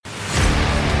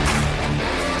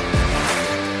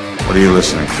What are you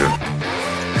listening to?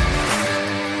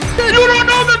 You don't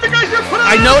know that the guys are putting.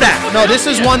 I know that. No, this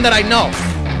is one that I know.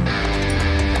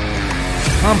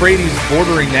 Tom Brady's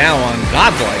bordering now on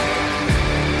godlike.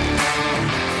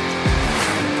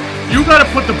 You got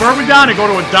to put the bourbon down and go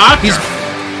to a doctor.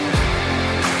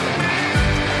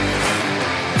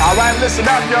 All right, listen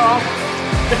up, y'all.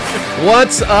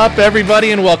 What's up,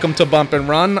 everybody, and welcome to Bump and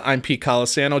Run. I'm Pete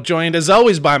Colasano, joined as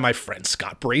always by my friend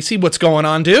Scott Bracey. What's going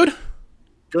on, dude?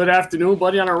 Good afternoon,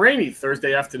 buddy, on a rainy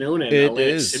Thursday afternoon in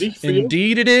Atlantic City.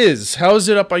 Indeed it is. How is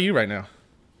it up by you right now?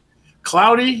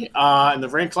 Cloudy, and the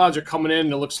rain clouds are coming in,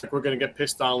 and it looks like we're going to get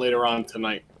pissed on later on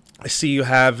tonight. I see you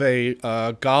have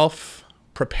a golf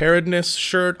preparedness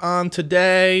shirt on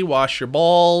today. Wash your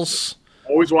balls.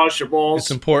 Always wash your balls.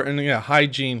 It's important. Yeah,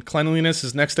 hygiene. Cleanliness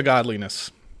is next to godliness.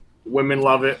 Women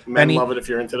love it. Men love it if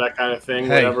you're into that kind of thing,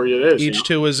 whatever it is. Each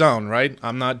to his own, right?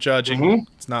 I'm not judging.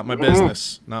 Mm-hmm. It's not my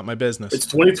business. Not my business. It's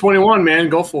 2021, man.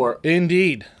 Go for it.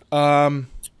 Indeed. Do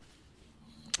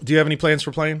you have any plans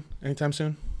for playing anytime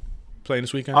soon? Playing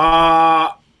this weekend?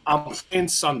 I'm playing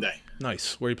Sunday.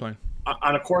 Nice. Where are you playing?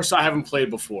 On a course I haven't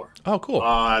played before. Oh, cool.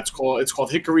 It's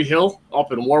called Hickory Hill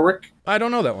up in Warwick. I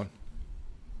don't know that one.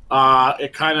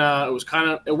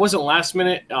 It wasn't last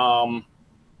minute.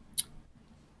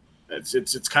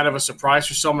 It's kind of a surprise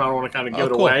for someone. I don't want to kind of give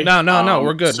it away. No,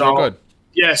 we're good. We're good.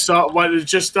 Yeah, but it's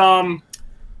just and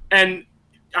I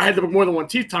had to book more than one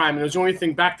tee time, and it was the only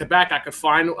thing back to back I could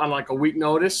find on like a week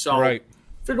notice. So right.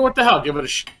 Figure what the hell, give it a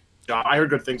shot. I heard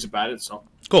good things about it. So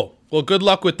cool. Well, good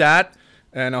luck with that,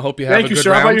 and I hope you have a good round. Thank you,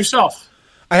 sir. How about yourself?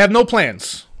 I have no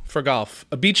plans for golf.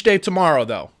 A beach day tomorrow,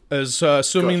 though.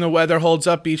 Assuming the weather holds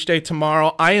up, beach day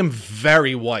tomorrow. I am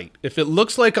very white. If it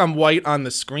looks like I'm white on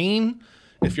the screen,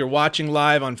 if you're watching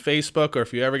live on Facebook, or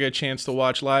if you ever get a chance to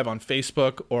watch live on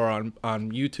Facebook or on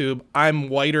YouTube, I'm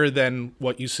whiter than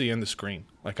what you see on the screen.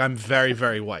 Like, I'm very,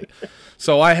 very white.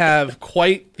 So I have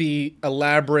quite the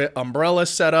elaborate umbrella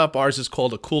setup. Ours is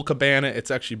called a Cool Cabana. It's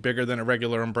actually bigger than a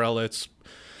regular umbrella. It's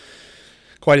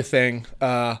quite a thing.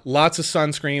 Lots of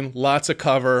sunscreen, lots of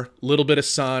cover, little bit of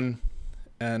sun.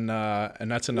 And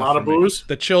that's enough. A lot of booze.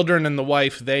 The children and the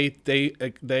wife, they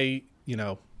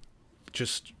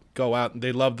just go out and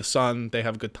they love the sun. They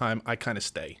have a good time. I kind of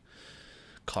stay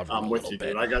covered. I'm with you,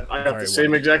 bit. dude. I got the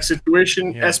same exact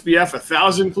situation. Yeah. SPF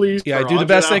 1,000, please. Yeah, I do the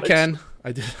best I can.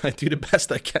 I do the best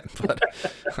I can, but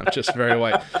I'm just very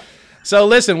white. So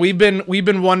listen, we've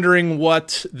been wondering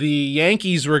what the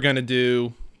Yankees were going to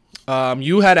do.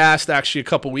 You had asked actually a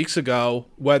couple weeks ago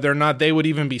whether or not they would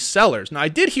even be sellers. Now, I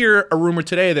did hear a rumor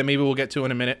today that maybe we'll get to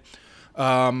in a minute,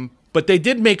 but they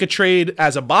did make a trade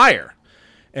as a buyer.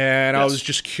 And yes. I was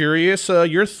just curious,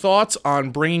 your thoughts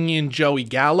on bringing in Joey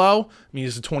Gallo. I mean,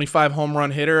 he's a 25 home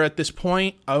run hitter at this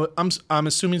point. I'm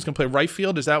assuming he's going to play right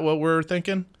field. Is that what we're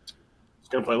thinking? He's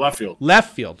going to play left field.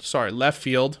 Left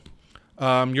field.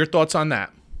 Your thoughts on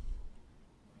that?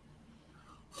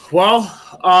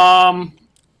 Well,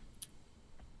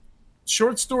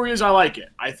 short story is I like it.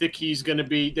 I think he's going to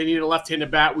be – they need a left-handed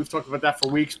bat. We've talked about that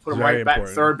for weeks. Put him right, bat in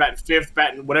third, bat in fifth,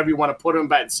 bat in whatever you want to put him,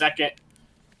 bat in second.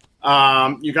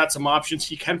 You got some options.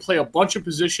 He can play a bunch of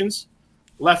positions.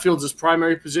 Left field's his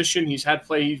primary position. He's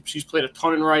played a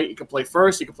ton in right. He can play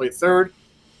first. He can play third.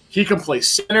 He can play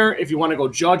center if you want to go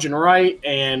Judge and right.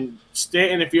 And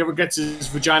Stanton, if he ever gets his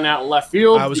vagina out in left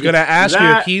field. I was going to ask you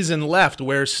if he's in left.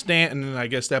 Where's Stanton? And I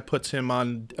guess that puts him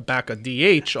on back of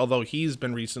DH, although he's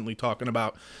been recently talking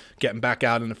about getting back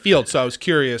out in the field. So I was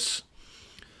curious.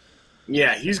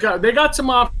 Yeah, they got some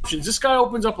options. This guy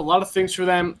opens up a lot of things for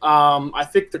them. I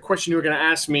think the question you were going to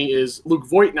ask me is Luke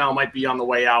Voit now might be on the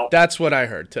way out. That's what I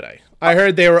heard today. I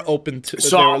heard they were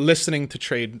they were listening to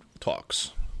trade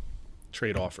talks.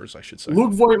 Trade offers, I should say.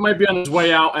 Luke Voit might be on his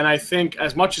way out, and I think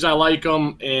as much as I like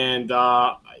him, and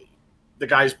the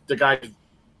guy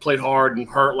played hard and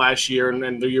hurt last year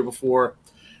and the year before,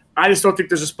 I just don't think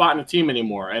there's a spot in the team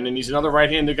anymore. And then he's another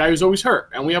right-handed guy who's always hurt,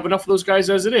 and we have enough of those guys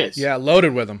as it is. Yeah,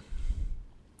 loaded with them.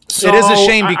 So, it is a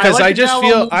shame because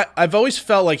I've always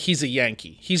felt like he's a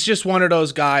Yankee. He's just one of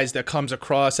those guys that comes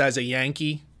across as a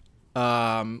Yankee.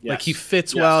 Like he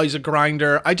fits well. He's a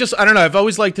grinder. I don't know. I've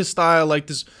always liked his style, like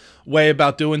this way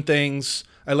about doing things.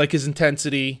 I like his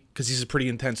intensity because he's a pretty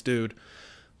intense dude.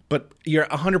 But you're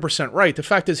 100% right. The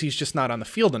fact is he's just not on the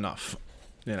field enough,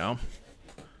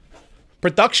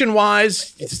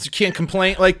 Production-wise, you can't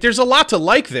complain. Like, there's a lot to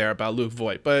like there about Luke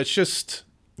Voit, but it's just,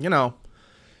 you got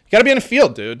to be in the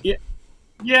field, dude.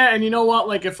 Yeah, and you know what?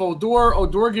 Like, if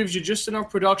Odor gives you just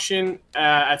enough production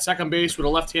at second base with a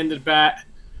left-handed bat,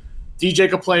 DJ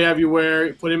could play everywhere.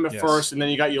 You put him at first, and then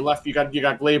you got your left. You got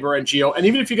Glaber and Gio. And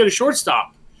even if you get a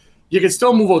shortstop, You can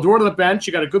still move Odor to the bench.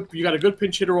 You got a good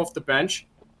pinch hitter off the bench.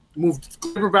 Move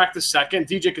Gleyber back to second.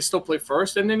 DJ can still play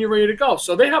first, and then you're ready to go.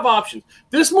 So they have options.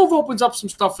 This move opens up some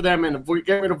stuff for them, and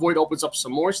getting rid of Voit opens up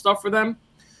some more stuff for them.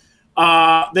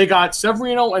 They got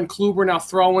Severino and Kluber now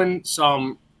throwing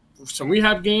some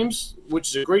rehab games,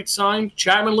 which is a great sign.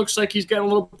 Chapman looks like he's getting a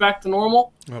little bit back to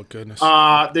normal. Oh, goodness.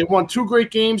 They won 2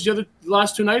 great games the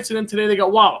last 2 nights, and then today they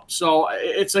got walloped. So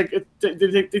it's like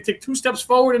they take 2 steps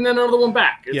forward and then another one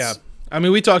back. Yeah. I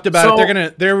mean, we talked about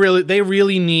it. They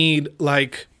really need,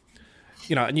 like,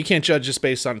 you know, and you can't judge just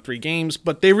based on 3 games,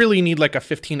 but they really need like a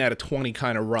 15 out of 20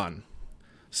 kind of run.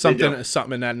 Something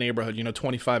in that neighborhood, you know,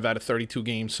 25 out of 32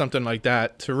 games, something like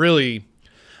that to really,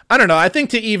 I don't know. I think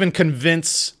to even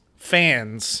convince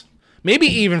fans, maybe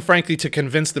even frankly to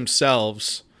convince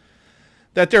themselves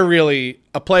that they're really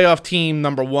a playoff team,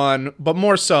 number one, but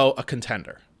more so a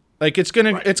contender. Like it's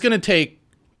gonna take.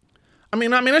 I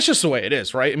mean, that's just the way it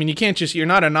is, right? I mean, you can't just, if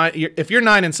you're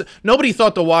 9-6, nobody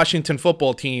thought the Washington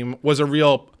football team was a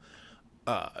real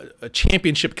a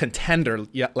championship contender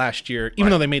yet last year,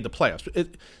 even though they made the playoffs.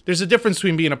 There's a difference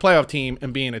between being a playoff team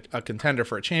and being a contender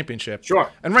for a championship.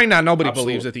 Sure. And right now, nobody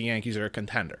believes that the Yankees are a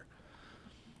contender.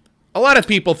 A lot of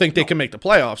people think they can make the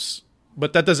playoffs,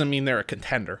 but that doesn't mean they're a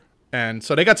contender. And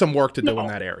so they got some work to do in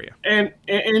that area. And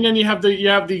then you have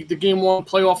the game 1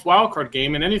 playoff wildcard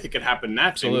game, and anything could happen in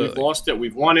that game. We've lost it,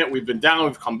 we've won it, we've been down,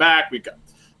 we've come back.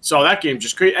 So that game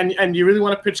just great. And you really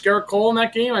want to pitch Garrett Cole in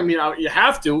that game? I mean, you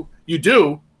have to, you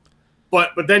do,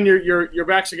 but then your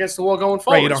back's against the wall going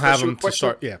forward. Right, you don't have them to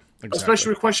start. Yeah, exactly.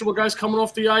 Especially with questionable guys coming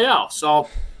off the IL. So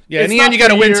yeah, in the end, you got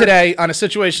to win today. On a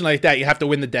situation like that, you have to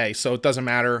win the day, so it doesn't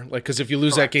matter. Like, because if you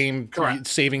lose that game,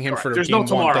 saving him for game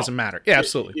 1 doesn't matter. Yeah,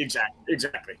 absolutely.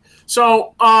 Exactly.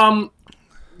 So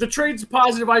the trade's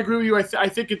positive. I agree with you. I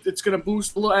think it's going to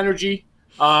boost a little energy.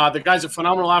 The guy's a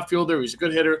phenomenal outfielder. He's a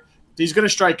good hitter. He's going to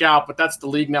strike out, but that's the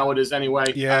league now. It is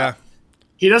anyway. Yeah.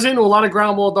 He doesn't do a lot of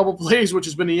ground ball double plays, which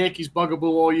has been the Yankees' bugaboo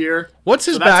all year. What's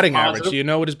his batting average? Do you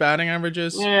know what his batting average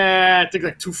is? Yeah, I think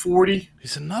like 240.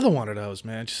 He's another one of those,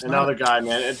 man. Just another guy,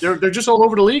 man. They're just all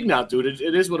over the league now, dude.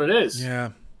 It is what it is. Yeah.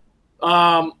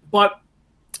 But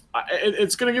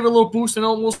it's going to give it a little boost, and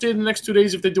we'll see in the next 2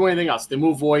 days if they do anything else. They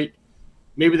move Voit.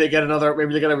 Maybe they get a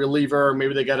reliever.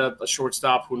 Maybe they get a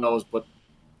shortstop. Who knows? But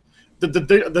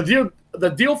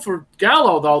the deal for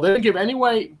Gallo, though, they didn't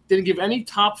give any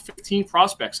top 15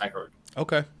 prospects, I heard.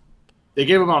 Okay. They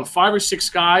gave him on 5 or 6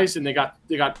 guys, and they got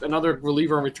another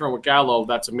reliever in return with Gallo.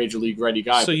 That's a major league ready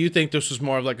guy. So you think this was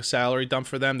more of like a salary dump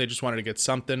for them? They just wanted to get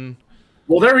something.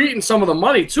 Well, they're eating some of the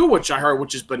money too, which I heard,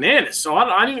 which is bananas. So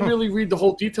I didn't really read the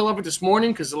whole detail of it this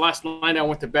morning because the last night I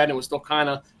went to bed and it was still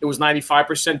it was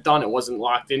 95% done. It wasn't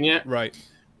locked in yet. Right.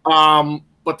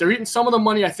 But they're eating some of the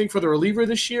money, I think, for the reliever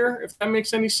this year, if that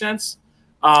makes any sense.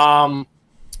 But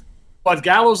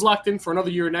Gallo's locked in for another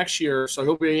year next year, so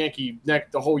he'll be a Yankee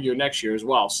the whole year next year as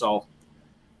well. So,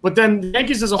 but then the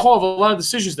Yankees as a whole have a lot of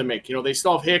decisions to make. You know, they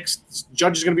still have Hicks.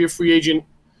 Judge is going to be a free agent.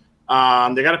 They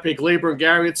got to pay Gleyber and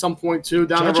Gary at some point too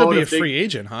down Judge the road. Will be a free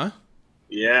agent, huh?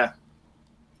 Yeah.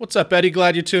 What's up, Eddie?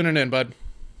 Glad you're tuning in, bud.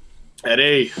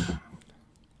 Eddie.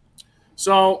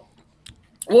 So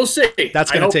we'll see.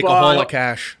 That's going to take a whole of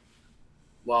cash.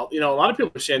 Well, you know, a lot of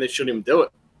people are saying they shouldn't even do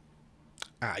it.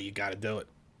 You got to do it.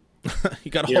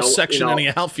 You got a whole section in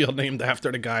the outfield named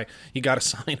after the guy. You got to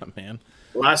sign him, man.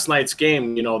 Last night's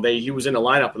game, you know, he was in the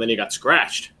lineup and then he got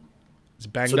scratched. He's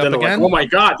banged up again? Like, oh, my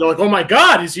God. They're like, oh, my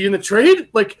God. Is he in the trade?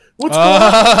 Like, what's going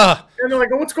on? And they're like,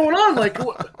 oh, what's going on? Like,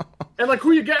 and like,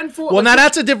 who are you getting for? Well, now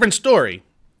that's a different story.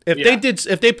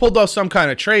 If they pulled off some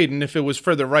kind of trade and if it was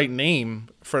for the right name,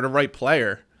 for the right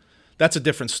player, that's a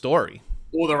different story.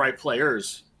 Or the right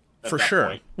players. For sure.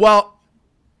 Point. Well,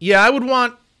 yeah, I would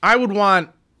want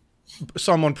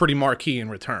someone pretty marquee in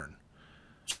return.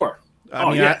 Sure. I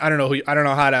mean, yeah. I don't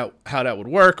know how that would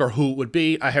work or who it would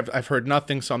be. I've heard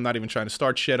nothing, so I'm not even trying to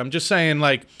start shit. I'm just saying,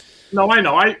 like, no, I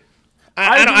know.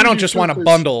 I don't just want a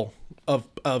bundle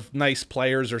of nice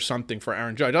players or something for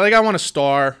Aaron Judge. Like, I want a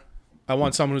star. I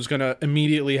want someone who's going to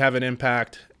immediately have an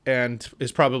impact and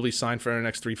is probably signed for the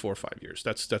next 3, 4, 5 years.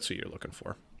 That's who you're looking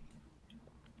for.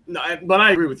 No, but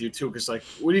I agree with you too. Because like,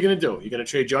 what are you gonna do? You're gonna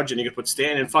trade Judge and you can put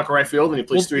Stanton in fucking right field and he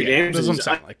plays 3 games. That's what I'm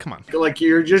saying. Like, come on. Like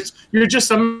you're just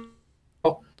some.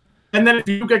 And then if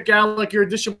you get Gallo, like your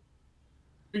addition,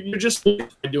 you're just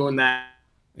doing that.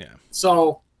 Yeah.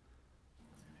 So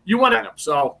you want to.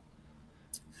 So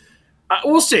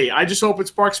we'll see. I just hope it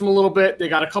sparks them a little bit. They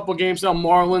got a couple games now.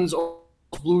 Marlins,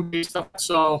 Blue Jays stuff.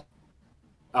 So,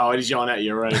 Eddie's yelling at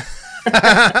you already.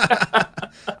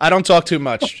 I don't talk too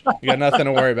much. You got nothing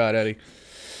to worry about, Eddie.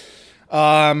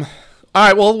 All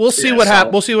right, well, we'll see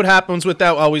we'll see what happens with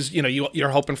that. Always, you're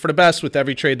hoping for the best with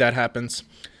every trade that happens.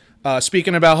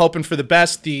 Speaking about hoping for the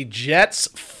best, the Jets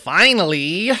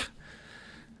finally,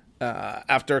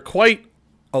 after quite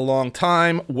a long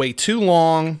time, way too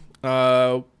long,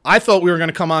 I thought we were going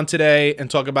to come on today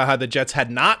and talk about how the Jets had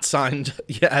not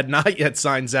yet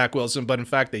signed Zach Wilson, but in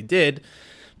fact they did.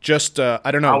 Just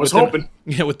I don't know. I was hoping.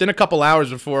 Within a couple hours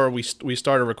before we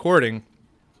started recording.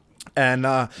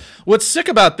 And what's sick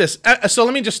about this? So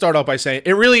let me just start off by saying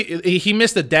he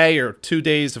missed a day or 2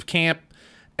 days of camp,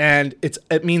 and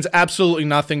it means absolutely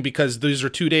nothing because these are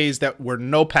 2 days that were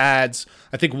no pads.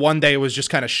 I think one day was just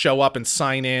kind of show up and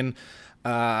sign in.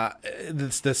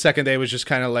 The second day was just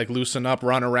kind of like loosen up,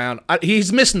 run around.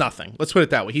 He's missed nothing. Let's put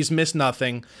it that way. He's missed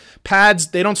nothing. Pads.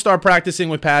 They don't start practicing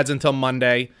with pads until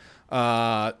Monday.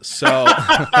 Eddie,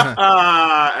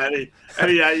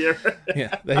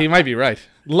 yeah, he might be right.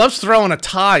 Loves throwing a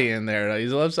tie in there. He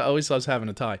always loves having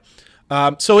a tie.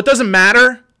 So it doesn't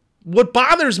matter. What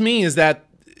bothers me is that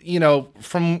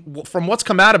from what's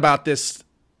come out about the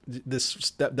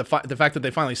fact that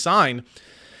they finally signed.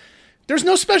 There's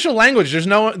no special language. There's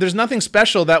nothing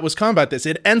special that was come about this.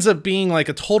 It ends up being like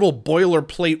a total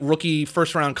boilerplate rookie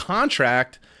first round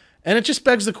contract, and it just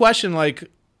begs the question like.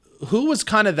 Who was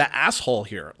kind of the asshole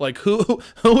here? Like who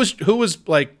was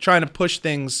like trying to push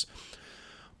things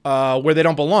where they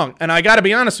don't belong? And I got to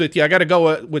be honest with you, I got to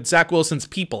go with Zach Wilson's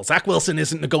people. Zach Wilson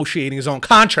isn't negotiating his own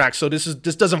contract, so this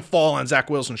doesn't fall on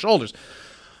Zach Wilson's shoulders.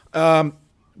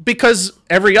 Because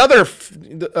every other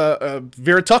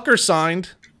Vera Tucker signed,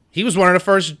 he was one of the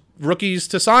first rookies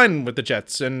to sign with the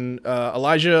Jets, and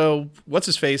Elijah, what's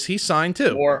his face, he signed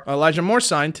too. Elijah Moore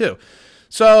signed too.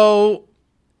 So.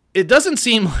 It doesn't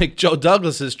seem like Joe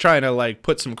Douglas is trying to like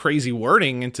put some crazy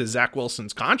wording into Zach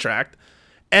Wilson's contract.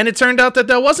 And it turned out that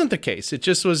wasn't the case. It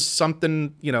just was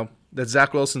something, that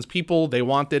Zach Wilson's people, they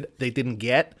wanted, they didn't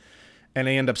get, and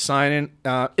they end up signing.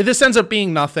 This ends up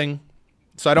being nothing,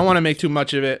 so I don't want to make too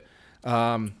much of it.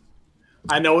 I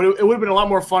know. It would have been a lot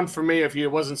more fun for me if he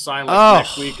wasn't signed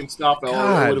next week and stuff. It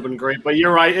would have been great. But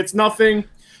you're right. It's nothing.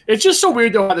 It's just so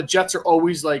weird, though, how the Jets are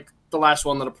always like the last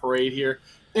one of the parade here.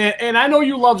 And I know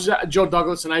you love Joe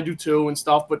Douglas, and I do too, and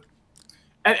stuff. But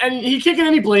and he can't get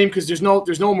any blame because there's no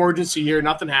emergency here,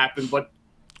 nothing happened. But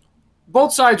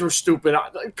both sides were stupid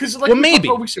because we talked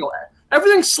about weeks ago,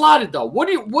 everything's slotted though. What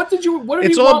did you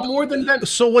want more than that?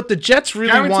 So what the Jets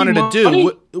really wanted to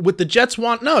do, what the Jets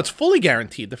want? No, it's fully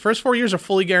guaranteed. The first 4 years are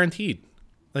fully guaranteed.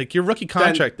 Like your rookie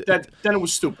contract. Then it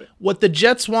was stupid. What the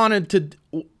Jets wanted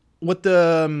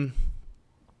to,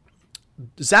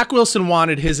 Zach Wilson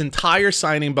wanted his entire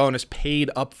signing bonus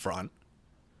paid up front,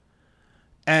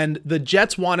 and the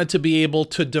Jets wanted to be able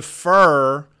to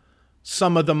defer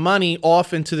some of the money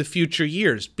off into the future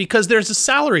years because there's a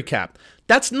salary cap.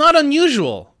 That's not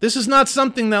unusual. This is not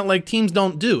something that like teams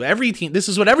don't do. Every team, this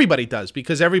is what everybody does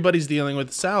because everybody's dealing with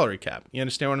the salary cap. You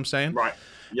understand what I'm saying? Right.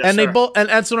 Yes, and sir. and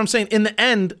that's what I'm saying. In the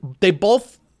end, they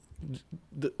both.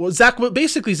 Zach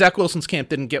Wilson's camp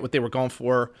didn't get what they were going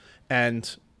for,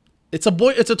 and. It's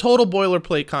a total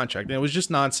boilerplate contract, and it was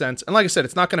just nonsense. And like I said,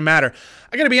 it's not going to matter.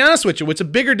 I got to be honest with you. What's a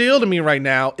bigger deal to me right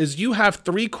now is you have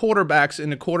 3 quarterbacks in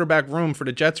the quarterback room for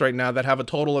the Jets right now that have a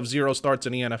total of 0 starts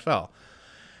in the NFL,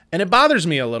 and it bothers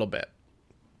me a little bit.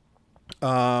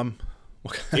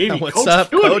 What's Coach up,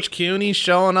 Cuny. Coach Cuny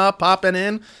showing up, popping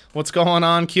in? What's going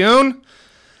on, Cune?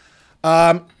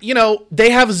 They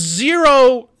have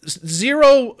zero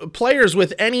players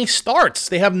with any starts.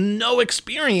 They have no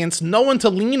experience, no one to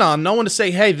lean on, no one to say,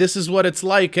 hey, this is what it's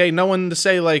like. Hey, no one to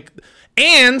say like,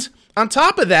 and on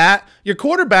top of that, your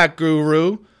quarterback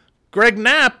guru, Greg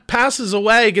Knapp, passes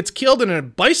away, gets killed in a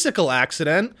bicycle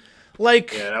accident.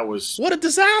 Like, yeah, that was what a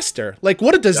disaster. Like,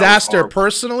 what a disaster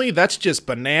personally. That's just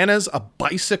bananas. A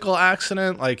bicycle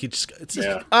accident. Like, it's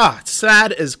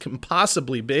sad as can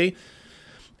possibly be.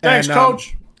 Thanks,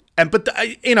 Coach. And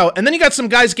then you got some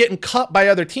guys getting cut by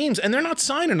other teams, and they're not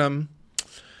signing them.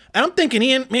 And I'm thinking,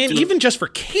 Ian, man, even just for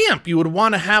camp, you would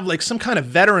want to have like some kind of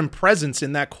veteran presence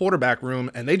in that quarterback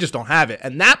room, and they just don't have it.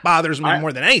 And that bothers me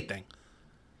more than anything.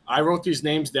 I wrote these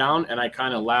names down, and I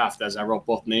kind of laughed as I wrote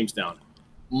both names down.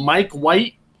 Mike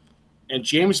White and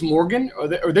James Morgan,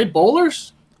 are they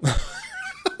bowlers?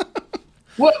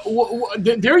 What?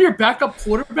 They're your backup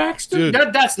quarterbacks, dude.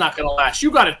 That's not going to last.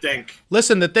 You got to think.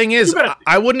 Listen, the thing is,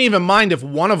 I wouldn't even mind if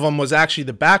one of them was actually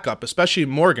the backup, especially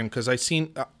Morgan, because I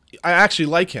actually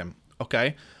like him.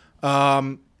 Okay,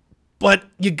 but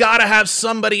you got to have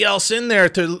somebody else in there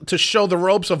to show the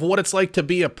ropes of what it's like to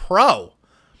be a pro.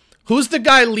 Who's the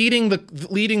guy leading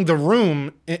the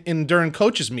room during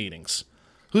coaches meetings?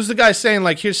 Who's the guy saying,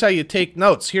 like, here's how you take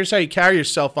notes. Here's how you carry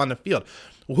yourself on the field.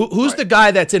 Who's the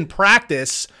guy that's in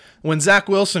practice when Zach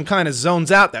Wilson kind of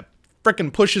zones out that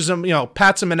freaking pushes him,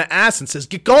 pats him in the ass and says,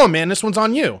 get going, man. This one's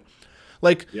on you.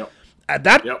 Like,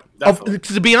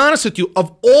 to be honest with you,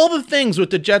 of all the things with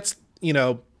the Jets,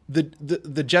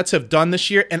 the Jets have done this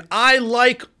year, and I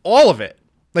like all of it.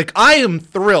 Like, I am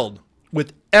thrilled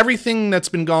with everything that's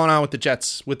been going on with the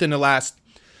Jets within the last,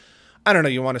 I don't know,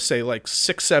 you want to say like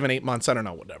 6, 7, 8 months. I don't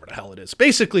know, whatever the hell it is.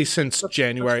 Basically since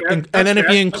January. And then if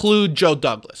you include Joe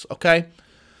Douglas, okay?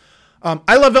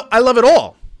 I love it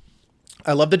all.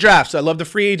 I love the drafts. I love the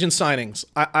free agent signings.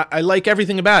 I like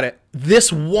everything about it.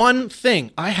 This one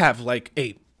thing I have like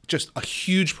just a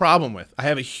huge problem with. I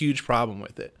have a huge problem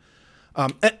with it.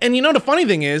 And the funny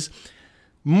thing is,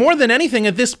 more than anything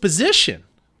at this position,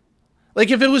 like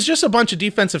if it was just a bunch of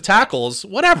defensive tackles,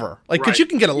 whatever. Like, because you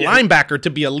can get a linebacker to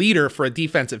be a leader for a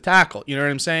defensive tackle. You know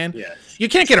what I'm saying? Yeah. You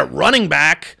can't get a running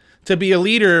back to be a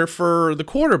leader for the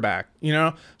quarterback,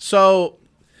 So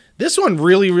this one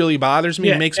really, really bothers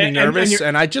me and makes me nervous,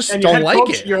 and I just don't like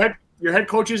it. Your head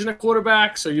coach isn't a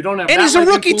quarterback, so you don't have. And he's a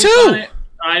rookie too.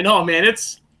 I know, man.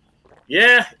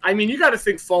 I mean, you got to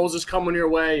think Foles is coming your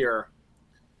way, or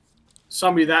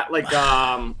somebody that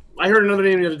I heard another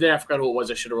name the other day. I forgot who it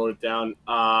was. I should have wrote it down.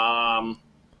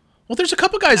 Well, there's a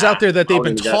couple guys out there that they've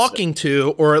been talking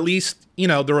to, or at least,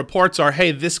 the reports are,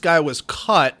 hey, this guy was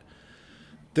cut.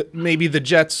 That maybe the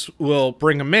Jets will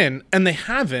bring him in, and they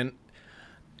haven't.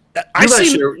 Go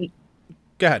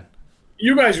ahead.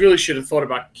 You guys really should have thought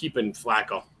about keeping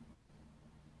Flacco.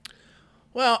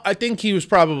 Well, I think he was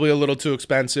probably a little too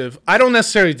expensive. I don't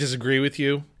necessarily disagree with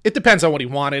you. It depends on what he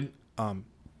wanted.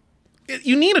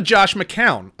 You need a Josh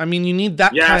McCown. I mean, you need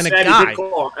that kind of guy.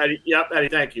 Eddie,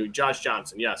 thank you. Josh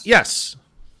Johnson, yes. Yes.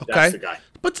 Okay. That's the guy.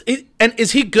 But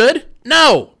is he good?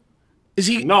 No. Is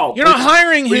he? No. You're not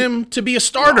hiring him to be a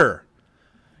starter.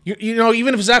 No.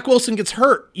 Even if Zach Wilson gets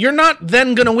hurt, you're not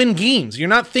then going to win games. You're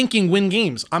not thinking win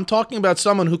games. I'm talking about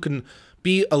someone who can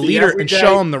be a leader and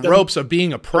show him the ropes of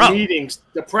being a pro. The meetings,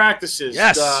 the practices,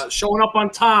 showing up on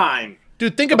time.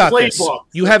 Dude, think about this.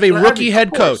 You have a rookie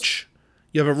head coach.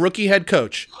 You have a rookie head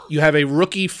coach. You have a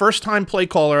rookie first-time play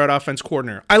caller at offense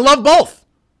coordinator. I love both.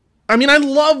 I mean, I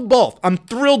love both. I'm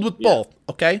thrilled with both,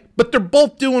 okay? But they're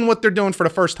both doing what they're doing for the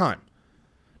first time.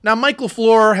 Now, Mike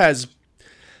LaFleur has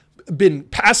been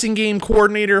passing game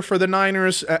coordinator for the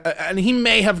Niners, and he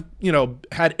may have,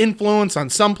 had influence on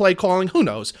some play calling. Who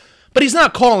knows? But he's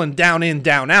not calling down in,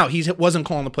 down out. He wasn't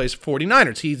calling the plays for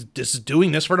 49ers. He's just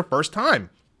doing this for the first time.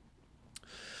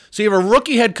 So you have a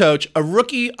rookie head coach, a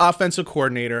rookie offensive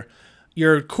coordinator.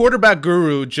 Your quarterback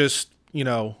guru just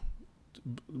died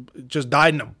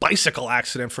in a bicycle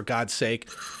accident, for God's sake.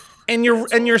 And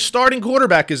your starting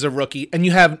quarterback is a rookie, and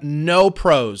you have no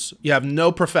pros. You have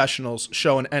no professionals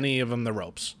showing any of them the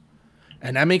ropes.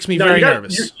 And that makes me very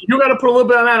nervous. You got to put a little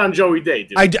bit of that on Joey Day,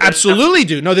 dude. I absolutely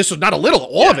do. No, this was not a little.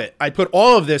 All of it. I put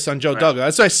all of this on Joe Douglas.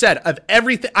 As I said, of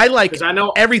everything, I like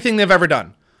everything they've ever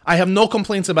done. I have no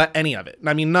complaints about any of it.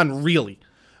 I mean, none really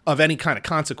of any kind of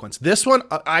consequence. This one,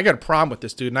 I got a problem with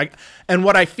this dude. And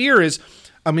what I fear is,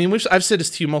 I mean, I've said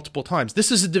this to you multiple times.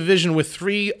 This is a division with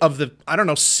 3 of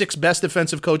the, 6 best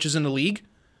defensive coaches in the league.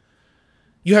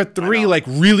 You have 3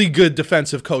 really good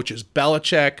defensive coaches.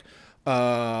 Belichick,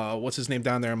 what's his name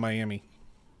down there in Miami?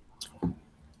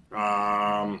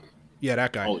 Yeah,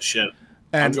 that guy. Holy shit.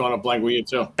 And I'm drawing a blank with you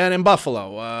too. And in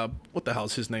Buffalo, what the hell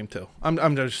is his name too?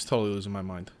 I'm just totally losing my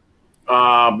mind.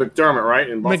 McDermott, right?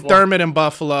 In Buffalo? McDermott in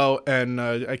Buffalo, and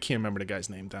I can't remember the guy's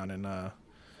name down in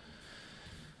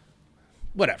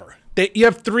whatever. You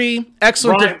have 3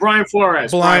 excellent. Brian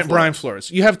Flores. Brian Flores.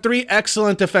 You have 3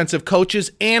 excellent defensive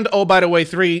coaches, and by the way,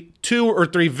 2 or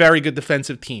 3 very good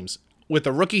defensive teams with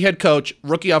a rookie head coach,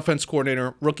 rookie offense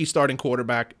coordinator, rookie starting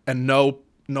quarterback, and no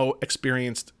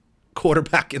experienced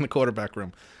quarterback in the quarterback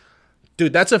room.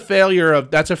 Dude, that's a failure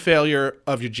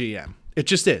of your GM. It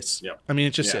just is. Yep. I mean,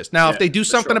 it just is. Now, if they do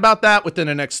something about that within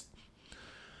the next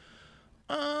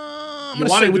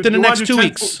within the next 2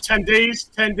 weeks. 10 days,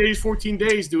 14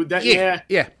 days, dude. Yeah.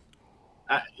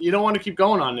 You don't want to keep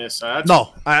going on this.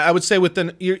 No, I would say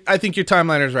I think your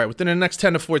timeline is right. Within the next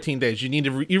 10 to 14 days,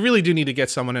 you really do need to get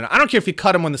someone in. I don't care if you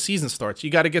cut him when the season starts. You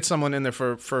got to get someone in there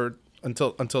for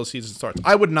until the season starts.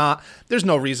 I would not. There's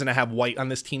no reason to have White on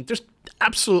this team. There's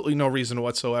absolutely no reason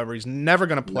whatsoever. He's never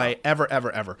going to play ever,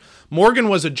 ever, ever. Morgan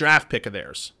was a draft pick of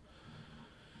theirs.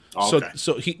 Okay.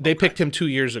 So they picked him 2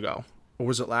 years ago, or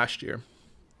was it last year?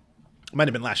 It might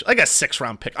have been last year. Like a 6th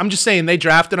round pick. I'm just saying they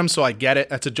drafted him, so I get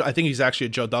it. I think he's actually a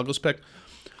Joe Douglas pick.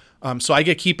 So I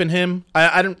get keeping him.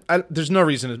 There's no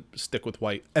reason to stick with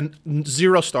White, and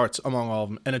 0 starts among all of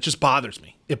them, and it just bothers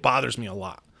me. It bothers me a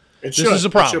lot. This is a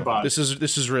problem. This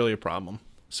is really a problem.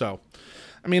 So,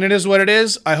 I mean, it is what it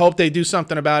is. I hope they do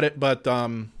something about it. But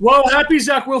well, happy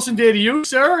Zach Wilson Day to you,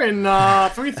 sir. And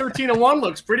 3-13-1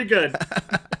 looks pretty good.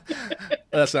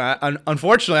 Listen,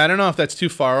 unfortunately, I don't know if that's too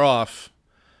far off.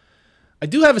 I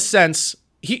do have a sense.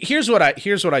 Here's what I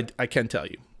can tell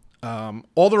you.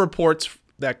 All the reports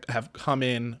that have come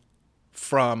in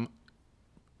from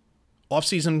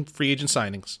off-season free agent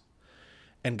signings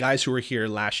and guys who were here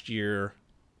last year,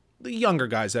 the younger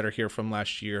guys that are here from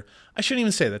last year. I shouldn't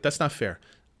even say that. That's not fair.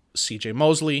 C.J.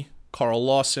 Mosley, Carl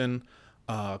Lawson,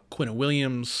 Quinn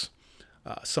Williams,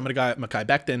 some of the guy, Mekhi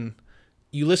Becton.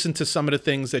 You listen to some of the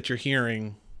things that you're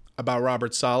hearing about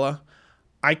Robert Saleh.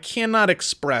 I cannot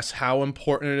express how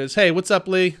important it is. Hey, what's up,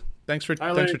 Lee? Thanks for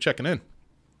checking in.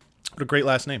 What a great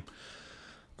last name.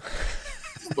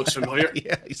 Looks familiar.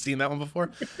 Yeah, you seen that one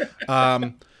before?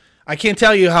 I can't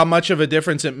tell you how much of a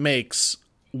difference it makes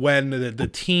when the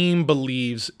team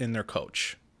believes in their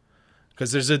coach.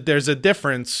 Because there's a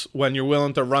difference when you're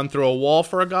willing to run through a wall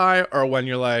for a guy or when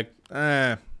you're like,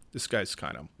 this guy's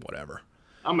kind of whatever.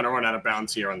 I'm going to run out of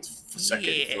bounds here on second.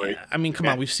 Yeah. I mean, come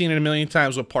on. We've seen it a million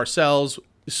times with Parcells.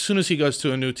 As soon as he goes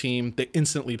to a new team, they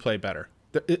instantly play better.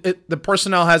 The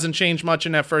personnel hasn't changed much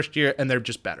in that first year, and they're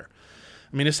just better.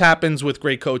 I mean, this happens with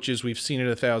great coaches. We've seen it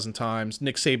 1,000 times.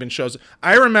 Nick Saban shows.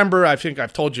 I remember, I think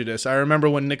I've told you this. I remember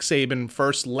when Nick Saban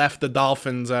first left the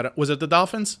Dolphins. Was it the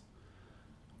Dolphins?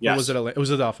 Yes. Or was it was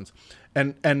the Dolphins.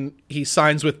 And he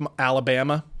signs with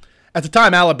Alabama. At the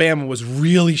time, Alabama was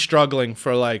really struggling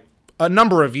for like a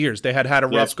number of years. They had a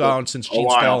rough go since Gene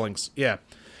Stallings. Yeah.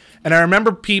 And I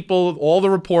remember all the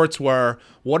reports were,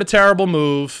 what a terrible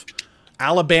move.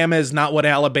 Alabama is not what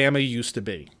Alabama used to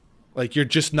be. Like, you're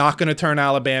just not going to turn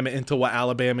Alabama into what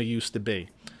Alabama used to be.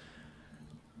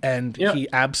 And he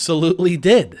absolutely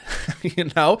did.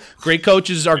 Great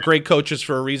coaches are great coaches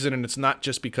for a reason, and it's not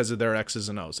just because of their X's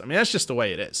and O's. I mean, that's just the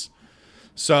way it is.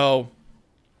 So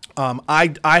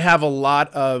I have a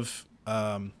lot of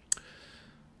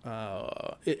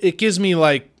it gives me,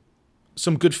 like,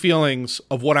 some good feelings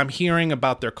of what I'm hearing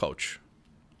about their coach.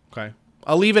 Okay?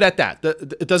 I'll leave it at that.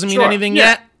 It doesn't mean anything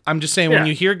yet. I'm just saying when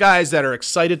you hear guys that are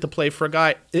excited to play for a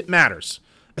guy, it matters,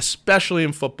 especially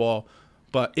in football,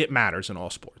 but it matters in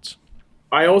all sports.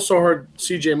 I also heard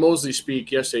C.J. Mosley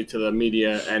speak yesterday to the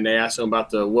media, and they asked him about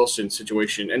the Wilson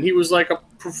situation, and he was like a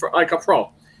pro.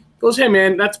 He goes, "Hey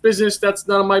man, that's business. That's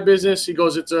none of my business." He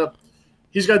goes,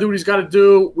 he's got to do what he's got to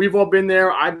do. We've all been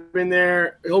there. I've been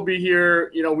there. He'll be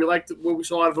here. We liked what we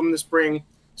saw out of him in the spring.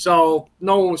 So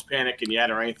no one was panicking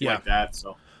yet or anything like that.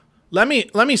 So let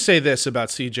me say this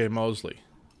about C.J. Mosley,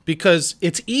 because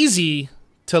it's easy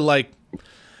to, like,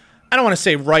 I don't want to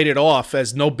say write it off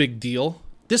as no big deal.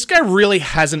 This guy really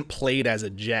hasn't played as a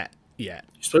Jet yet.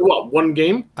 He's played what, one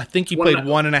game? I think he played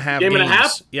 1.5 games. And a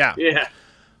half? Yeah.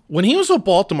 When he was with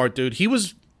Baltimore, dude, he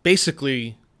was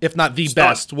basically, if not the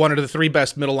best, one of the 3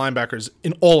 best middle linebackers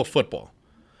in all of football.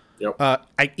 Yep.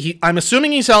 I'm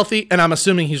assuming he's healthy, and I'm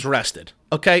assuming he's rested.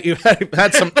 Okay, you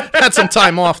had some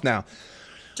time off now.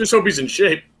 Just hope he's in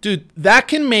shape, dude. That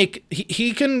can make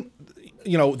he can.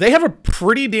 They have a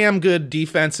pretty damn good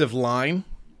defensive line,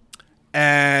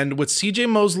 and with C.J.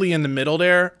 Mosley in the middle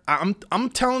there, I'm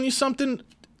telling you something.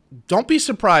 Don't be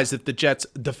surprised if the Jets,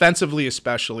 defensively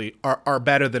especially, are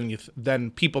better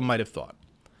than people might have thought.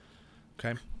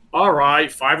 Okay. All right,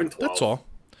 5-12. That's all.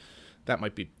 That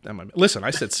might be. Listen,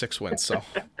 I said 6 wins, so.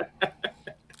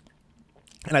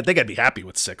 And I think I'd be happy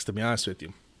with 6, to be honest with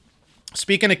you.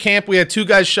 Speaking of camp, we had 2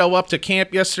 guys show up to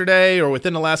camp yesterday or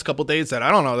within the last couple days that I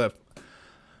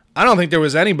don't think there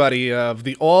was anybody of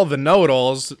all the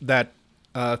know-it-alls that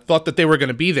thought that they were going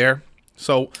to be there.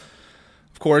 So,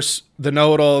 of course, the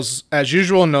know-it-alls, as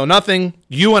usual, know nothing.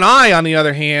 You and I, on the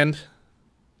other hand,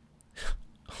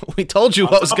 we told you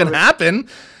what was going to happen.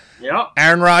 Yeah.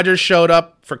 Aaron Rodgers showed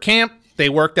up for camp. They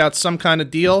worked out some kind of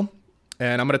deal,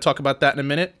 and I'm going to talk about that in a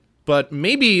minute. But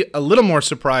maybe a little more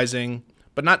surprising,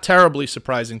 but not terribly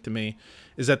surprising to me,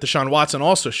 is that Deshaun Watson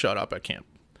also showed up at camp.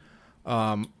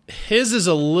 His is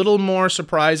a little more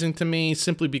surprising to me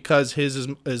simply because his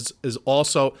is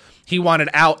also, he wanted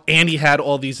out and he had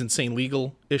all these insane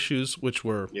legal issues, which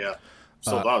were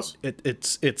still does.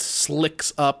 It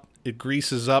slicks up, it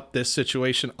greases up this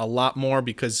situation a lot more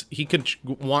because he can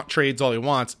want trades all he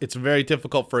wants. It's very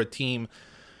difficult for a team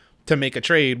to make a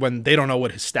trade when they don't know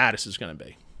what his status is going to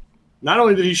be. Not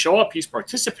only did he show up, he's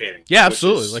participating. Yeah,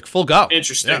 absolutely. Like full go.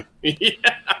 Interesting.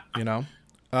 Yeah.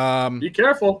 Be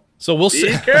careful. So we'll see.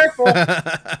 Be careful.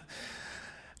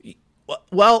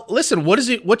 Well, listen.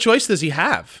 What choice does he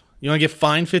have? You want to get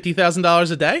fined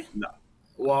 $50,000 a day? No.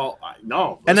 Well,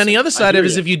 no. And then the other side of it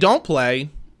is if you don't play,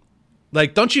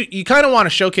 like, don't you kind of want to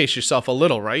showcase yourself a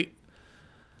little, right?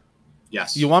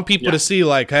 Yes. You want people to see,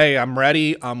 like, hey, I'm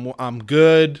ready. I'm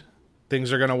good.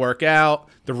 Things are going to work out.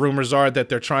 The rumors are that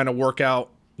they're trying to work out,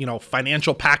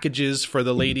 financial packages for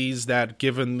the ladies that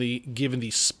given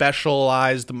the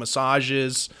specialized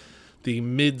massages, the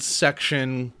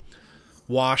midsection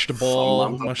washed ball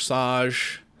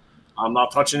massage. I'm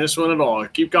not touching this one at all.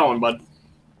 Keep going, bud.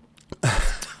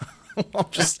 I'm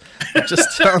just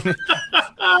telling you.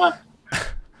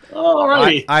 All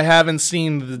right. I haven't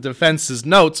seen the defense's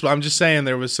notes, but I'm just saying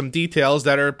there was some details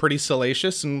that are pretty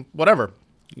salacious and whatever.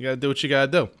 You gotta do what you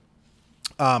gotta do.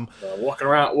 Walking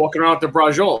around with the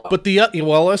brajola. But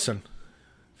listen,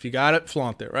 if you got it,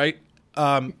 flaunt it, right?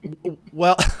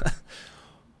 Well,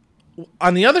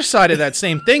 on the other side of that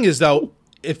same thing is though,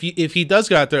 if he does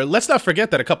go out there, let's not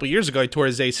forget that a couple years ago he tore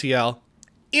his ACL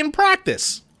in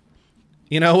practice.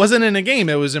 It wasn't in a game;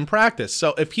 it was in practice.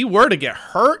 So if he were to get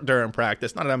hurt during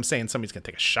practice, not that I'm saying somebody's gonna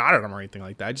take a shot at him or anything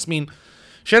like that. I just mean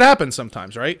shit happens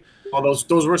sometimes, right? Well,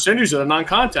 those wrist injuries are the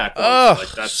non-contact ones. Oh,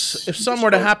 if something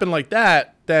were to happen like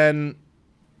that, then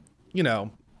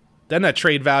then that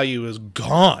trade value is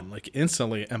gone like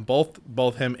instantly, and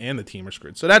both him and the team are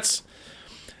screwed. So that's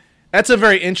a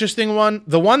very interesting one.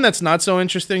 The one that's not so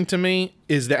interesting to me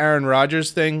is the Aaron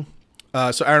Rodgers thing.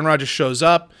 So Aaron Rodgers shows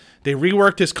up. They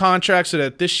reworked his contract so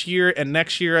that this year and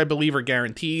next year, I believe, are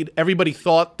guaranteed. Everybody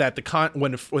thought that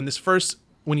when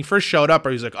he first showed up,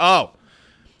 he was like, oh,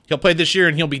 he'll play this year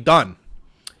and he'll be done.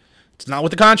 It's not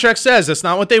what the contract says. That's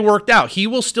not what they worked out. He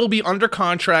will still be under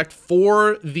contract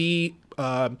for the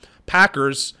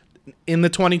Packers in the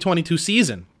 2022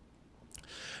 season.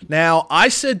 Now, I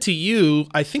said to you,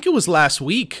 I think it was last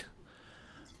week,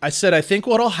 I said, I think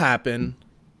what'll happen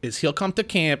is he'll come to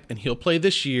camp and he'll play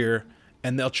this year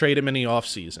and they'll trade him in the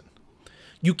offseason.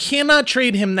 You cannot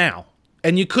trade him now.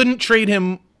 And you couldn't trade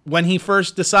him when he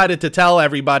first decided to tell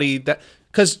everybody that,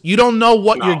 because you don't know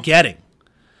what you're getting.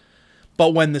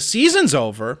 But when the season's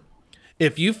over,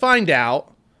 if you find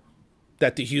out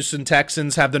that the Houston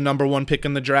Texans have the number 1 pick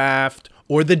in the draft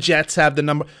or the Jets have the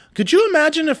number, could you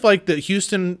imagine if like the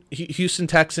Houston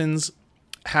Texans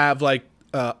have like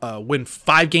win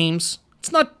 5 games?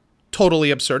 It's not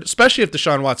totally absurd, especially if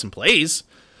Deshaun Watson plays.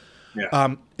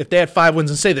 Yeah. If they had 5 wins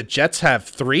and say the Jets have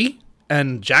 3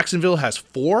 and Jacksonville has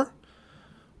 4,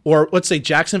 or let's say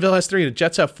Jacksonville has 3 and the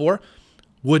Jets have 4,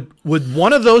 would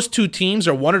one of those 2 teams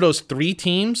or one of those 3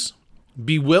 teams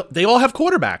be they all have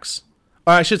quarterbacks.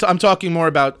 I'm talking more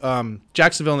about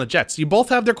Jacksonville and the Jets. You both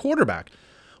have their quarterback.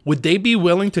 Would they be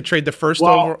willing to trade the first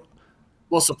over?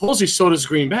 Well, supposedly so does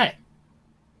Green Bay.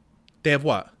 They have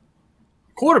what?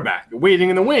 Quarterback waiting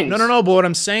in the wings. No. But what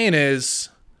I'm saying is,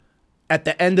 at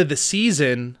the end of the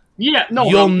season,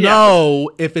 you'll know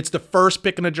if it's the first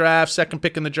pick in the draft, second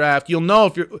pick in the draft. You'll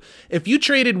know if you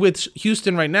traded with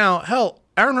Houston right now. Hell,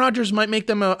 Aaron Rodgers might make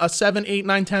them a 7, 8,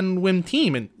 9, 10 win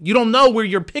team, and you don't know where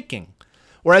you're picking.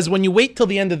 Whereas when you wait till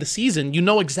the end of the season, you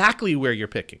know exactly where you're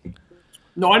picking.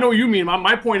 No, I know what you mean.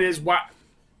 My point is,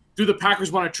 do the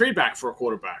Packers want to trade back for a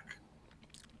quarterback,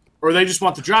 or they just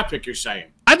want the draft pick? You're saying?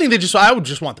 I think I would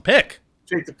just want the pick.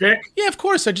 Take the pick? Yeah, of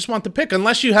course. I just want the pick.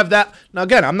 Unless you have that. Now,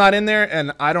 again, I'm not in there,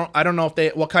 and I don't know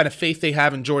what kind of faith they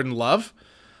have in Jordan Love.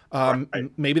 Right.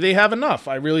 Maybe they have enough.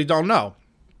 I really don't know.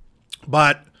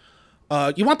 But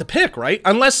you want the pick, right?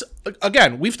 Unless,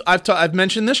 again, I've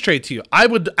mentioned this trade to you. I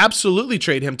would absolutely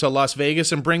trade him to Las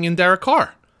Vegas and bring in Derek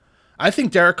Carr. I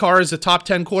think Derek Carr is a top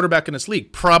 10 quarterback in this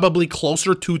league, probably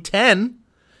closer to 10.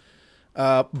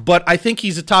 But I think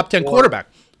he's a top 10 quarterback.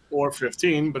 Or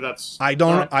 15, but that's... I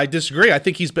disagree. I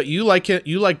think but you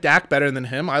like Dak better than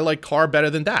him. I like Carr better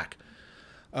than Dak.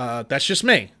 That's just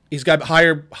me. He's got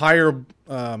higher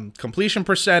completion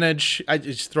percentage. He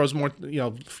just throws more,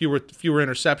 fewer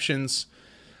interceptions.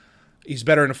 He's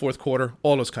better in the fourth quarter.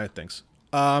 All those kind of things.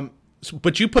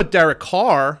 But you put Derek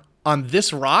Carr on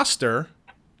this roster,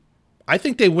 I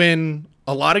think they win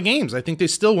a lot of games. I think they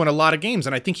still win a lot of games,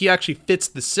 and I think he actually fits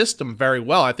the system very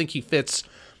well. I think he fits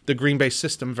the Green Bay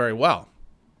system very well.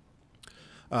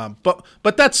 But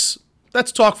that's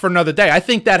talk for another day. I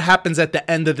think that happens at the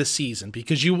end of the season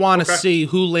because you want to see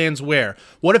who lands where.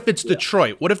 What if it's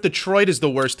Detroit? What if Detroit is the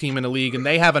worst team in the league and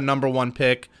they have a number 1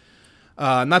 pick?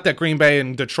 Not that Green Bay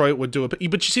and Detroit would do it, but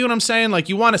you see what I'm saying? Like,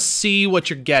 you want to see what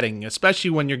you're getting,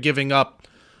 especially when you're giving up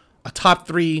a top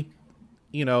 3,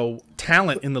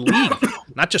 talent in the league.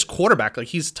 Not just quarterback. Like,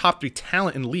 he's top 3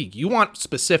 talent in the league. You want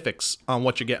specifics on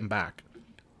what you're getting back.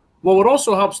 Well, what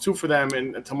also helps, too, for them,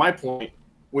 and to my point,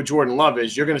 with Jordan Love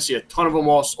is you're going to see a ton of them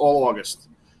all August.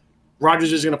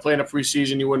 Rodgers is going to play in a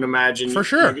preseason. You wouldn't imagine for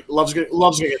sure. Love's going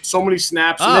to get so many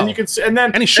snaps, and then you can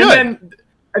and he should.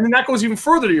 And then that goes even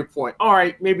further to your point. All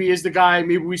right, maybe he's the guy.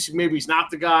 Maybe he's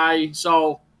not the guy.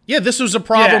 So yeah, this was a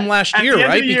problem last year,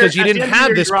 right? Because you didn't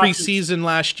have this preseason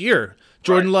last year.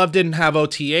 Jordan Love didn't have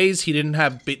OTAs. He didn't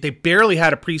have. They barely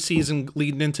had a preseason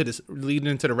leading into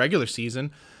the regular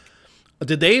season.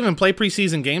 Did they even play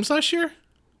preseason games last year?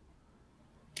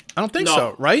 I don't think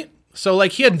so, right? So,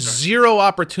 like, he had zero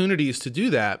opportunities to do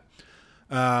that.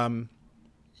 I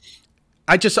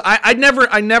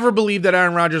never believed that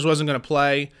Aaron Rodgers wasn't going to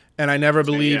play, and I never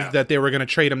believed that they were going to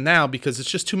trade him now because it's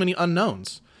just too many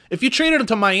unknowns. If you traded him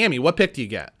to Miami, what pick do you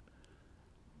get?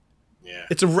 Yeah,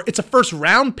 it's a first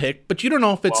round pick, but you don't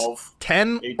know if it's 12,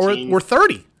 10 or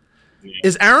 30. Yeah.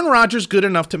 Is Aaron Rodgers good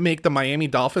enough to make the Miami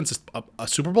Dolphins a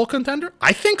Super Bowl contender?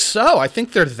 I think so. I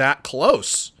think they're that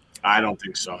close. I don't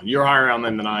think so. You're higher on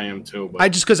them than I am, too.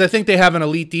 But. Because I think they have an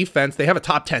elite defense. They have a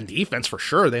top 10 defense for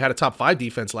sure. They had a top 5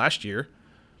 defense last year.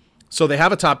 So they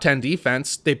have a top 10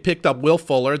 defense. They picked up Will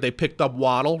Fuller. They picked up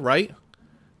Waddle, right?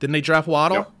 Didn't they draft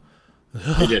Waddle?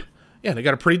 Yep. They did. Yeah, they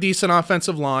got a pretty decent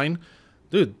offensive line.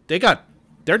 Dude,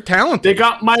 they're talented. They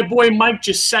got my boy Mike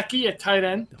Gesicki at tight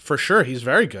end. For sure. He's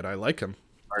very good. I like him.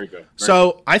 Very good.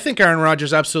 So I think Aaron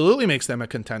Rodgers absolutely makes them a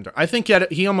contender. I think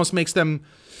he almost makes them...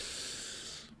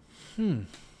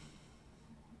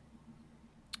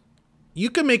 You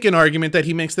could make an argument that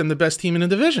he makes them the best team in the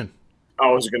division.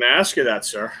 I was going to ask you that,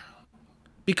 sir.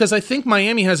 Because I think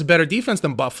Miami has a better defense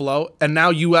than Buffalo, and now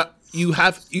you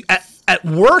have at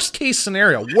worst case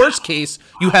scenario,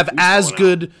 you have as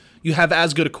good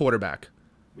a quarterback.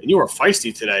 And you were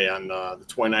feisty today on the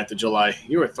 29th of July.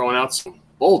 You were throwing out some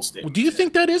bold statements. Do you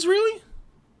think that is really?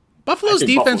 Buffalo's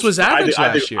defense was average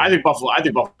last year. I think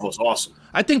Buffalo's awesome.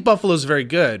 I think Buffalo's very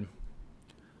good.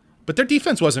 But their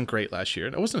defense wasn't great last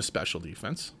year. That wasn't a special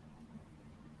defense.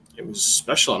 It was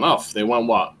special enough. They won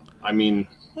what? I mean...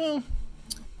 Well,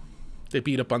 they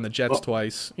beat up on the Jets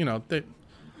twice. You know,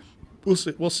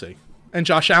 we'll see. And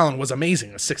Josh Allen was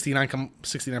amazing. A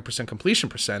 69% completion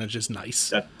percentage is nice.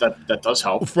 That does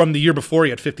help. From the year before, he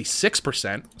had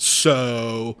 56%.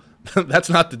 So that's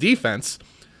not the defense.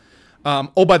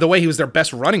 By the way, he was their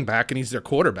best running back, and he's their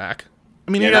quarterback.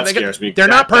 I mean, that scares me. They're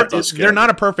not perfect. They're not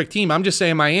a perfect team. I'm just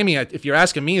saying Miami, if you're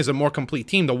asking me, is a more complete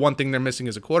team. The one thing they're missing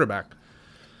is a quarterback.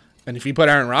 And if you put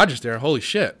Aaron Rodgers there, holy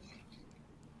shit.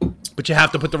 But you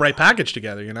have to put the right package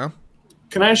together, you know?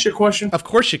 Can I ask you a question? Of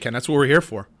course you can. That's what we're here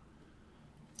for.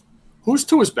 Who's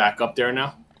Tua's back up there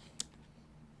now?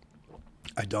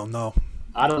 I don't know.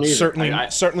 I don't either.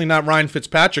 Certainly not Ryan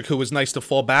Fitzpatrick, who was nice to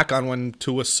fall back on when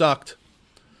Tua sucked.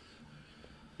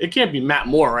 It can't be Matt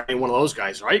Moore or any one of those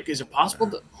guys, right? Is it possible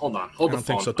to... Hold on. Hold the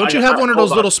phone. I don't think so. Don't you have one of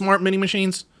those little smart mini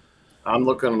machines? I'm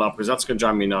looking it up because that's going to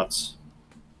drive me nuts.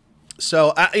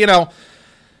 So,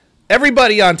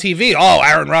 everybody on TV,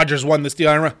 Aaron Rodgers won this deal.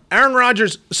 Aaron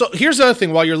Rodgers... So, here's the other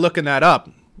thing while you're looking that up.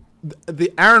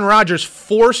 The Aaron Rodgers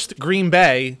forced Green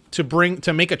Bay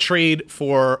to make a trade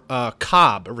for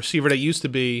Cobb, a receiver that used to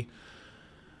be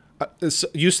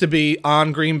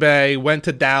on Green Bay, went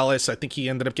to Dallas. I think he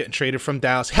ended up getting traded from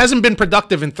Dallas. Hasn't been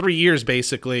productive in 3 years,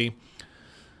 basically.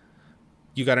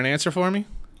 You got an answer for me?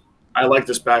 I like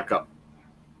this backup.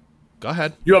 Go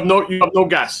ahead. You have no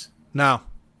guess. No.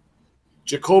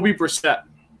 Jacoby Brissett.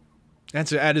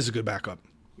 That is a good backup.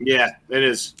 Yeah, it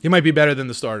is. He might be better than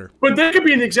the starter. But they could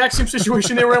be in the exact same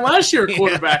situation they were in last year at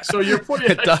quarterback. So you're putting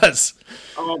it does.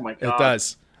 Oh my God. It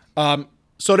does.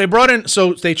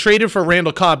 So they traded for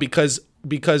Randall Cobb because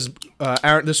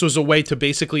Aaron, this was a way to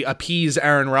basically appease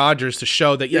Aaron Rodgers to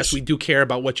show that yes, we do care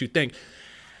about what you think.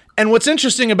 And what's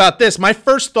interesting about this, my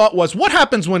first thought was, what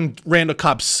happens when Randall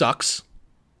Cobb sucks?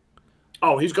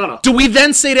 Oh, he's gonna. Do we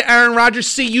then say to Aaron Rodgers,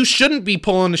 see, you shouldn't be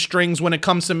pulling the strings when it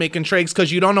comes to making trades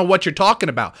because you don't know what you're talking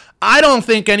about? I don't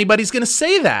think anybody's going to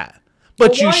say that.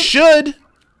 But you should.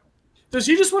 Does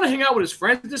he just want to hang out with his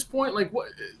friends at this point? Like, what?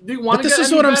 Do you want to get This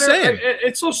is any what I'm better? saying.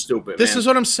 It's so stupid, This is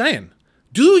what I'm saying.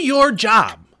 Do your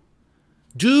job.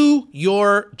 Do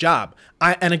your job.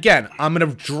 And again, I'm going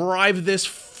to drive this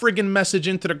friggin' message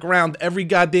into the ground every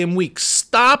goddamn week.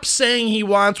 Stop saying he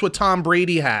wants what Tom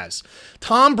Brady has.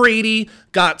 Tom Brady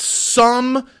got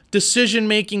some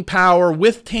decision-making power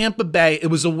with Tampa Bay. It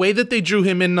was a way that they drew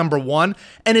him in, number one,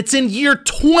 and it's in year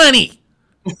 20.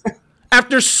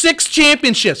 After 6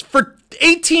 championships, for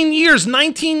 18 years,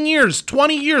 19 years,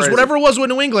 20 years, Crazy. Whatever it was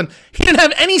with New England, he didn't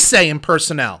have any say in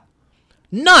personnel.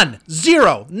 None.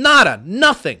 Zero. Nada.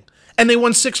 Nothing. And they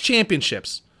won 6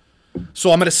 championships.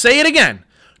 So I'm going to say it again.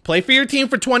 Play for your team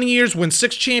for 20 years, win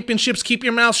 6 championships, keep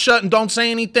your mouth shut and don't say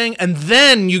anything, and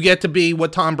then you get to be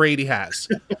what Tom Brady has.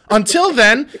 Until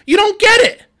then, you don't get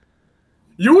it.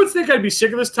 You would think I'd be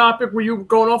sick of this topic where you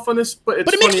going off on this, but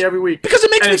it's funny every week. Because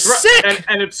it makes me sick.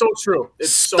 And it's so true.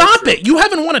 Stop it. You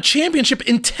haven't won a championship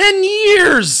in 10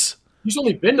 years. He's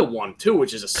only been to one, too,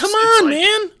 which is a... Come on,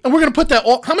 man. And we're going to put that...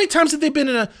 How many times have they been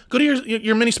in a... Go to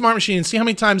your mini smart machine and see how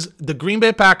many times the Green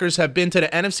Bay Packers have been to the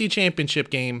NFC Championship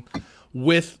game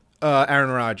with Aaron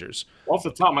Rodgers. Off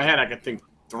the top of my head, I can think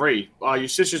 3. Your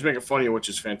sister's making fun of you, which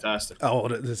is fantastic. Oh,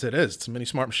 it is. It's a mini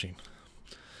smart machine.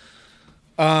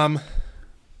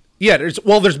 Yeah, there's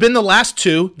been the last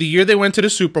 2, the year they went to the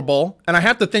Super Bowl, and I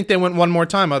have to think they went one more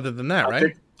time other than that,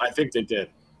 right? I think they did.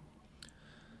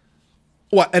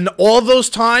 What? And all those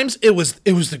times, it was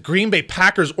the Green Bay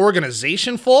Packers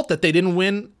organization fault that they didn't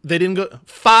win. They didn't go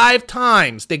 5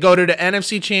 times. They go to the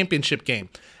NFC Championship game,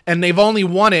 and they've only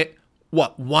won it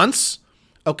once.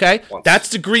 Okay, that's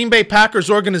the Green Bay Packers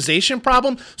organization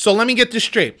problem. So let me get this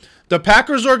straight. The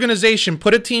Packers organization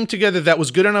put a team together that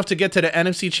was good enough to get to the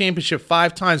NFC Championship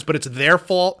 5 times, but it's their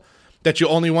fault that you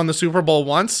only won the Super Bowl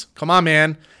once? Come on,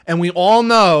 man. And we all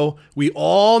know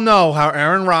how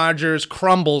Aaron Rodgers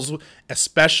crumbles,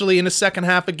 especially in the second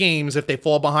half of games if they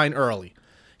fall behind early.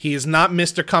 He is not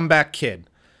Mr. Comeback Kid.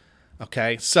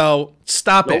 Okay, so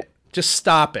stop it. Just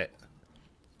stop it.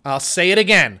 I'll say it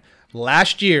again.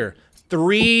 Last year,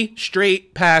 3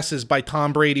 straight passes by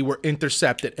Tom Brady were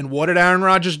intercepted. And what did Aaron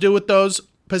Rodgers do with those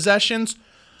possessions?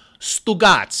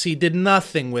 Stugats. He did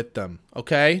nothing with them,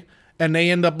 okay? And they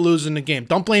end up losing the game.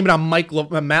 Don't blame it on Matt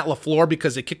LaFleur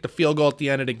because they kicked the field goal at the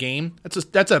end of the game.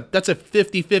 That's a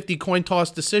 50-50 coin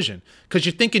toss decision because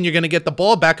you're thinking you're going to get the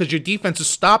ball back because your defense has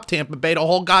stopped Tampa Bay the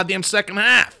whole goddamn second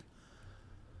half.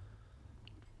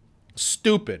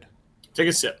 Stupid. Take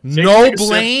a sip. No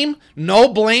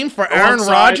blame for Aaron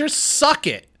Rodgers. Suck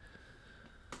it.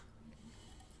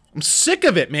 I'm sick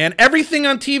of it, man. Everything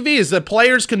on TV is that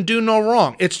players can do no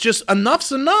wrong. It's just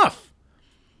enough's enough.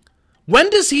 When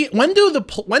does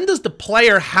the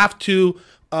player have to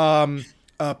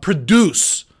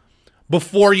produce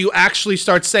before you actually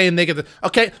start saying they get the...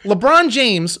 Okay, LeBron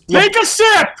James... Take a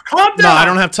sip! Calm down! No, I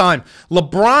don't have time.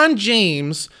 LeBron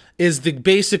James is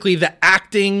basically the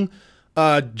acting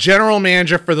general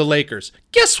manager for the Lakers.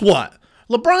 Guess what?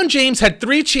 LeBron James had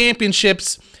 3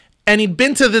 championships, and he'd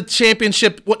been to the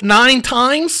championship, 9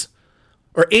 times?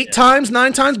 Or 8 times,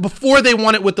 9 times, before they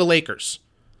won it with the Lakers.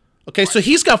 Okay, so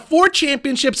he's got 4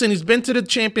 championships, and he's been to the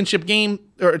championship game,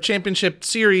 or championship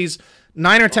series,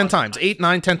 9 or 10 times. 8,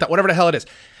 9, 10 times, whatever the hell it is.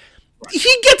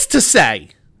 He gets to say.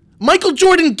 Michael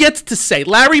Jordan gets to say.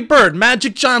 Larry Bird,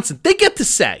 Magic Johnson, they get to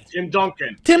say. Tim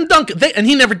Duncan. And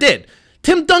he never did.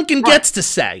 Tim Duncan gets to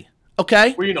say,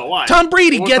 okay? Well, you know why. Tom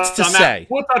Brady gets to say.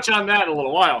 We'll touch on that in a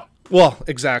little while. Well,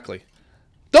 exactly.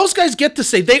 Those guys get to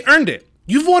say. They earned it.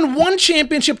 You've won 1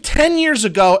 championship 10 years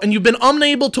ago, and you've been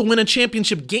unable to win a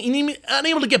championship game.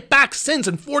 Unable to get back since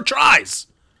in 4 tries.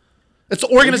 It's the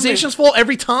organization's fault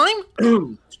every time?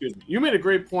 Excuse me. You made a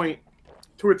great point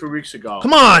 2 or 3 weeks ago.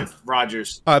 Come on.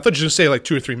 Rodgers. I thought you were going to say like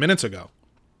 2 or 3 minutes ago.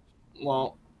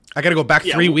 Well. I got to go back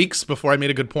 3 weeks before I made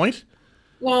a good point?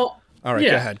 Well. All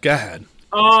right, go ahead.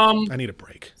 I need a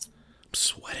break. I'm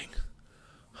sweating.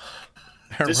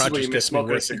 Aaron this Rodgers is when you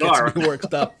smoking a cigar. Gets me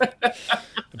worked up.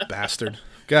 Bastard.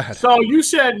 Go ahead. So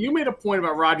you made a point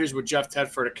about Rodgers with Jeff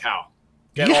Tedford at Cal.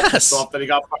 Yes. All that he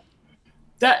got.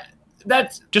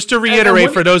 That's just to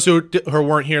reiterate for those who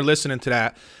weren't here listening to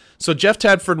that. So Jeff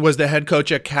Tedford was the head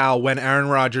coach at Cal when Aaron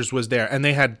Rodgers was there, and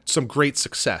they had some great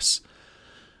success.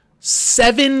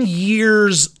 7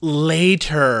 years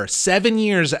later, 7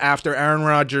 years after Aaron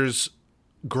Rodgers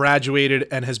graduated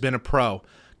and has been a pro,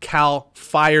 Cal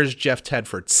fires Jeff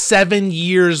Tedford 7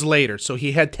 years later. So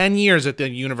he had 10 years at the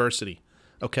university,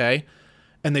 okay?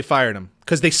 And they fired him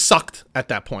because they sucked at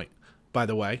that point, by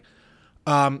the way.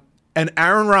 And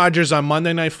Aaron Rodgers on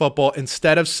Monday Night Football,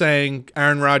 instead of saying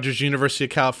Aaron Rodgers, University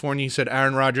of California, he said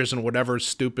Aaron Rodgers and whatever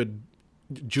stupid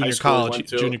junior college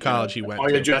he went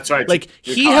to. That's right. Like,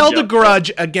 he held a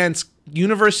grudge against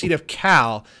University of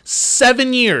Cal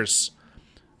 7 years.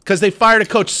 Because they fired a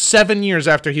coach 7 years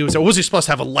after he was there. Was he supposed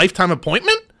to have a lifetime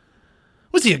appointment?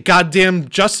 Was he a goddamn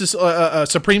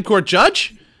Supreme Court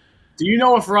judge? Do you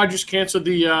know if Rodgers canceled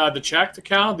the check to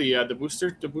Cal, the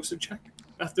booster check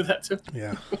after that too?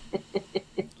 Yeah.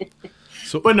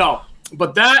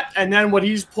 But that and then what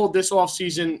he's pulled this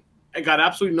offseason and got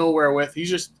absolutely nowhere with.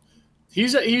 He's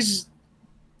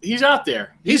out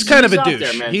there. He's kind of a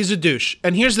douche. There, he's a douche.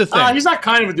 And here's the thing. He's not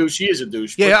kind of a douche. He is a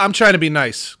douche. Yeah, I'm trying to be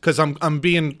nice because I'm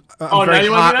being very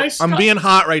hot. I'm being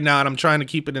hot right now, and I'm trying to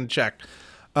keep it in check.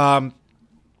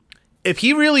 if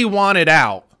he really wanted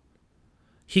out,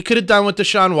 he could have done what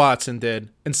Deshaun Watson did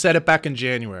and said it back in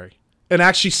January. And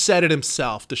actually said it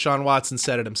himself. Deshaun Watson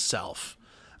said it himself.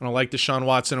 I don't like Deshaun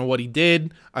Watson and what he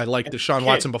did. I like Deshaun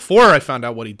Watson before I found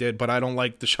out what he did, but I don't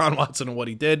like Deshaun Watson and what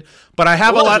he did. But I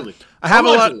have Allegedly. a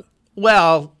lot.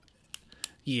 Well,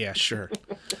 yeah, sure.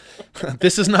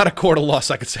 This is not a court of law,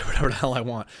 so I can say whatever the hell I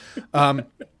want. But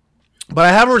I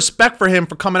have a respect for him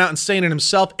for coming out and saying it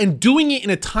himself and doing it in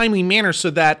a timely manner so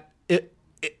that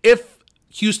if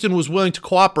Houston was willing to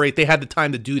cooperate, they had the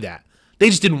time to do that. They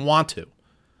just didn't want to.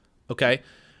 Okay?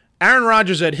 Aaron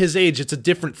Rodgers at his age, it's a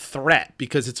different threat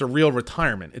because it's a real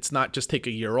retirement. It's not just take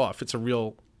a year off. It's a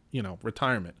real,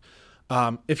 retirement.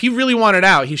 If he really wanted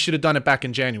out, he should have done it back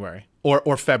in January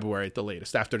or February at the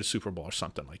latest, after the Super Bowl or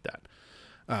something like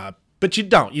that. But you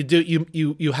don't.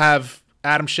 You have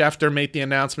Adam Schefter make the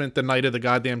announcement the night of the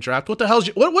goddamn draft. What the hell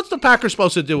what's the Packers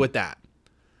supposed to do with that?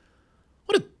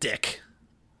 What a dick.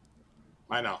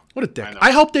 I know. What a dick.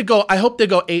 I hope they go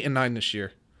 8-9 this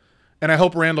year. And I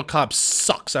hope Randall Cobb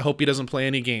sucks. I hope he doesn't play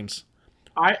any games.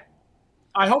 I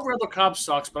hope Randall Cobb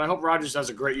sucks, but I hope Rodgers has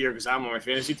a great year because I'm on my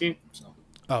fantasy team. So.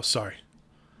 Oh, sorry.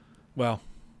 Well.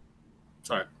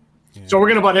 Sorry. Yeah. So we're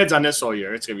going to butt heads on this all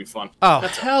year. It's going to be fun. Oh,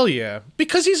 hell yeah.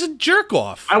 Because he's a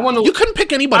jerk-off. You couldn't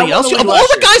pick anybody else. Of all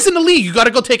the guys in the league, you got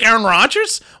to go take Aaron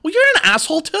Rodgers? Well, you're an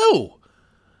asshole, too.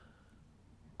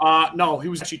 No, he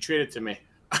was actually traded to me.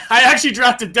 I actually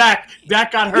drafted Dak.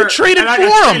 Dak got hurt. You traded for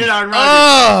him.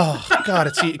 Oh, God,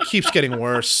 it keeps getting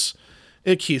worse.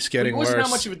 It keeps getting worse. He wasn't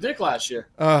that much of a dick last year.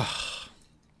 I'm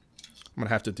going to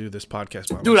have to do this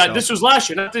podcast by Dude, myself. This was last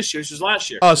year, not this year. This was last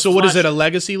year. Oh, so what is it, a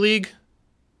legacy league?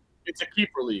 It's a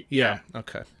keeper league. Yeah,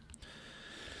 okay.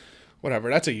 Whatever,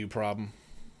 that's a you problem.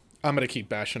 I'm going to keep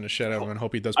bashing the shit out of him and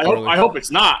hope he does poorly. I hope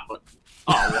it's not, but...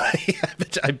 Oh, well.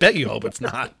 I bet you hope it's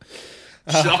not.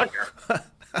 Shocker.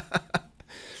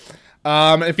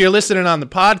 If you're listening on the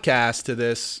podcast to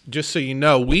this, just so you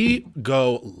know, we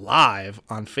go live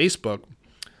on Facebook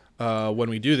when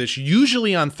we do this,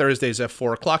 usually on Thursdays at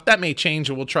 4 o'clock. That may change,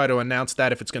 and we'll try to announce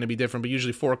that if it's going to be different, but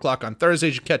usually 4 o'clock on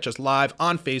Thursdays. You catch us live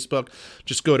on Facebook.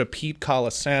 Just go to Pete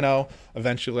Colasano.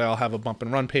 Eventually, I'll have a bump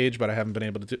and run page, but I haven't been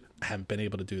able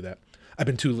to do that. I've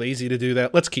been too lazy to do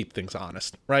that. Let's keep things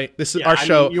honest, right? This is our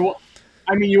show.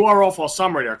 You are off all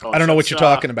summer there, Coach. I don't know what you're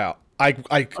talking about.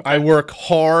 I work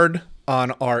hard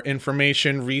on our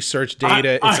information, research,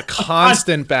 data. It's a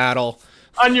constant battle.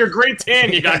 On your great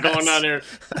tan you got going on there.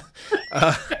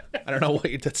 I don't know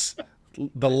that's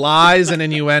the lies and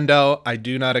innuendo I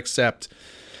do not accept.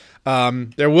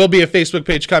 There will be a Facebook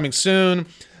page coming soon,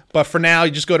 but for now,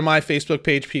 you just go to my Facebook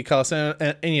page, Pete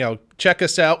Collison, and check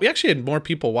us out. We actually had more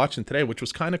people watching today, which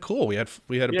was kind of cool. We had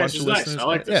a bunch of listeners. Nice. I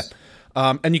like this.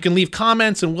 Yeah. And you can leave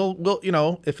comments, and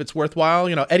we'll if it's worthwhile.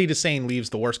 Eddie Desane leaves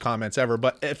the worst comments ever,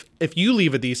 but if you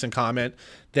leave a decent comment,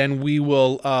 then we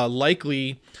will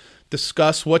likely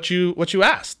discuss what you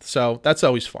asked. So that's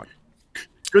always fun.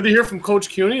 Good to hear from Coach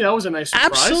CUNY. That was a nice surprise.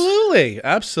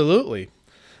 Absolutely.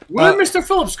 Where did Mr.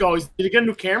 Phillips go? Did he get a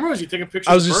new camera? Is he taking pictures?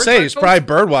 I was just saying, he's probably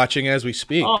bird watching as we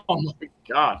speak. Oh my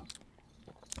God!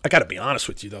 I got to be honest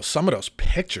with you though. Some of those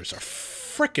pictures are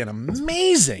freaking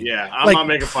amazing. Yeah, I'm not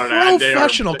making fun of that.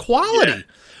 Professional quality. Yeah.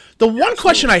 The one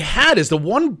question I had is the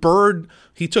one bird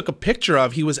he took a picture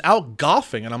of, he was out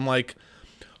golfing, and I'm like,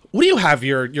 what do you have,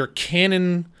 your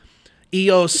Canon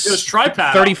EOS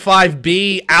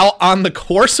 35B out on the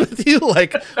course with you,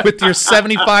 like with your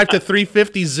 75 to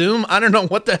 350 zoom? I don't know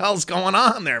what the hell's going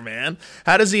on there, man.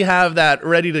 How does he have that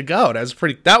ready to go?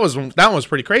 That was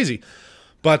pretty crazy.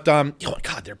 But oh my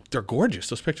God, they're gorgeous.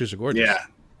 Those pictures are gorgeous.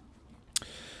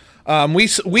 Yeah.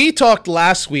 We talked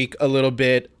last week a little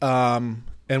bit, and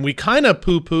we kind of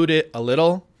poo-pooed it a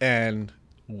little, and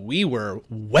we were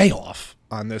way off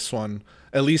on this one,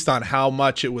 at least on how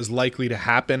much it was likely to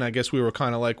happen. I guess we were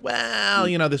kind of like, well,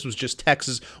 this was just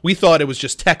Texas. We thought it was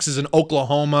just Texas and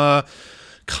Oklahoma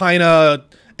kind of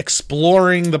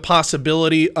exploring the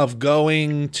possibility of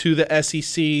going to the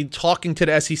SEC, talking to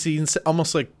the SEC, and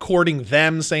almost like courting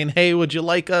them, saying, hey, would you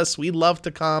like us? We'd love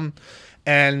to come.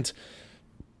 And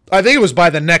I think it was by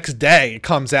the next day it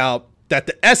comes out that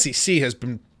the SEC has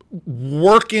been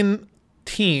working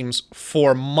teams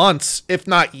for months, if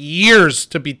not years,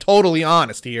 to be totally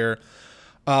honest here.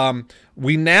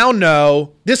 We now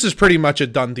know this is pretty much a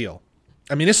done deal.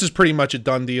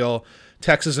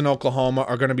 Texas and Oklahoma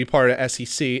are going to be part of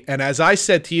SEC. And as I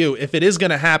said to you, if it is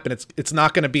going to happen, it's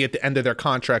not going to be at the end of their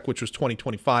contract, which was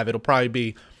 2025. It'll probably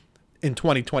be in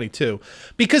 2022.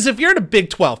 Because if you're the Big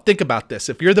 12, think about this.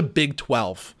 If you're the Big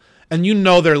 12 and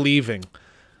they're leaving,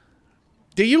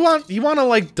 do you want to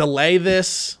like delay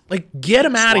this? Like, get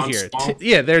him out of here.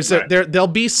 Yeah, there'll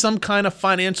be some kind of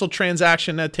financial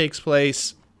transaction that takes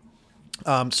place.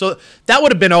 So that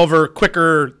would have been over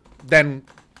quicker than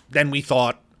we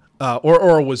thought,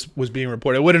 or was being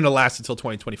reported. It wouldn't have lasted until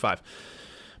 2025.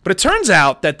 But it turns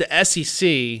out that the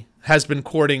SEC has been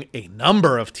courting a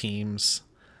number of teams,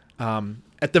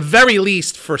 at the very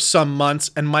least for some months,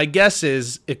 and my guess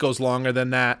is it goes longer than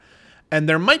that. And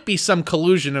there might be some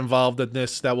collusion involved in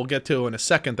this that we'll get to in a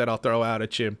second that I'll throw out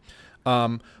at you.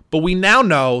 But we now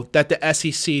know that the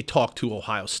SEC talked to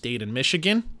Ohio State and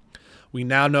Michigan. We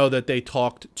now know that they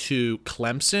talked to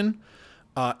Clemson.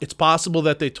 It's possible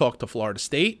that they talked to Florida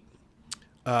State.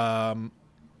 And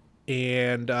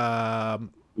Notre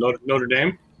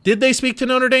Dame. Did they speak to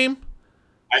Notre Dame?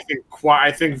 I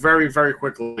think very, very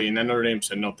quickly, and then Notre Dame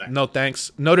said no thanks. No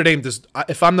thanks. Notre Dame does.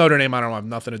 If I'm Notre Dame, I don't have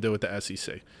nothing to do with the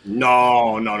SEC.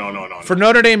 No. For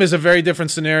Notre Dame is a very different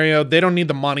scenario. They don't need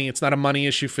the money. It's not a money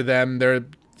issue for them. They're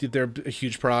a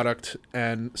huge product,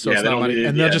 and so it's not money.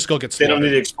 And they'll just go get slaughtered. They don't need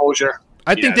the exposure.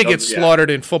 I think they get slaughtered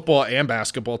in football and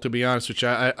basketball. To be honest with you,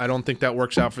 I don't think that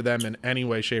works out for them in any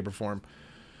way, shape, or form.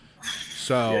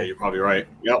 So yeah, you're probably right.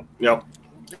 Yep.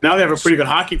 Now they have a pretty good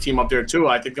hockey team up there, too.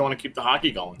 I think they want to keep the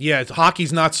hockey going. Yeah,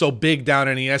 hockey's not so big down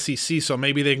in the SEC, so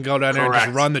maybe they can go down there and just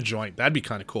run the joint. That'd be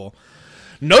kind of cool.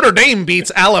 Notre Dame beats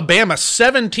Alabama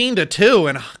 17-2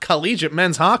 in collegiate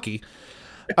men's hockey.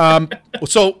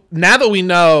 So now that we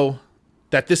know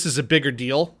that this is a bigger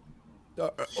deal,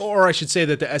 or I should say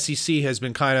that the SEC has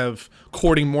been kind of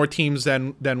courting more teams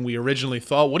than we originally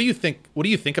thought, what do you think? What do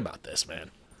you think about this, man?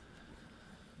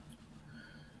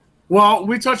 Well,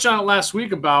 we touched on it last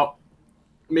week about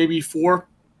maybe 4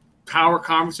 power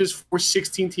conferences, 4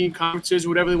 16-team conferences,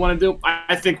 whatever they want to do.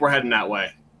 I think we're heading that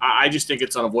way. I just think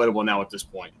it's unavoidable now at this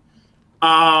point.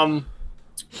 The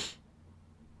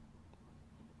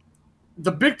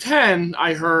Big Ten,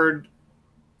 I heard,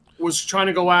 was trying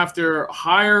to go after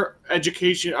higher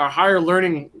education or higher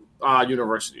learning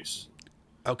universities.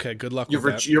 Okay, good luck with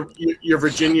that. Your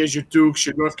Virginias, your Dukes,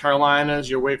 your North Carolinas,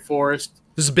 your Wake Forest.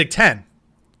 This is Big Ten.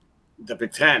 The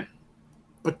Big Ten.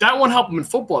 But that won't help them in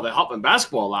football. They help them in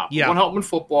basketball a lot. Yeah. It won't help them in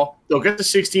football. They'll get to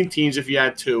 16 teams if you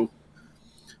add 2.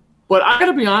 But I got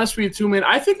to be honest with you, too, man.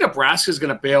 I think Nebraska's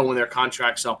going to bail when their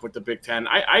contract's up with the Big Ten.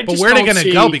 But where are they going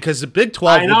to go? Because the Big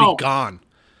 12 will be gone.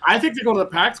 I think they go to the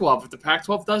Pac-12. If the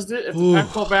Pac-12 does it, if the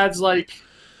Pac-12 adds like...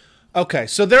 Okay,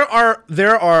 so there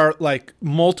are like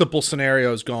multiple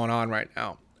scenarios going on right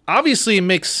now. Obviously, it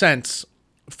makes sense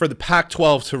for the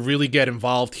Pac-12 to really get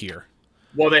involved here.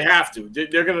 Well, they have to.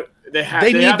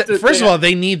 First of all,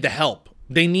 they need the help.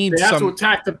 They have to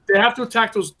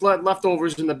attack those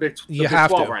leftovers in the Big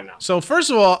 12 right now. So first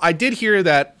of all, I did hear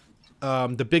that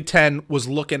the Big Ten was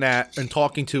looking at and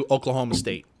talking to Oklahoma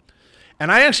State,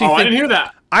 and I actually I didn't hear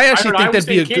that. I actually think that'd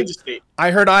be a good. State.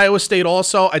 I heard Iowa State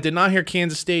also. I did not hear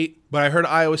Kansas State, but I heard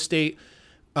Iowa State,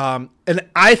 and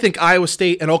I think Iowa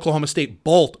State and Oklahoma State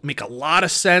both make a lot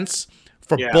of sense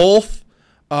for both.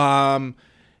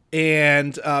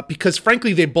 And because,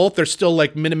 frankly, they're still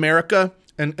like mid-America,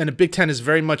 and the Big Ten is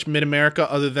very much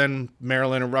mid-America other than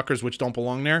Maryland and Rutgers, which don't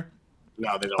belong there.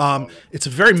 No, they don't. It's a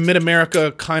very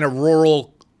mid-America kind of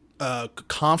rural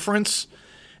conference,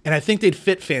 and I think they'd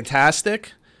fit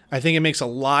fantastic. I think it makes a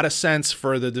lot of sense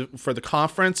for the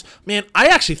conference. Man, I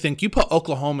actually think you put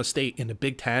Oklahoma State in the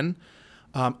Big Ten.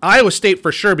 Iowa State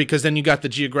for sure, because then you got the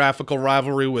geographical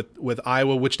rivalry with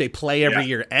Iowa, which they play every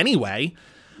year anyway.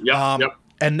 Yep.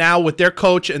 And now with their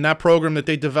coach and that program that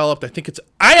they developed, I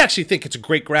actually think it's a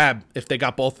great grab if they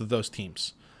got both of those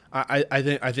teams. I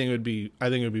think it would be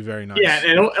very nice. Yeah,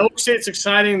 and Oak State's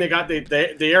exciting. They got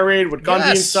the air raid with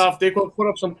Gundy and stuff. They could put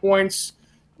up some points.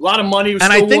 A lot of money. And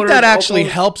I think that actually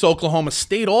helps Oklahoma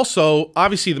State also.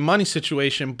 Obviously, the money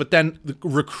situation, but then the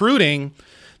recruiting,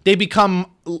 they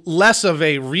become less of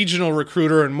a regional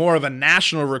recruiter and more of a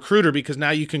national recruiter because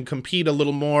now you can compete a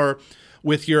little more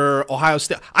with your Ohio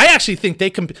State. I actually think they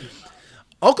can.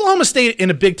 Oklahoma State in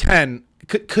a Big Ten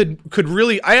could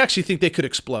really. I actually think they could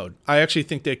explode. Because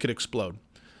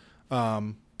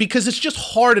it's just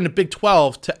hard in the Big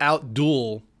 12 to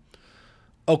outduel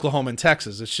Oklahoma and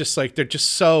Texas. It's just like they're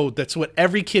just so. That's what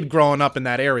every kid growing up in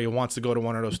that area wants to go to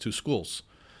one of those 2 schools.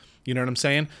 You know what I'm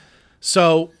saying?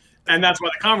 So. And that's why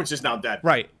the conference is now dead.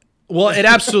 Right. Well, it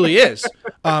absolutely is.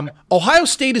 Ohio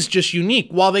State is just unique.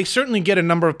 While they certainly get a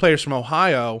number of players from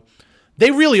Ohio, they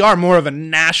really are more of a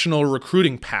national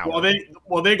recruiting power.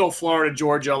 Well, they go Florida,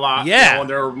 Georgia a lot. Yeah. You know,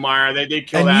 they're Meyer. They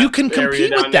kill and that. You can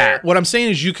compete with that. There. What I'm saying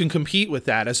is you can compete with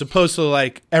that as opposed to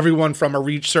like everyone from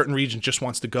a certain region just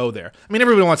wants to go there. I mean,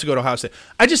 everybody wants to go to Ohio State.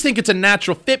 I just think it's a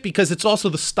natural fit because it's also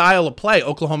the style of play.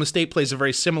 Oklahoma State plays a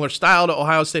very similar style to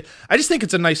Ohio State. I just think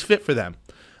it's a nice fit for them.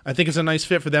 And I think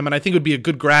it would be a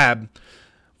good grab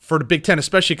for the Big Ten,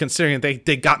 especially considering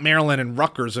they got Maryland and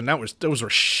Rutgers, and those were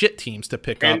shit teams to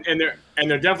pick up. And they're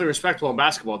definitely respectable in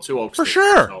basketball too, Oak for State,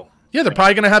 sure. So. Yeah, they're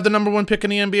probably going to have the number 1 pick in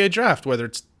the NBA draft, whether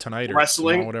it's tonight or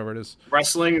wrestling, whatever it is.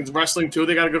 Wrestling too.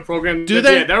 They got a good program. Do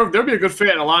they? Yeah, there'll be a good fit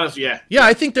in a lot of Yeah,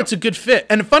 I think that's a good fit.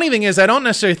 And the funny thing is, I don't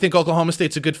necessarily think Oklahoma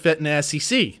State's a good fit in the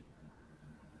SEC.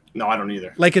 No, I don't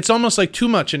either. Like, it's almost like too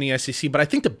much in the SEC, but I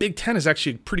think the Big Ten is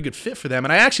actually a pretty good fit for them.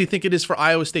 And I actually think it is for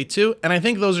Iowa State, too. And I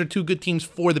think those are 2 good teams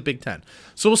for the Big Ten.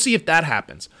 So we'll see if that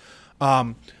happens.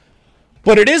 But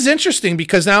it is interesting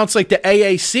because now it's like the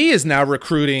AAC is now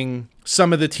recruiting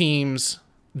some of the teams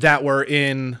that were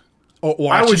in,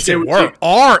 or I should say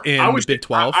are in the Big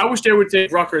 12. I wish they would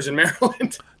take Rutgers and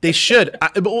Maryland. They should.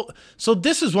 So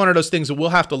this is one of those things that we'll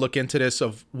have to look into this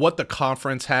of what the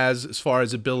conference has as far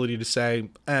as ability to say,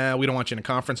 we don't want you in a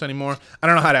conference anymore. I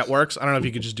don't know how that works. I don't know if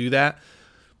you could just do that.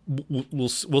 We'll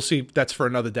see. That's for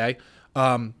another day.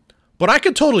 But I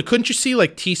could totally. Couldn't you see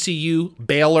like TCU,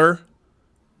 Baylor,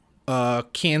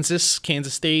 Kansas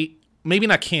State? Maybe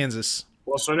not Kansas.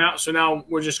 Well, so now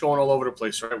we're just going all over the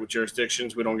place, right? With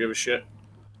jurisdictions, we don't give a shit.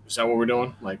 Is that what we're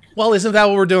doing? Well, isn't that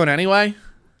what we're doing anyway?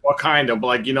 Well, kind of,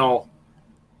 but TCU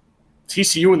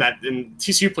and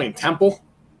TCU playing Temple,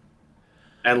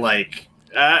 and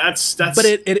that's. But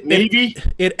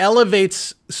it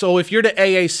elevates. So if you're the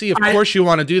AAC, of course you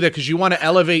want to do that because you want to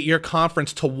elevate your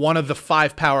conference to one of the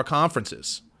 5 power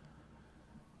conferences.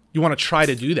 You want to try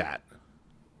to do that.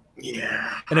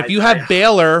 Yeah. And if you have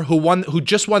Baylor, who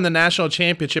just won the national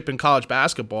championship in college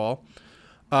basketball,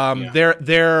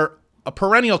 they're a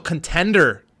perennial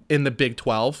contender in the Big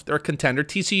 12. They're a contender.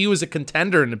 TCU is a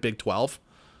contender in the Big 12.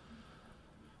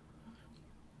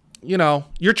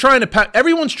 You're trying to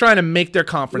everyone's trying to make their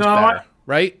conference better,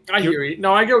 right? I hear you.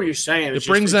 No, I get what you're saying. It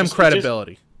brings them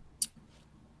credibility.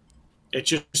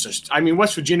 It's just, I mean,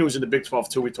 West Virginia was in the Big 12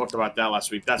 too. We talked about that last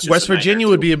week. That's just West Virginia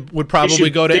would probably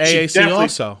go to AAC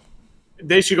also.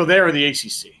 They should go there or the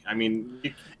ACC. I mean,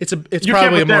 it's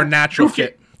probably a more natural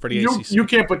fit for the ACC. You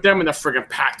can't put them in the friggin'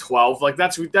 Pac-12.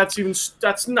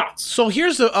 That's nuts. So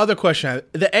here's the other question: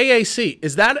 the AAC,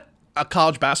 is that a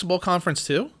college basketball conference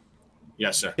too?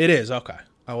 Yes, sir. It is. Okay,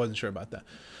 I wasn't sure about that.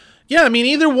 Yeah, I mean,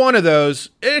 either one of those,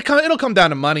 it'll come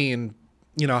down to money and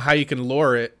how you can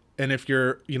lure it, and if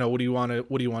you're what do you want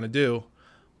to do.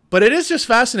 But it is just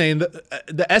fascinating.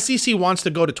 The SEC wants to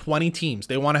go to 20 teams.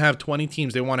 They want to have 20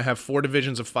 teams. They want to have 4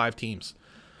 divisions of 5 teams.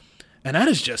 And that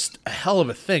is just a hell of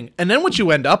a thing. And then what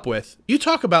you end up with, you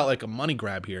talk about like a money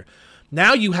grab here.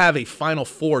 Now you have a Final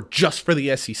Four just for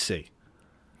the SEC.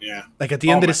 Yeah. Like at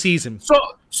the end of the season.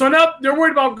 So now they're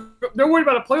worried about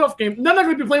a playoff game. They're not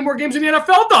going to be playing more games than the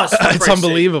NFL does. It's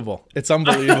unbelievable. It's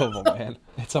unbelievable, man.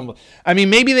 It's unbelievable. I mean,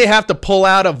 maybe they have to pull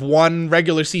out of one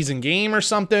regular season game or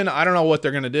something. I don't know what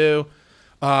they're going to do.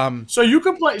 So you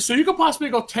could play. So you could possibly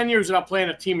go 10 years without playing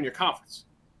a team in your conference.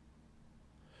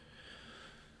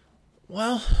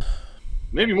 Well,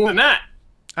 maybe more than that.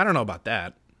 I don't know about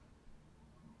that.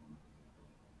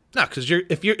 No, because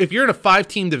if you're in a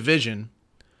 5-team division.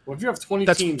 Well, if you have 20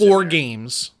 that's teams, 4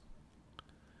 games,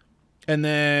 and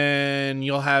then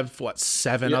you'll have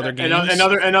 7 other games.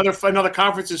 Another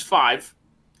conference is 5.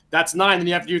 That's 9. Then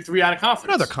you have to do 3 out of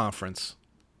conference. Another conference,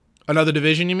 another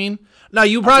division. You mean? No,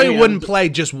 you probably wouldn't play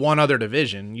just one other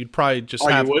division. You'd probably just.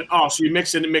 You would? Oh, so you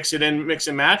mix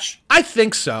and match? I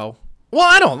think so. Well,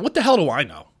 I don't. What the hell do I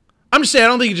know? I'm just saying. I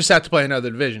don't think you just have to play another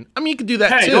division. I mean, you could do that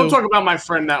too. Hey, don't talk about my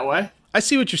friend that way. I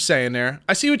see what you're saying there.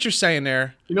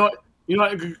 You know what?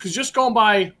 Because just going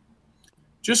by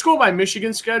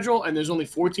Michigan's schedule, and there's only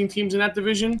 14 teams in that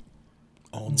division.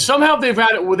 Oh. Somehow they've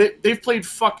had it with it. They've played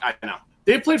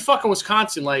They've played fucking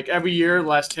Wisconsin like every year the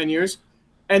last 10 years,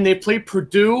 and they played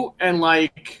Purdue and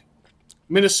like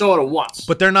Minnesota once.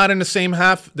 But they're not in the same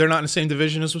half. They're not in the same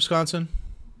division as Wisconsin.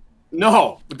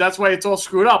 No, but that's why it's all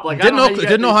screwed up. Like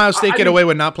didn't Ohio State get away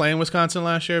with not playing Wisconsin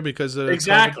last year because of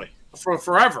exactly. COVID? For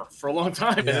forever, for a long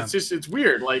time, yeah. And it's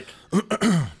weird. Like,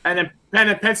 and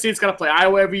then Penn State's got to play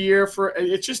Iowa every year.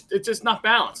 It's just not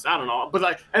balanced. I don't know, but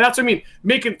and that's what I mean.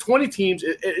 Making 20 teams,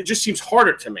 it just seems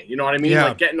harder to me. You know what I mean? Yeah.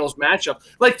 Like getting those matchups.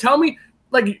 Like, tell me,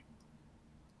 like,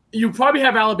 you probably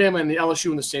have Alabama and the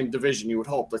LSU in the same division. You would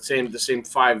hope the same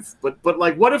 5. But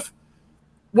like, what if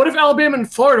what if Alabama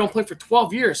and Florida don't play for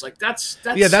 12 years? Like that's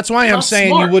why I'm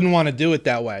saying smart. You wouldn't want to do it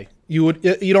that way. You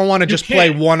don't want to just play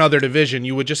one other division.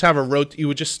 You would just have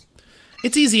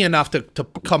it's easy enough to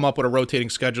come up with a rotating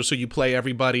schedule, so you play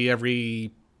everybody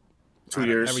every 2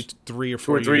 years, every 3 or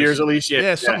 4 years. 3 years at least.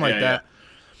 Yeah, something like that.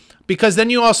 Because then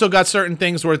you also got certain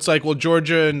things where it's like, well,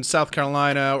 Georgia and South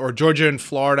Carolina or Georgia and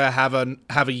Florida have a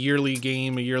yearly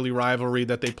game, a yearly rivalry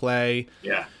that they play.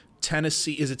 Yeah.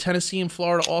 Tennessee, is it Tennessee and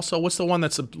Florida also? What's the one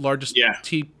that's the largest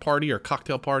tea party or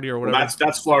cocktail party or whatever? Well,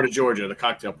 that's Florida, Georgia, the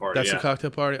cocktail party. That's the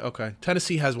cocktail party? Okay.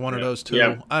 Tennessee has one of those too.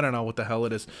 Yeah. I don't know what the hell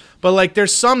it is. But like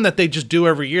there's some that they just do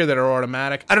every year that are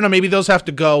automatic. I don't know, maybe those have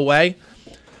to go away.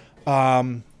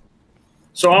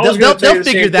 So they'll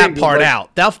figure that part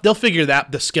out. They'll figure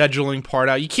the scheduling part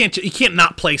out. You can't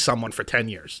not play someone for 10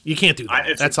 years. You can't do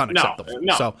that. That's unacceptable.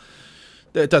 No. So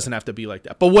it doesn't have to be like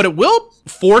that. But what it will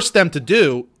force them to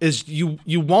do is you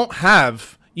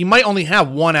might only have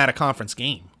one out of conference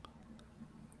game.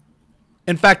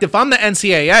 In fact, if I'm the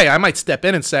NCAA, I might step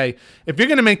in and say, if you're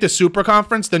going to make this super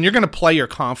conference, then you're going to play your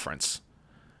conference,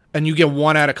 and you get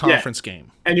one out of conference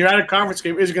game. And your out of conference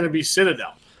game is going to be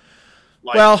Citadel.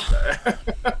 Well,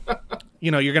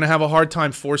 you're going to have a hard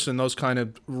time forcing those kind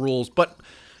of rules, but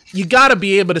you got to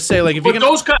be able to say, like, if you're going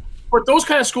to. But those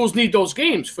kind of schools need those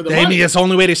games for the money. It's the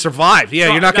only way to survive.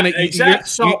 Yeah, you're not going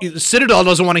to. Citadel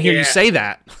doesn't want to hear you say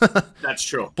that. That's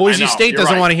true. Boise State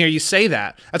doesn't want to hear you say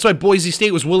that. That's why Boise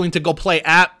State was willing to go play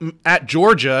at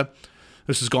Georgia.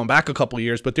 This is going back a couple of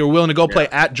years, but they were willing to go play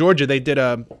at Georgia. They did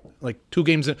 2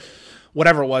 games,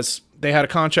 whatever it was. They had a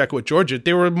contract with Georgia.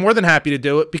 They were more than happy to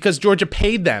do it because Georgia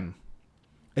paid them.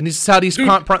 And this is how these.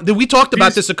 We talked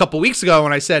about this a couple weeks ago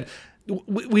when I said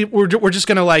we're just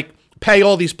going to pay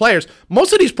all these players.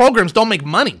 Most of these programs don't make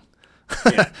money.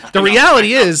 The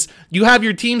reality is you have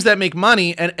your teams that make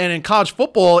money, and in college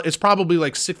football, it's probably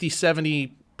like 60-70%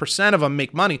 of them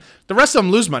make money. The rest of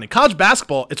them lose money. College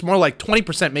basketball, it's more like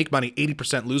 20% make money,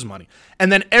 80% lose money.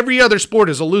 And then every other sport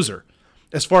is a loser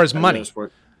as far as money.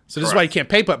 So this is why you can't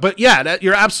pay. But yeah,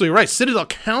 you're absolutely right. Citadel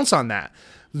counts on that.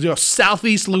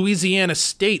 Southeast Louisiana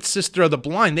State, Sister of the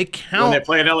Blind, they count when they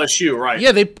play at LSU, right?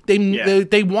 Yeah,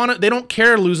 they want it. They don't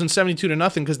care losing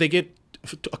 72-0 because they get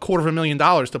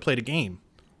 $250,000 to play the game.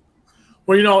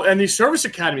 Well, and these service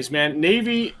academies, man,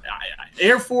 Navy,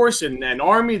 Air Force, and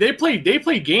Army, they play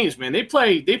games, man. They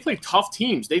play tough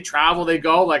teams. They travel, they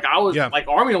go. Like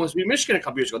Army almost beat Michigan a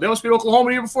couple years ago. They almost beat Oklahoma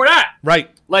the year before that. Right,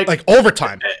 like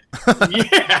overtime.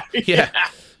 yeah.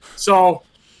 So.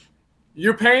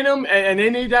 You're paying them, and they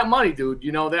need that money, dude.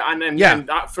 And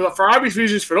for obvious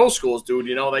reasons for those schools, dude.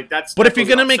 That's. But if you're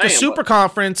gonna make a super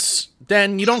conference,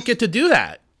 then you don't get to do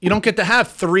that. You don't get to have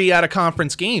 3 out of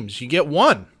conference games. You get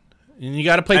 1, and you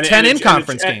got to play 10 in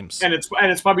conference games. And it's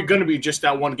probably going to be just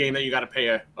that one game that you got to pay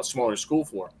a smaller school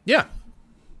for. Yeah.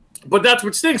 But that's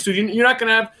what stinks, dude. You're not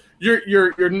gonna have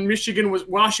your Michigan,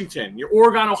 Washington, your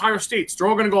Oregon, Ohio States. They're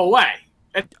all gonna go away.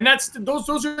 And those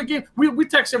are the games we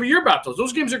text every year about those.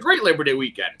 Those games are great Labor Day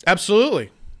weekend. Absolutely.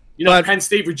 Penn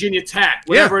State, Virginia Tech,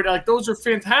 whatever. Yeah. Those are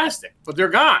fantastic, but they're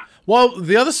gone. Well,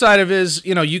 the other side of it is,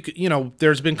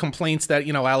 there's been complaints that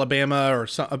Alabama or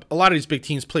a lot of these big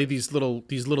teams play these little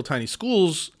tiny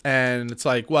schools, and it's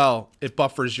like, well, it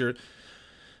buffers your.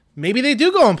 Maybe they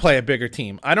do go and play a bigger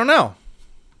team. I don't know.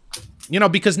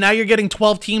 Because now you're getting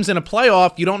 12 teams in a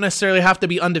playoff. You don't necessarily have to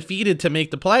be undefeated to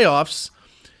make the playoffs.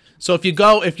 So if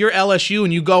you're LSU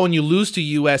and you go and you lose to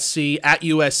USC at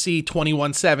USC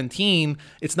 21-17,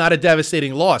 it's not a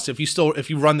devastating loss. If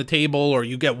you run the table or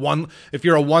you get if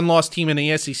you're a 1-loss team in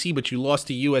the SEC but you lost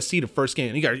to USC the first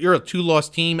game, you're a 2-loss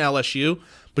team LSU,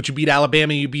 but you beat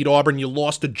Alabama, you beat Auburn, you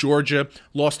lost to Georgia,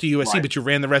 lost to USC, but you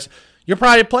ran the rest. You're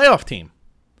probably a playoff team.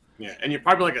 Yeah, and you're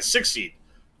probably like a 6 seed.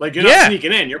 Like you're not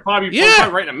sneaking in. You're probably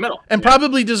right in the middle, and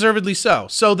probably deservedly so.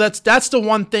 So that's the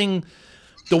one thing.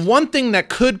 The one thing that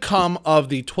could come of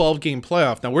the 12-game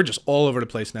playoff, now we're just all over the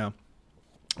place now.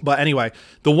 But anyway,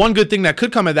 the one good thing that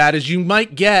could come of that is you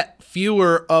might get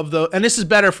fewer of the, and this is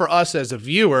better for us as a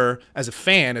viewer, as a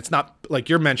fan. It's not, like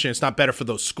you're mentioning, it's not better for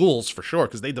those schools for sure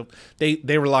because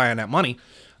they rely on that money.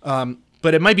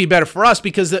 But it might be better for us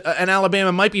because an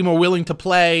Alabama might be more willing to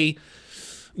play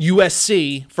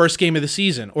USC first game of the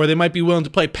season, or they might be willing to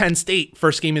play Penn State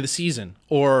first game of the season,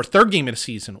 or third game of the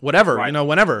season, whatever. Right.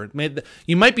 Whenever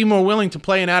you might be more willing to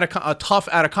play a tough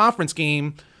out of conference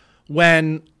game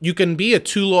when you can be a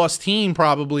 2-loss team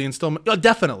probably and still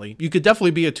definitely you could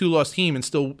definitely be a 2-loss team and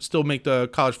still make the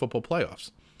college football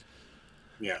playoffs.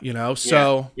 Yeah.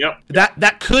 So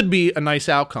that could be a nice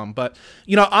outcome. But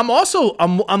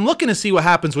I'm looking to see what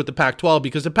happens with the Pac-12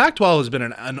 because the Pac-12 has been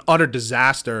an utter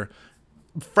disaster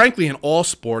frankly, in all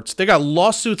sports. They got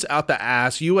lawsuits out the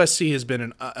ass. USC has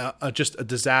been just a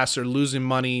disaster, losing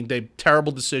money. They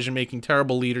terrible decision making,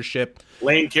 terrible leadership.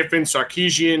 Lane Kiffin,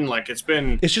 Sarkisian, like it's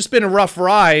just been a rough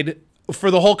ride for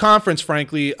the whole conference.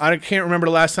 Frankly, I can't remember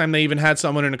the last time they even had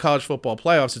someone in the college football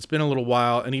playoffs. It's been a little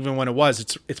while, and even when it was,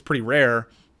 it's pretty rare.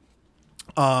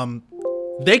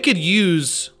 They could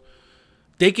use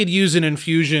an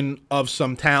infusion of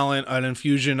some talent, an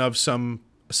infusion of some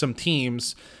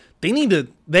teams.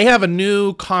 They have a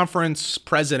new conference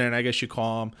president, I guess you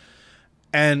call him,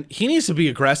 and he needs to be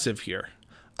aggressive here.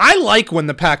 I like when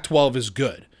the Pac-12 is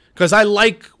good, because I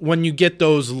like when you get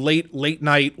those late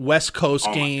night West Coast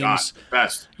games. My God,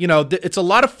 best. You know, it's a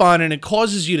lot of fun, and it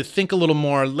causes you to think a little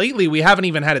more. Lately, we haven't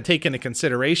even had to take into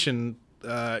consideration,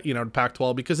 the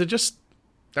Pac-12, because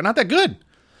they're not that good.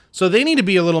 So they need to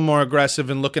be a little more aggressive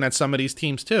in looking at some of these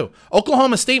teams too.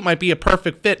 Oklahoma State might be a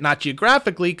perfect fit, not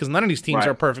geographically, because none of these teams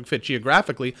are a perfect fit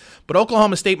geographically, but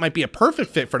Oklahoma State might be a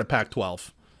perfect fit for the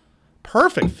Pac-12.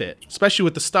 Perfect fit, especially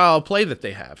with the style of play that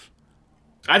they have.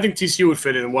 I think TCU would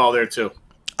fit in well there too.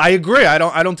 I agree. I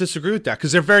don't disagree with that,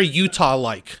 because they're very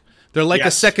Utah-like. They're like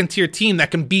a second-tier team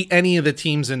that can beat any of the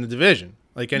teams in the division,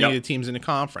 like any of the teams in the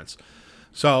conference.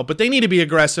 So, but they need to be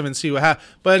aggressive and see what happens.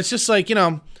 But it's just like,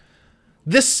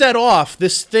 this set off,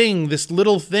 this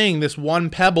little thing, this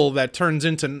one pebble that turns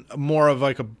into more of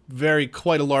like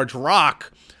quite a large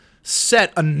rock,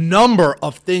 set a number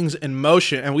of things in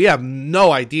motion, and we have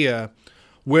no idea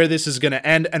where this is going to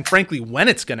end, and frankly, when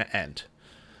it's going to end.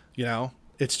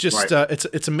 It's just,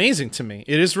 it's amazing to me.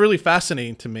 It is really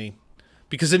fascinating to me,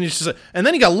 because then and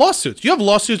then you got lawsuits. You have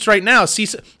lawsuits right now.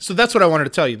 So that's what I wanted to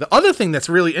tell you. The other thing that's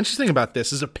really interesting about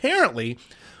this is apparently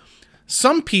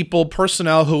some people,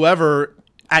 personnel, whoever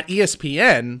at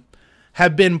ESPN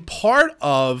have been part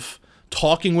of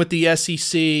talking with the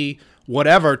SEC,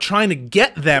 whatever, trying to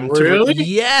get them to. Really?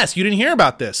 Yes, you didn't hear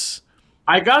about this.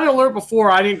 I got an alert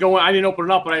before. I didn't open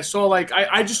it up, but I saw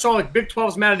I just saw Big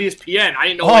 12's mad at ESPN. I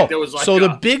didn't know there was So the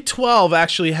Big 12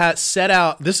 actually has set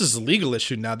out. This is a legal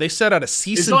issue now. They set out a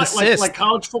cease and desist. Like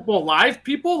college football live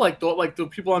people, like the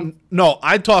people on. No,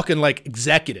 I'm talking like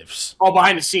executives. Oh,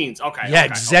 behind the scenes. Okay. Yeah,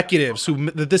 okay, executives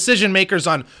who the decision makers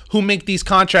on who make these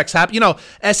contracts happen.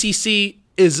 SEC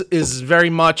is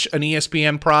very much an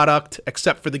ESPN product,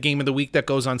 except for the game of the week that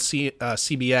goes on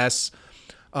CBS.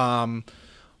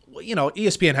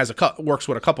 ESPN has works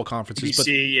with a couple conferences, but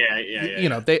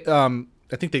they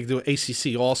I think they do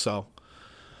ACC also.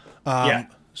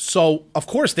 So of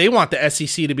course they want the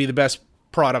SEC to be the best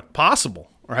product possible,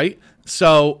 right?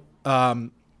 So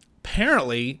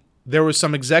apparently there was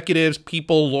some executives,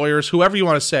 people, lawyers, whoever you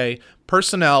want to say,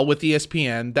 personnel with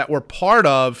ESPN that were part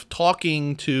of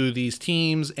talking to these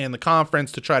teams and the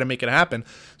conference to try to make it happen.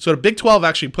 So the Big 12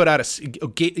 actually put out this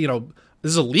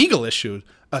is a legal issue,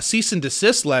 a cease and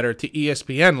desist letter to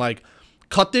ESPN, like,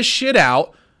 cut this shit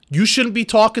out. You shouldn't be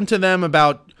talking to them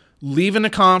about leaving the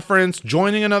conference,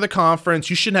 joining another conference.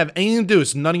 You shouldn't have anything to do.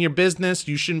 It's none of your business.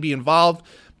 You shouldn't be involved.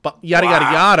 But yada yada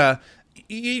yada.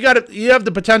 You have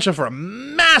the potential for a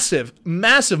massive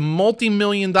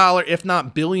multi-million-dollar, if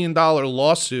not billion-dollar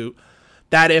lawsuit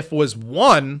that, if was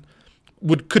won,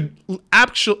 could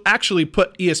actually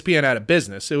put ESPN out of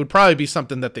business. It would probably be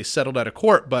something that they settled out of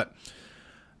court, but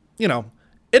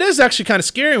it is actually kind of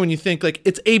scary when you think like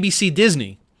it's ABC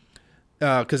Disney,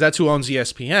 because that's who owns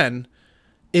ESPN,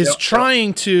 is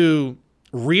trying to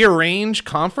rearrange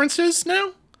conferences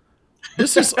now.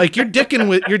 This is like you're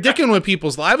dicking with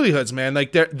people's livelihoods, man.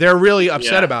 Like they're really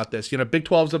upset about this. Big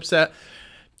 12's upset.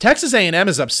 Texas A&M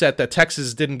is upset that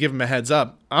Texas didn't give them a heads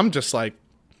up. I'm just like,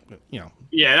 yeah,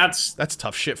 that's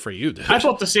tough shit for you, dude. I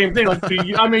thought the same thing. Like,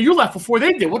 you left before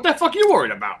they did. What the fuck are you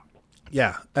worried about?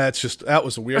 Yeah, that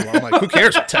was a weird one. I'm like, who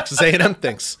cares what Texas A&M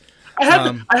thinks? I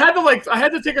had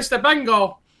to take a step back and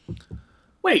go,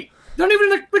 wait, they're not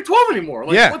even in the Big 12 anymore.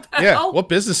 Like, what the hell? What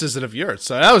business is it of yours?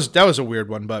 So that was a weird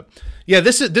one, but yeah,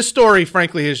 this story,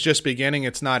 frankly, is just beginning.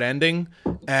 It's not ending,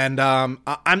 and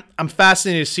I'm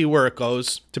fascinated to see where it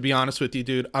goes. To be honest with you,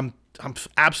 dude, I'm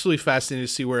absolutely fascinated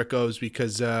to see where it goes,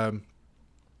 because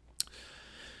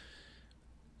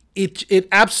it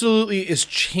absolutely is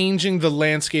changing the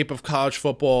landscape of college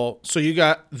football. So you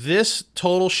got this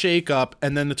total shakeup,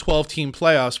 and then the 12-team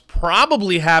playoffs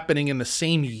probably happening in the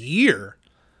same year,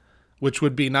 which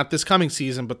would be not this coming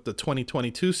season, but the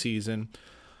 2022 season.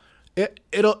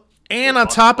 And on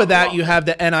top of that, you have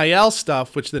the NIL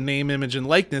stuff, which the name, image, and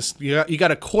likeness. You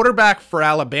got a quarterback for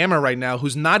Alabama right now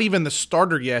who's not even the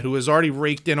starter yet, who has already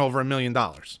raked in over $1 million.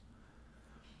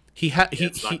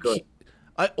 It's not good.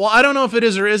 I don't know if it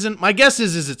is or isn't. My guess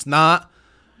is it's not,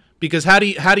 Because how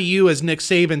do you as Nick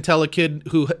Saban tell a kid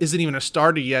who isn't even a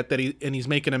starter yet that he's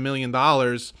making $1 million?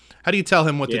 How do you tell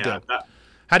him what to do?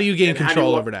 How do you gain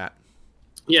control over that?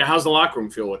 Yeah, how's the locker room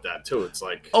feel with that too? It's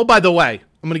like, oh, by the way,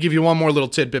 I'm going to give you one more little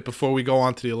tidbit before we go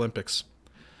on to the Olympics.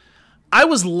 I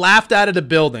was laughed out of the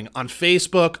building on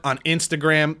Facebook, on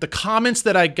Instagram. The comments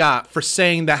that I got for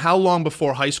saying that how long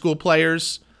before high school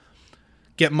players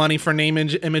get money for name,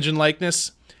 image, and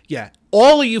likeness. Yeah,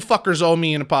 all of you fuckers owe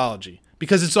me an apology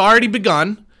because it's already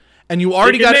begun, and you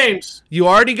already got names. You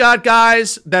already got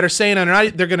guys that are saying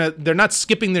they're not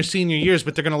skipping their senior years,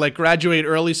 but they're gonna like graduate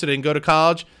early so they can go to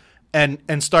college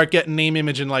and start getting name,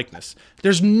 image, and likeness.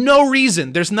 There's no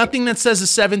reason. There's nothing that says a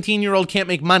 17-year-old can't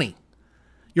make money.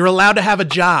 You're allowed to have a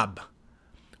job.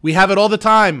 We have it all the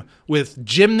time with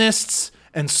gymnasts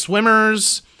and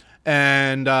swimmers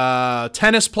and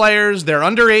tennis players. They're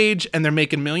underage and they're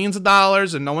making millions of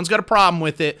dollars and no one's got a problem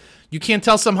with it. You can't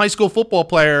tell some high school football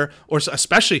player, or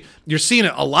especially, you're seeing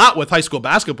it a lot with high school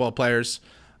basketball players,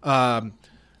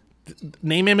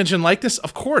 name, image, and likeness.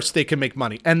 Of course they can make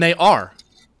money, and they are.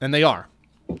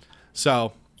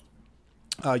 So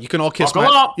you can all kiss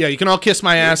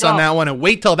my ass on that one, and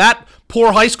wait till that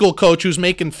poor high school coach who's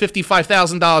making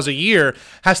 $55,000 a year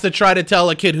has to try to tell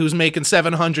a kid who's making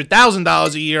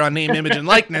 $700,000 a year on name, image, and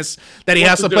likeness that he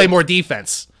has to play more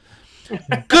defense.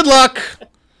 Good luck.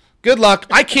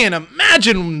 I can't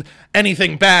imagine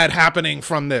anything bad happening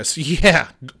from this. Yeah.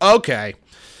 Okay.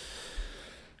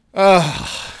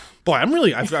 Boy,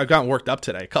 I've gotten worked up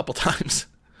today a couple times.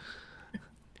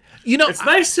 You know, it's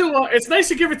nice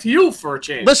to give it to you for a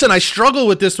change. Listen, I struggle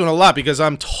with this one a lot because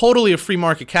I'm totally a free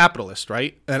market capitalist,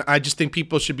 right? And I just think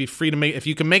people should be free to make. If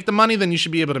you can make the money, then you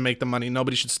should be able to make the money.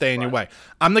 Nobody should stay in your way.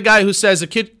 I'm the guy who says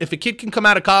if a kid can come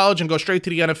out of college and go straight to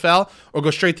the NFL or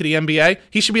go straight to the NBA,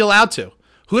 he should be allowed to.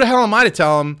 Who the hell am I to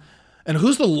tell him? And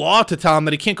who's the law to tell him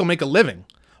that he can't go make a living?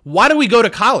 Why do we go to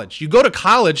college? You go to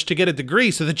college to get a degree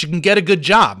so that you can get a good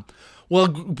job. Well,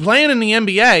 playing in the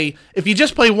NBA, if you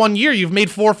just play 1 year, you've made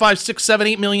 $4, $5, $6,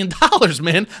 $7, $8 million,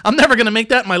 man. I'm never going to make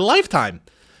that in my lifetime.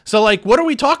 So, like, what are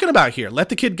we talking about here? Let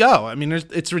the kid go. I mean,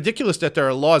 it's ridiculous that there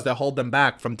are laws that hold them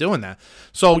back from doing that.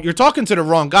 So you're talking to the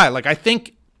wrong guy. Like, I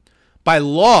think by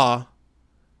law,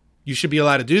 you should be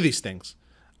allowed to do these things.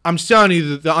 I'm just telling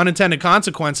you the unintended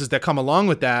consequences that come along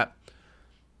with that.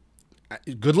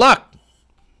 Good luck.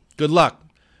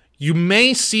 You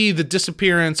may see the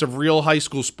disappearance of real high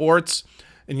school sports,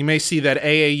 and you may see that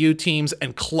AAU teams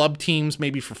and club teams,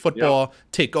 maybe for football,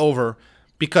 take over.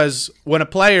 Because when a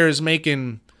player is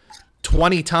making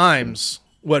 20 times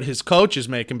what his coach is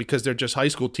making because they're just high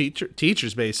school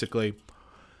teachers, basically,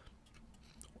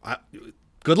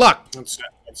 good luck. That's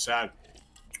sad.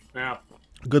 Yeah.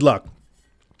 Good luck.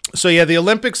 So, yeah, the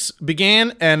Olympics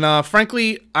began, and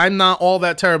frankly, I'm not all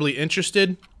that terribly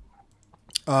interested.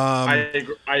 I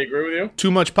agree with you.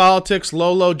 Too much politics.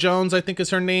 Lolo Jones, I think is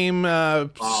her name.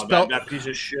 That piece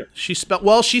of shit. She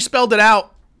spelled it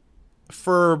out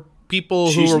for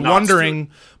people who are wondering,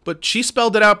 but she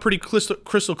spelled it out pretty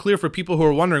crystal clear for people who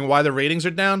are wondering why the ratings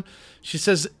are down. She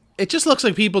says, it just looks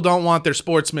like people don't want their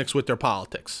sports mixed with their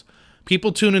politics.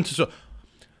 People tune into...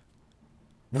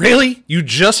 Really? You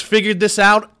just figured this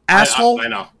out, asshole? I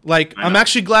know. I'm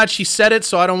actually glad she said it,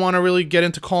 so I don't want to really get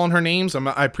into calling her names.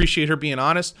 I appreciate her being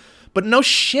honest. But no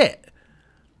shit.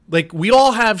 Like, we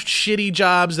all have shitty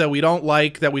jobs that we don't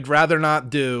like, that we'd rather not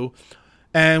do,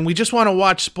 and we just want to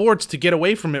watch sports to get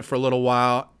away from it for a little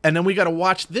while, and then we got to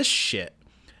watch this shit.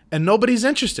 And nobody's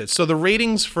interested. So the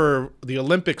ratings for the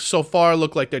Olympics so far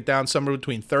look like they're down somewhere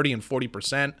between 30 and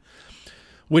 40%,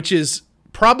 which is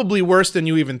probably worse than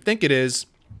you even think it is,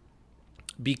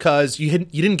 because you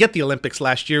didn't get the Olympics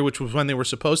last year, which was when they were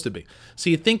supposed to be. So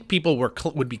you think people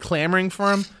would be clamoring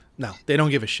for them? No, they don't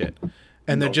give a shit,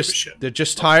 and they're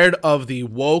just tired of the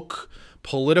woke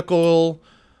political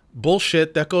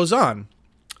bullshit that goes on.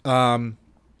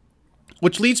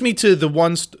 Which leads me to the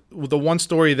one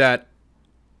story that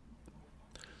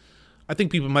I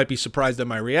think people might be surprised at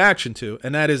my reaction to,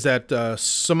 and that is that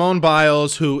Simone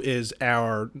Biles, who is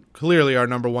clearly our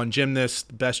number one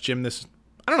gymnast, best gymnast.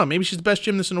 I don't know, maybe she's the best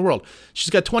gymnast in the world.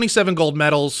 She's got 27 gold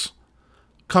medals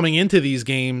coming into these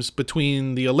games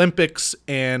between the Olympics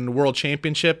and World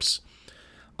Championships.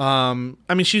 I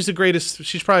mean, she's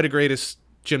probably the greatest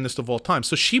gymnast of all time.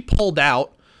 So she pulled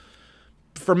out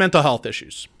for mental health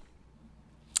issues.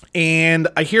 And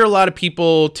I hear a lot of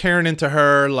people tearing into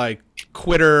her, like,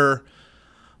 quitter,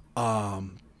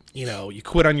 you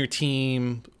quit on your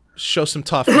team, show some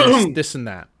toughness, this and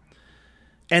that.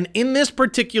 And in this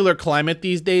particular climate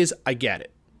these days, I get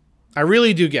it. I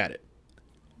really do get it.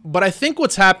 But I think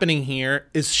what's happening here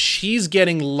is she's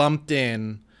getting lumped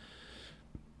in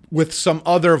with some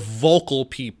other vocal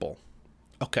people.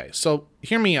 Okay, so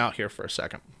hear me out here for a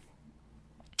second.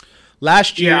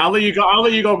 Last year, I'll let you go. I'll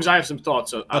let you go because I have some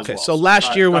thoughts. Okay, so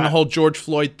last year when the whole George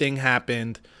Floyd thing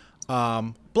happened,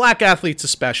 black athletes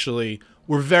especially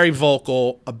were very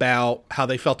vocal about how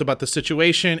they felt about the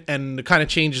situation and the kind of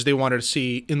changes they wanted to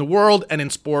see in the world and in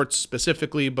sports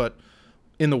specifically, but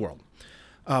in the world.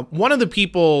 One of the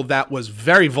people that was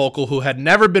very vocal, who had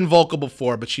never been vocal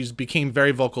before, but she's became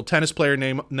very vocal, tennis player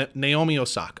named Naomi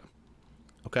Osaka.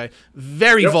 Okay,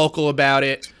 very vocal about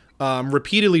it,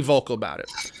 repeatedly vocal about it.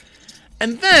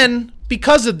 And then,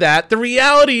 because of that, the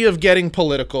reality of getting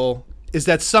political is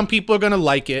that some people are going to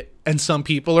like it and some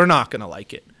people are not going to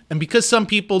like it. And because some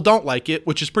people don't like it,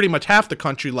 which is pretty much half the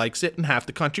country likes it and half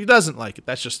the country doesn't like it.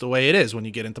 That's just the way it is when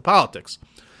you get into politics.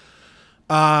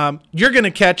 You're going to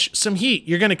catch some heat.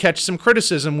 You're going to catch some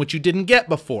criticism, which you didn't get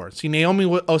before. See, Naomi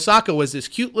Osaka was this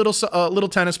cute little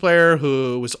tennis player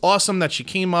who was awesome that she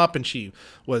came up and she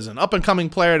was an up-and-coming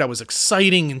player that was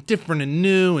exciting and different and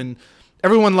new, and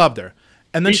everyone loved her.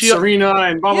 And then beat Serena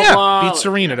and blah, blah, blah. Beat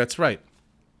Serena, that's right.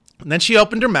 And then she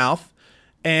opened her mouth,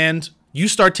 and you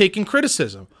start taking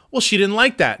criticism. Well, she didn't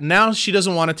like that. Now she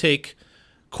doesn't want to take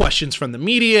questions from the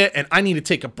media, and I need to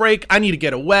take a break. I need to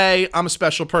get away. I'm a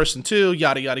special person too,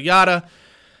 yada, yada, yada.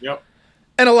 Yep.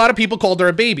 And a lot of people called her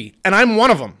a baby, and I'm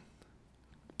one of them.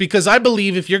 Because I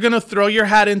believe if you're going to throw your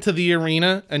hat into the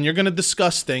arena and you're going to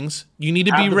discuss things, you need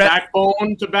to be ready.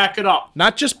 Backbone to back it up.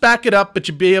 Not just back it up, but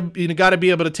you got to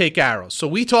be able to take arrows. So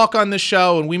we talk on this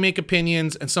show and we make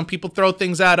opinions, and some people throw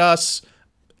things at us,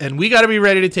 and we got to be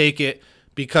ready to take it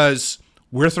because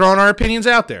we're throwing our opinions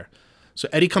out there. So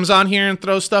Eddie comes on here and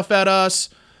throws stuff at us.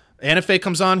 Anna Faye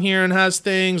comes on here and has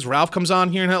things. Ralph comes on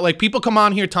here and like people come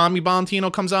on here. Tommy Valentino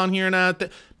comes on here and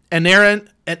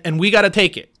and we got to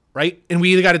take it. Right? And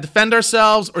we either got to defend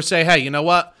ourselves or say, hey, you know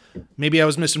what? Maybe I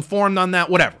was misinformed on that.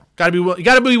 Whatever. You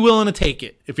got to be willing to take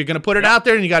it. If you're going to put it out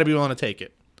there, and you got to be willing to take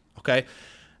it. Okay?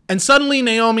 And suddenly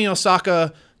Naomi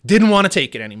Osaka didn't want to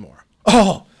take it anymore.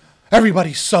 Oh,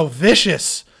 everybody's so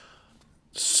vicious.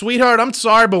 Sweetheart, I'm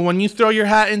sorry, but when you throw your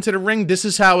hat into the ring, this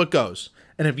is how it goes.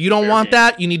 And if you don't want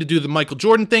that, you need to do the Michael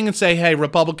Jordan thing and say, hey,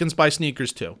 Republicans buy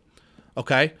sneakers too.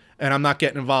 Okay? And I'm not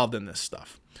getting involved in this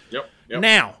stuff. Yep.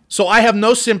 Now, so I have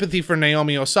no sympathy for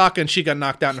Naomi Osaka, and she got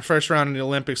knocked out in the first round in the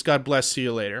Olympics. God bless. See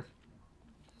you later.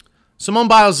 Simone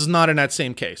Biles is not in that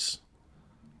same case.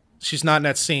 She's not in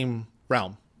that same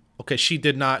realm. Okay, she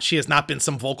has not been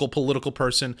some vocal political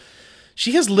person.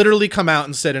 She has literally come out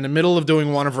and said in the middle of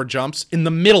doing one of her jumps, in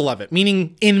the middle of it,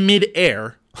 meaning in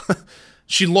midair,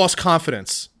 she lost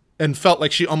confidence and felt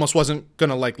like she almost wasn't going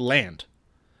to land.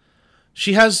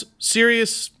 She has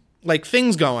serious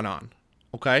things going on.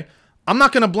 Okay? I'm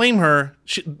not going to blame her.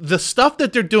 The stuff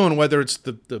that they're doing, whether it's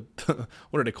the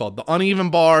what are they called? The uneven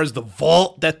bars, the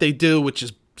vault that they do, which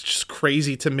is just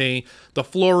crazy to me. The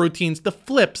floor routines, the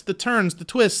flips, the turns, the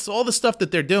twists, all the stuff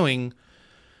that they're doing.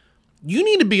 You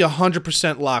need to be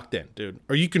 100% locked in, dude,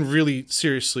 or you can really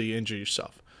seriously injure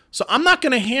yourself. So I'm not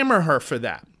going to hammer her for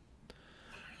that.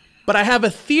 But I have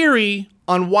a theory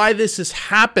on why this is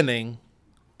happening,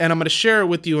 and I'm going to share it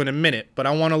with you in a minute, but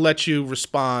I want to let you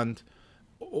respond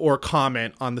or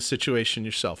comment on the situation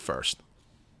yourself first.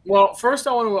 Well, first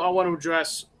I want to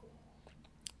address,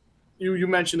 you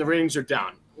mentioned the ratings are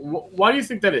down. Why do you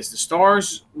think that is? The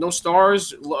stars, no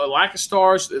stars, lack of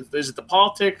stars? Is it the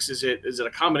politics? Is it a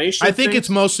combination of think things? It's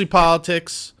mostly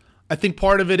politics. I think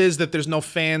part of it is that there's no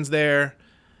fans there.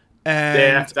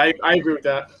 And, yeah, I agree with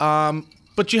that.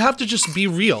 But you have to just be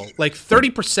real.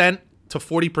 30% to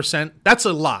 40%, that's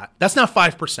a lot. That's not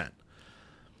 5%.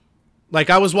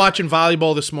 I was watching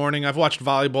volleyball this morning. I've watched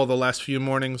volleyball the last few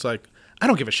mornings. I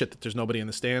don't give a shit that there's nobody in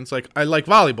the stands. I like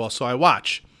volleyball, so I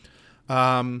watch.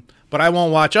 But I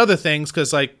won't watch other things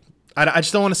because, I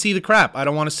just don't want to see the crap. I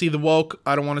don't want to see the woke.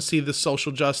 I don't want to see the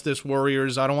social justice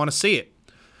warriors. I don't want to see it.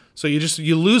 So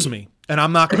you lose me. And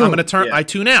I'm going to turn, I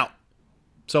tune out.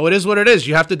 So it is what it is.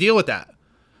 You have to deal with that.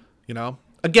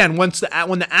 Again, when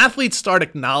the athletes start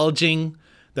acknowledging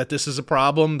that this is a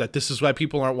problem, that this is why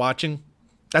people aren't watching,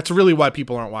 that's really why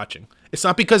people aren't watching. It's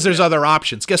not because there's other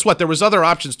options. Guess what? There was other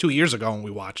options 2 years ago when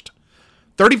we watched.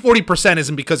 30-40%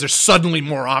 isn't because there's suddenly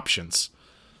more options.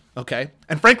 Okay?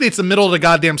 And frankly, it's the middle of the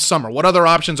goddamn summer. What other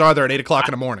options are there at 8 o'clock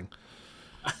in the morning?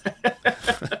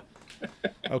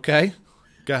 Okay?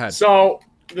 Go ahead. So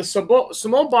the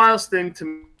Simone Biles thing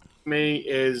to me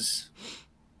is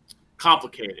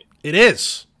complicated. It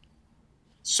is.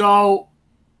 So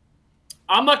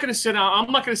I'm not going to sit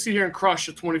here and crush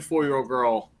a 24-year-old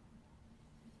girl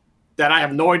that I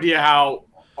have no idea how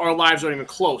our lives aren't even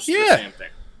close to the same thing.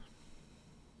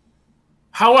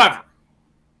 However,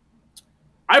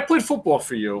 I played football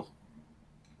for you.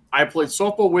 I played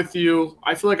softball with you.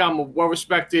 I feel like I'm a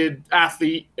well-respected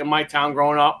athlete in my town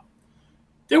growing up.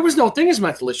 There was no thing as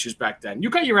mental issues back then. You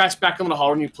got your ass back in the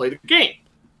huddle and you played the game.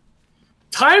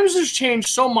 Times has changed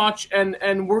so much,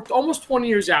 and we're almost 20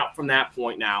 years out from that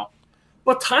point now.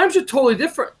 But times are totally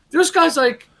different. There's guys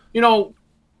like,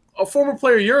 a former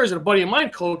player of yours and a buddy of mine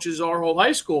coaches our whole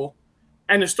high school,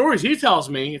 and the stories he tells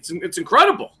me, it's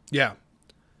incredible. Yeah.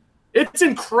 It's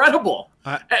incredible.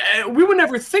 We would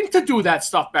never think to do that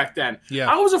stuff back then.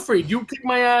 Yeah. I was afraid. You kick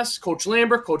my ass, Coach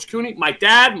Lambert, Coach Cooney, my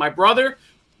dad, my brother,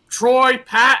 Troy,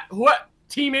 Pat,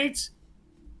 teammates.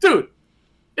 Dude,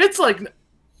 it's like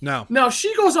no. Now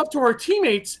she goes up to her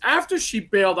teammates after she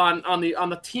bailed on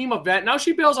the team event. Now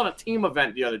she bails on a team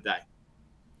event the other day.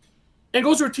 And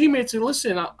goes to her teammates and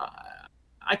listen,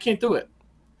 I can't do it.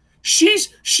 She's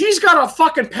got a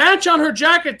fucking patch on her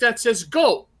jacket that says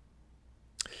GOAT.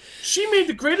 She made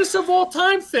the greatest of all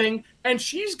time thing, and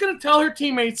she's gonna tell her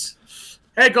teammates,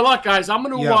 "Hey, good luck, guys. I'm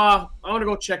gonna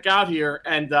go check out here,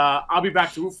 and I'll be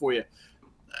back to root for you."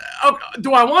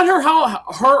 Do I want her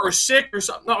hurt or sick or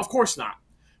something? No, of course not.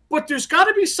 But there's got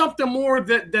to be something more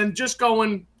than just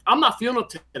going, "I'm not feeling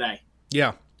it today."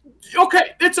 Yeah.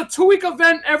 Okay, it's a 2-week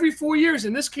event every 4 years.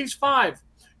 In this case, 5.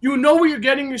 You know what you're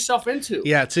getting yourself into.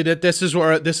 Yeah. See, this is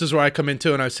where I come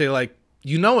into, and I say like.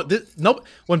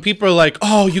 When people are like,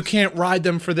 "Oh, you can't ride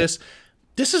them for this,"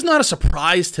 this is not a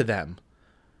surprise to them.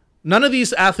 None of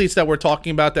these athletes that we're talking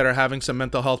about that are having some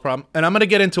mental health problem, and I'm going to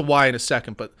get into why in a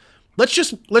second, but let's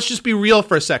just be real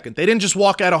for a second. They didn't just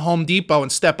walk out of Home Depot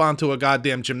and step onto a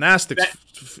goddamn gymnastics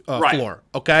floor,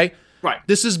 okay? Right.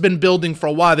 This has been building for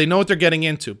a while. They know what they're getting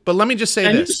into. But let me just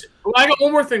say this. I got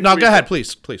one more thing. No, go ahead,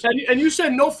 please. And you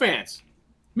said no fans.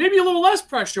 Maybe a little less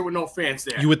pressure with no fans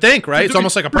there. You would think, right? It's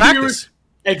almost like a practice.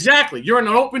 Exactly. You're in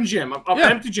an open gym, an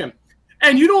empty gym.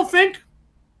 And you don't think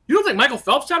Michael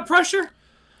Phelps had pressure?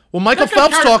 Well, Michael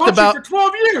Phelps talked about for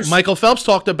 12 years. Michael Phelps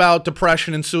talked about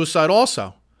depression and suicide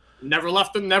also. Never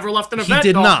left an event. He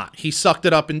did not. He sucked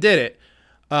it up and did it.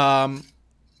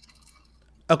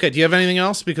 Okay, do you have anything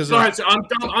else? Because go ahead,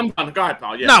 I'm done. Go ahead,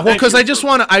 pal. Yeah. No, well, because I just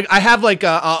want to. I have like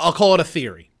I'll call it a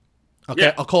theory. Okay,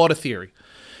 yeah. I'll call it a theory.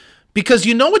 Because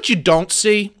you know what you don't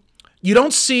see? You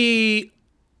don't see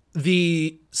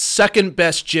the second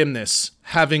best gymnast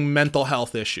having mental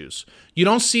health issues. You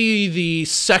don't see the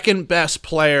second best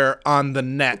player on the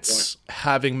Nets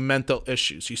having mental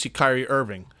issues. You see Kyrie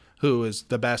Irving, who is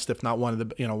the best, if not one of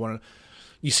the,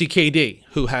 you see KD,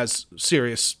 who has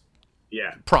serious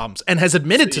problems and has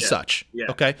admitted to such. Yeah.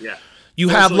 Okay. Yeah. You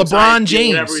have LeBron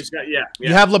James.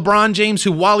 You have LeBron James,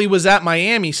 who while he was at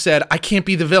Miami said, "I can't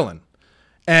be the villain."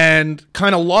 And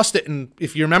kind of lost it. And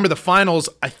if you remember the finals,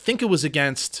 I think it was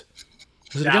against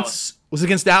Dallas. Was it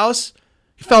against Dallas?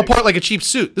 He fell apart like a cheap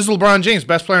suit. This is LeBron James,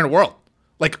 best player in the world.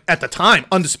 Like at the time,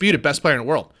 undisputed best player in the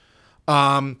world.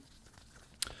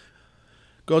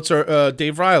 Goats are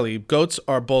Dave Riley. Goats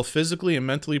are both physically and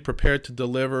mentally prepared to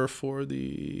deliver for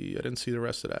the. I didn't see the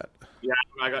rest of that. Yeah,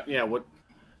 I got. Yeah, what?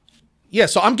 Yeah,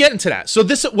 so I'm getting to that. So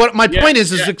this, what my point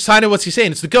is excited. What's he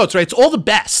saying? It's the goats, right? It's all the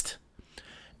best.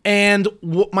 And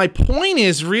what my point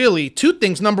is really two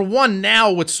things. Number one,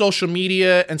 now with social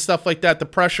media and stuff like that, the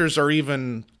pressures are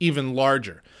even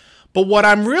larger. But what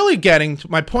I'm really getting to,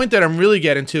 my point that I'm really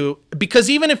getting to, because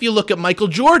even if you look at Michael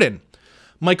Jordan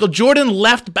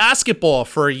left basketball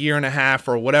for a year and a half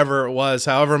or whatever it was,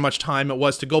 however much time it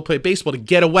was, to go play baseball to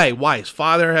get away. Why? His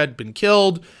father had been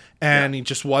killed. And he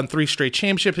just won 3 straight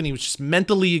championships, and he was just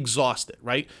mentally exhausted,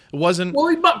 right? It wasn't.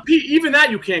 Well, but even that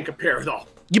you can't compare, though.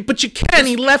 But you can.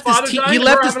 He left his team.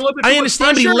 I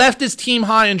understand, but he left his team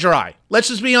high and dry. Let's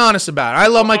just be honest about it. I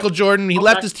love Michael Jordan. He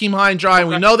left his team high and dry, and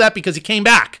we know that because he came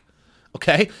back.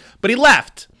 Okay, but he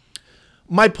left.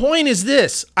 My point is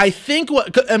this. I think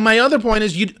and my other point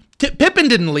is Pippen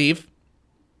didn't leave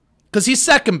because he's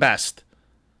second best.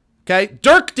 Okay,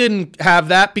 Dirk didn't have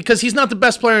that because he's not the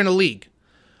best player in the league.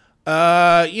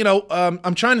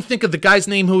 I'm trying to think of the guy's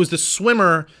name who was the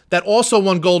swimmer that also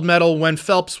won gold medal when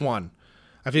Phelps won.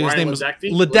 I think his name was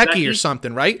Ledecky or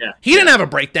something, right? Yeah. He didn't have a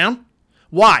breakdown.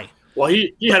 Why? Well,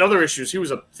 he had other issues. He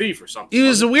was a thief or something. He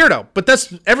was a weirdo, but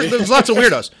there's lots of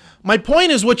weirdos. My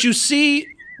point is what you see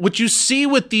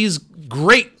with these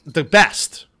the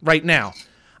best right now.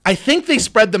 I think they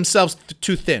spread themselves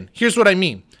too thin. Here's what I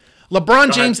mean.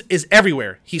 LeBron James is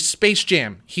everywhere. He's Space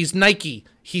Jam. He's Nike.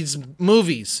 He's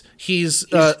movies. He's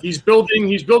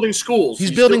building schools.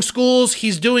 He's building schools.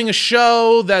 He's doing a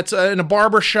show that's in a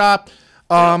barber shop.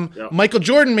 Michael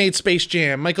Jordan made Space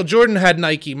Jam. Michael Jordan had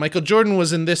Nike. Michael Jordan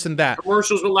was in this and that.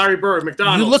 Commercials with Larry Bird,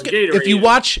 McDonald's, Gatorade.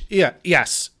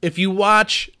 If you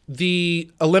watch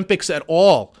the Olympics at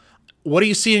all, what do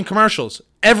you see in commercials?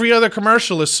 Every other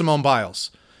commercial is Simone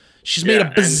Biles. She's made a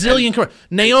bazillion commercials.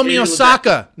 Naomi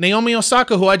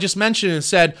Osaka, who I just mentioned, and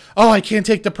said, "Oh, I can't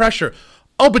take the pressure."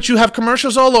 Oh, but you have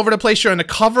commercials all over the place. You're on the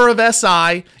cover of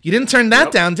SI. You didn't turn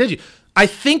that down, did you? I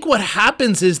think what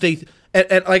happens is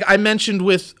and like I mentioned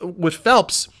with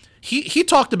Phelps, he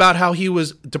talked about how he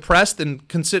was depressed and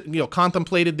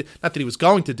contemplated, not that he was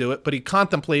going to do it, but he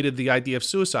contemplated the idea of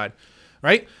suicide,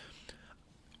 right?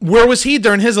 Where was he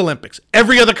during his Olympics?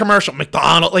 Every other commercial,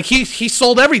 McDonald's, like he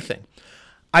sold everything.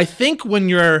 I think when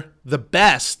you're the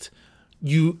best,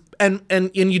 you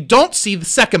don't see the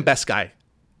second best guy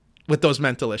with those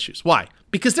mental issues. Why?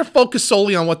 Because they're focused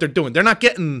solely on what they're doing. They're not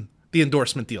getting the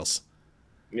endorsement deals.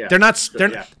 Yeah, they're not.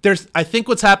 There's. I think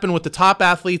what's happened with the top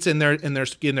athletes in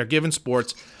their given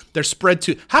sports, they're spread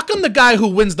too. How come the guy who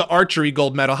wins the archery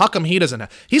gold medal? How come he doesn't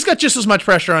have? He's got just as much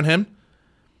pressure on him.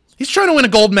 He's trying to win a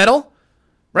gold medal,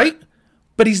 right?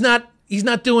 But he's not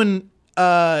doing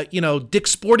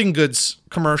Dick's Sporting Goods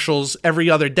commercials every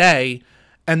other day,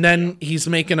 and then he's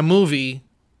making a movie.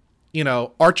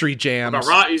 Archery jams.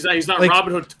 He's not like,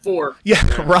 Robin Hood 4.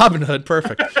 Yeah, Robin Hood,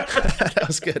 perfect. That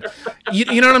was good.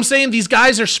 You know what I'm saying? These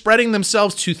guys are spreading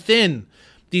themselves too thin.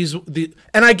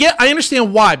 And I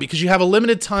understand why, because you have a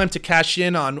limited time to cash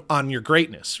in on your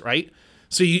greatness, right?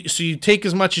 So you take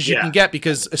as much as you can get,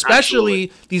 because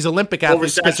especially these Olympic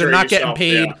athletes, because they're not getting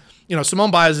paid. Yeah.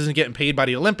 Simone Biles isn't getting paid by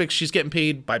the Olympics. She's getting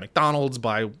paid by McDonald's,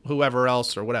 by whoever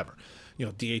else or whatever.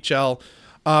 DHL.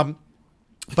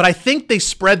 But I think they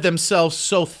spread themselves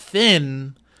so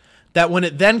thin that when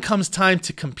it then comes time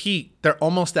to compete, they're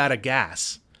almost out of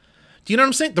gas. Do you know what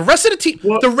I'm saying? The rest of the team,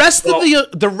 the rest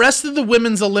of the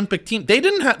women's Olympic team,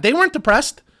 they weren't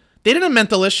depressed. They didn't have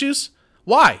mental issues.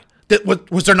 Why?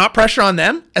 Was there not pressure on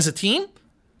them as a team?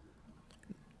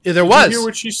 There was. Did you hear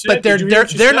what she said? But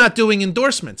they're not doing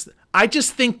endorsements. I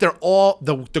just think they're all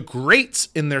the greats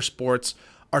in their sports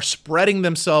are spreading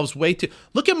themselves way too.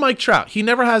 Look at Mike Trout. He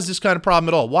never has this kind of problem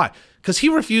at all. Why? Because he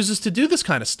refuses to do this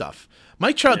kind of stuff.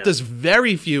 Mike Trout does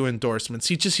very few endorsements.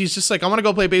 He's just like, I want to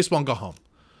go play baseball and go home.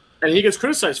 And he gets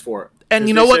criticized for it. And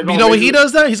you know what? You know what he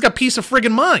does? That he's got peace of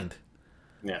friggin' mind.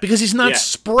 Yeah. Because he's not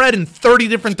spread in 30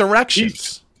 different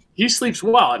directions. He sleeps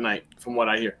well at night, from what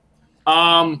I hear.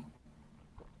 What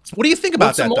do you think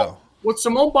about that, though? What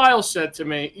Simone Biles said to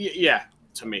me,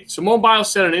 Simone Biles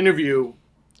said in an interview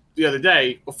the other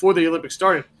day before the Olympics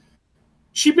started,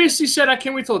 she basically said, "I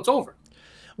can't wait till it's over,"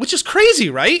 which is crazy,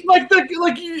 right?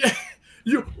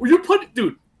 You put,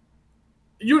 dude.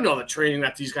 You know the training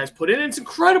that these guys put in. It's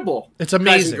incredible. It's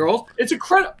amazing, guys and girls. It's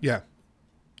incredible. Yeah,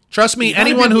 trust me.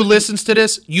 Anyone who listens to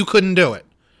this, you couldn't do it.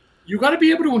 You got to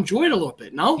be able to enjoy it a little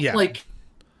bit, no? Yeah. But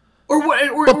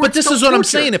this is what I'm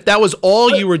saying. If that was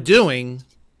all you were doing,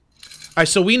 all right.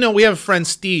 So we have a friend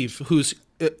Steve who's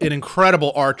an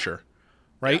incredible archer.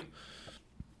 Right?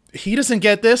 Yeah. He doesn't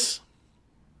get this.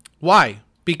 Why?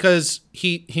 Because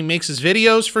he makes his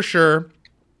videos for sure,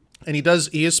 and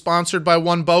he is sponsored by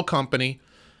one bow company,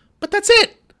 but that's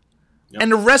it. Yep.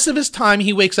 And the rest of his time,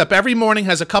 he wakes up every morning,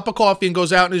 has a cup of coffee, and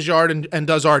goes out in his yard and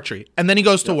does archery. And then he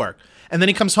goes to work. And then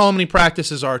he comes home and he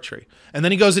practices archery. And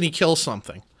then he goes and he kills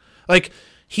something. Like,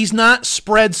 he's not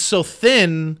spread so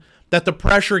thin that the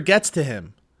pressure gets to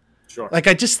him. Sure. Like,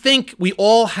 I just think we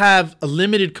all have a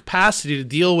limited capacity to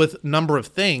deal with a number of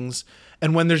things,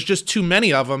 and when there's just too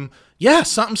many of them,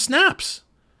 something snaps.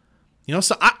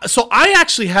 So I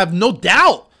actually have no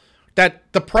doubt that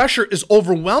the pressure is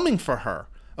overwhelming for her,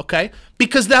 okay?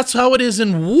 Because that's how it is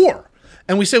in war.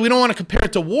 And we say we don't want to compare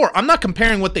it to war. I'm not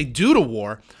comparing what they do to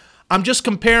war. I'm just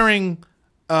comparing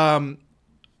when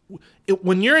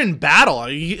you're in battle,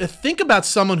 you think about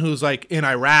someone who's like in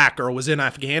Iraq or was in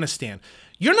Afghanistan.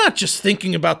 You're not just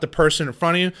thinking about the person in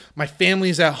front of you. My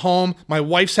family's at home. My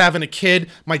wife's having a kid.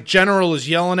 My general is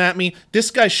yelling at me. This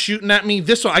guy's shooting at me.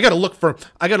 This one, I got to look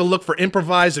for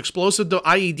improvised explosive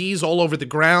IEDs all over the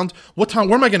ground. Where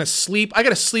am I going to sleep? I got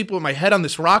to sleep with my head on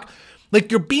this rock.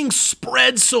 Like, you're being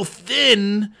spread so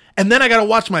thin, and then I got to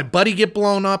watch my buddy get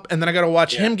blown up, and then I got to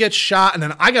watch him get shot, and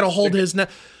then I got to hold his neck.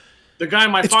 The guy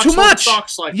in my it's too much.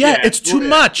 Socks It's too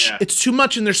much. Yeah. It's too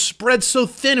much, and they're spread so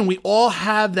thin, and we all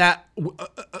have that.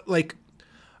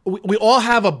 We all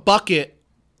have a bucket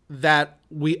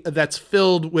that's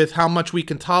filled with how much we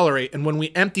can tolerate, and when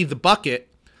we empty the bucket,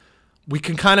 we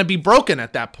can kind of be broken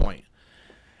at that point.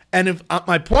 And if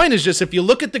my point is just, if you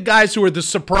look at the guys who are the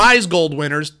surprise gold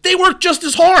winners, they work just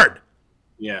as hard.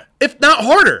 Yeah, if not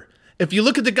harder. If you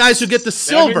look at the guys who get the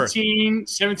silver,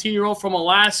 17-year-old from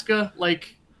Alaska,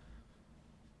 like.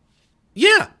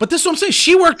 Yeah, but this is what I'm saying.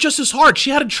 She worked just as hard.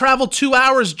 She had to travel 2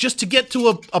 hours just to get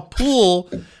to a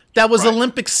pool that was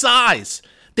Olympic size.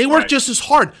 They work just as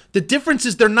hard. The difference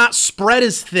is they're not spread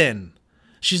as thin.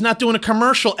 She's not doing a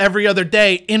commercial every other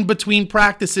day in between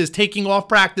practices, taking off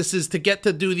practices to get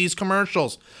to do these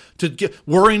commercials,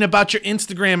 worrying about your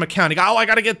Instagram account. I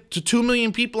got to get to 2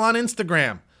 million people on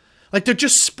Instagram. Like, they're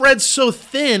just spread so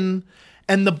thin,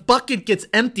 and the bucket gets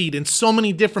emptied in so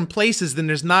many different places, then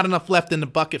there's not enough left in the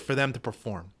bucket for them to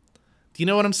perform. Do you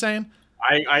know what I'm saying?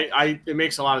 It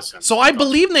makes a lot of sense. So I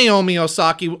believe Naomi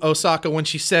Osaka when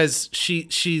she says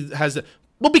she has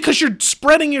well, because you're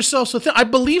spreading yourself so thin. I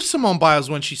believe Simone Biles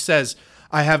when she says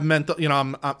I have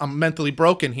I'm mentally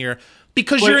broken here,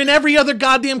 because you're in every other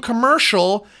goddamn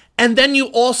commercial, and then you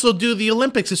also do the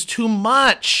Olympics. It's too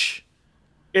much.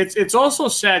 It's also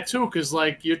sad too, because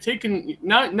like you're taking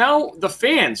now the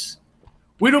fans.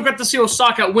 We don't get to see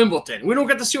Osaka at Wimbledon. We don't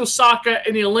get to see Osaka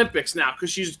in the Olympics now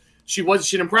because she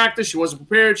didn't practice. She wasn't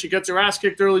prepared. She gets her ass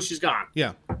kicked early. She's gone.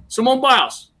 Yeah. Simone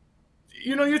Biles.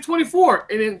 You're 24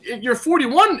 and you're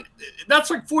 41.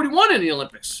 That's like 41 in the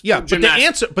Olympics. Yeah, but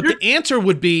the answer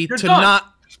would be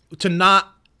to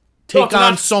not take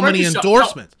on so many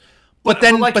endorsements. No. But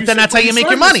then that's how you make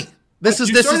your money. This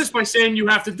is by saying you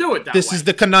have to do it that way. This is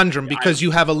the conundrum, because you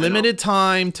have a limited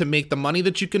time to make the money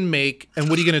that you can make, and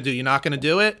what are you going to do? You're not going to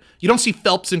do it? You don't see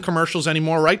Phelps in commercials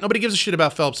anymore, right? Nobody gives a shit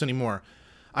about Phelps anymore.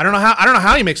 I don't know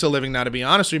how he makes a living now, to be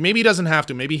honest with you. Maybe he doesn't have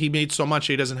to. Maybe he made so much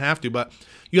he doesn't have to, but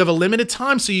you have a limited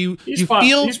time, so he's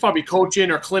probably coaching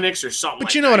or clinics or something.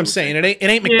 But you know what I'm saying? It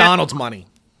ain't McDonald's money.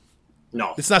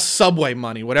 No, it's not Subway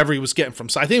money. Whatever he was getting from,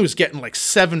 I think he was getting like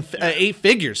 8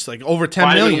 figures, like over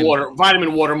 10 million.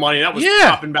 Vitamin water money. That was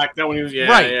popping back then when he was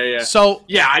right. So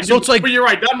it's like, but you're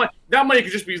right. That money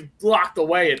could just be locked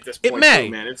away at this point. It may,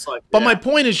 too, man. It's like, but my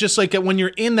point is just like when you're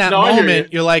in that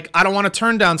moment, you're like, I don't want to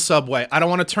turn down Subway. I don't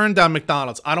want to turn down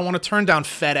McDonald's. I don't want to turn down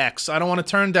FedEx. I don't want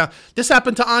to turn down. This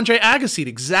happened to Andre Agassi. The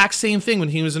exact same thing when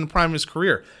he was in the prime of his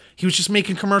career. He was just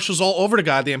making commercials all over the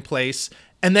goddamn place,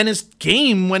 and then his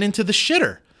game went into the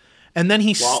shitter. And then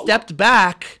he stepped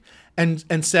back and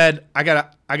said, I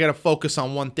gotta focus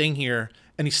on one thing here.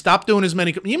 And he stopped doing as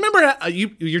many. You remember,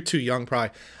 you're too young probably.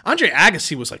 Andre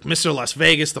Agassi was like Mr. Las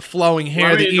Vegas, the flowing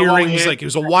hair, the earrings, like he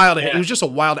was he was just a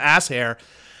wild ass hair.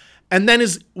 And then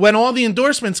when all the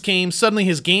endorsements came, suddenly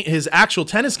his actual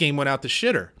tennis game went out the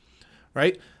shitter,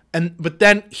 right? But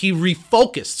then he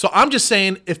refocused. So I'm just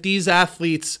saying, if these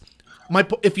athletes,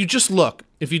 if you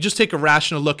just take a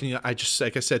rational look, and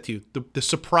like I said to you, the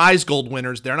surprise gold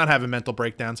winners, they're not having mental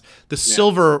breakdowns. The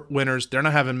silver winners, they're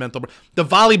not having the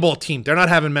volleyball team, they're not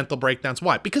having mental breakdowns.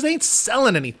 Why? Because they ain't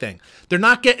selling anything. They're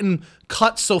not getting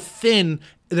cut so thin.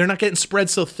 They're not getting spread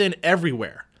so thin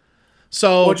everywhere.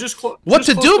 So what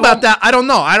to do about that? I don't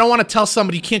know. I don't want to tell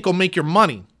somebody you can't go make your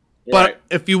money. But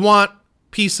if you want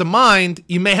peace of mind,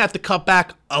 you may have to cut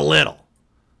back a little.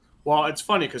 Well, it's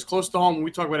funny because close to home,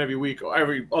 we talk about every week or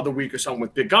every other week or something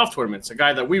with big golf tournaments. A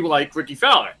guy that we like, Ricky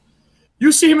Fowler.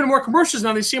 You see him in more commercials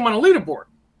now. They see him on a leaderboard.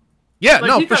 Yeah, for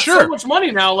sure. He got so much money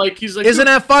now. Like he's like, isn't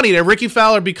that funny that Ricky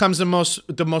Fowler becomes the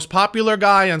most popular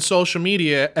guy on social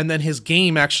media, and then his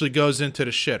game actually goes into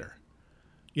the shitter?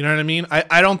 You know what I mean?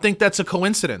 I don't think that's a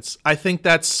coincidence. I think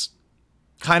that's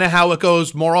kind of how it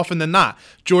goes more often than not.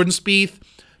 Jordan Spieth,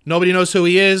 nobody knows who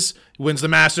he is. Wins the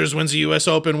Masters, wins the U.S.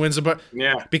 Open,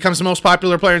 becomes the most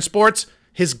popular player in sports.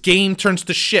 His game turns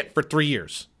to shit for 3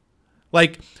 years.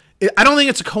 Like, I don't think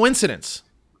it's a coincidence.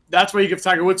 That's why you give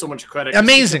Tiger Woods so much credit.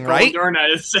 Amazing, right? During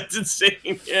that, it's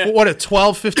insane. Yeah. What,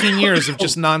 12, 15 years of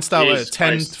just nonstop,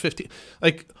 10, 15.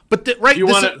 Like, but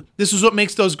this is what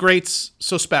makes those greats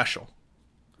so special.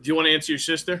 Do you want to answer your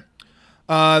sister?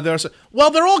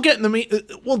 They're all getting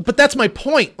the but that's my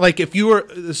point. Like, if you were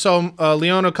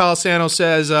Leona Colasano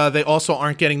says they also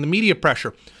aren't getting the media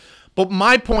pressure, but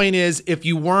my point is, if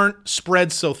you weren't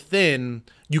spread so thin,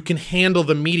 you can handle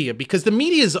the media, because the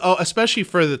media is, especially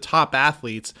for the top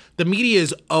athletes, the media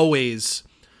is always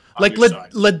like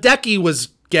Ledecky was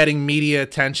getting media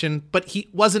attention, but he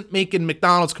wasn't making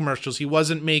McDonald's commercials, he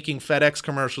wasn't making FedEx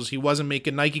commercials, he wasn't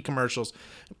making Nike commercials,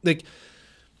 like.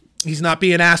 He's not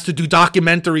being asked to do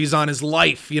documentaries on his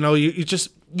life. You know, you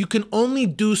can only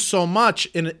do so much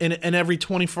in every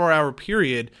 24-hour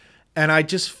period. And I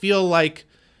just feel like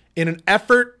in an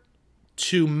effort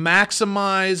to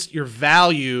maximize your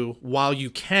value while you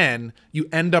can, you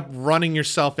end up running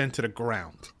yourself into the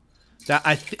ground. That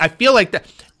I feel like that.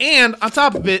 And on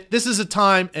top of it, this is a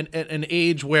time and an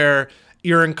age where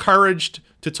you're encouraged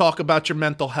to talk about your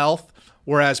mental health,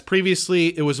 whereas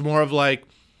previously it was more of like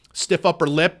stiff upper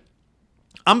lip.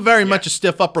 I'm very much a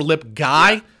stiff upper lip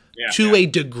guy to a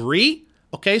degree.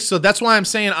 Okay, so that's why I'm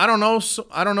saying I don't know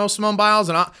Simone Biles,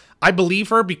 and I believe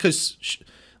her because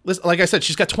listen, like I said,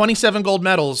 she's got 27 gold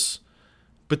medals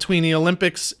between the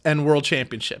Olympics and World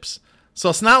Championships. So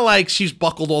it's not like she's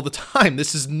buckled all the time.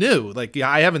 This is new. Like, yeah,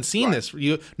 I haven't seen this.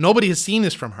 Nobody has seen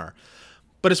this from her.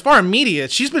 But as far as media,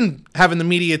 she's been having the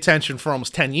media attention for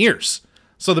almost 10 years.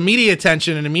 So the media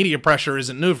attention and the media pressure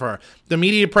isn't new for her. The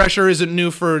media pressure isn't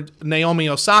new for Naomi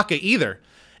Osaka either.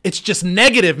 It's just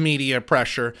negative media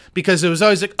pressure because it was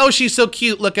always like, oh, she's so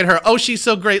cute, look at her. Oh, she's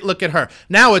so great, look at her.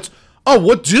 Now it's, oh,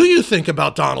 what do you think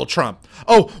about Donald Trump?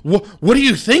 Oh, what do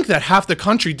you think that half the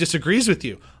country disagrees with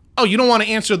you? Oh, you don't want to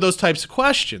answer those types of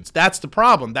questions. That's the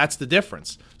problem. That's the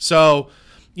difference. So,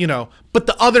 but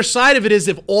the other side of it is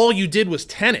if all you did was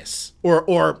tennis,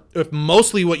 or if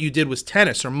mostly what you did was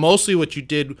tennis, or mostly what you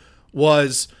did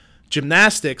was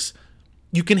gymnastics,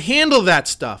 you can handle that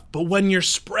stuff. But when you're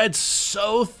spread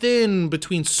so thin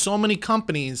between so many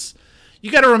companies,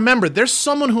 you got to remember there's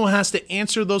someone who has to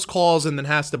answer those calls and then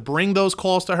has to bring those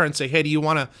calls to her and say, hey, do you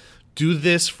want to do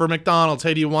this for McDonald's?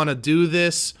 Hey, do you want to do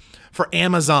this for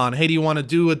Amazon? Hey, do you want to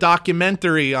do a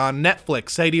documentary on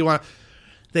Netflix? Hey, do you want to...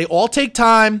 They all take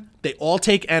time, they all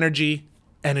take energy,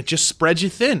 and it just spreads you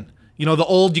thin. The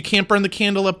old, you can't burn the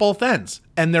candle at both ends.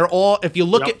 And they're all, if you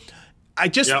look at, I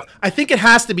think it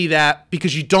has to be that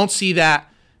because you don't see that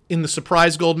in the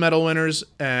surprise gold medal winners,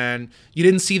 and you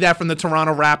didn't see that from the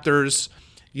Toronto Raptors.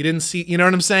 You didn't see, you know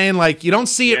what I'm saying? Like, you don't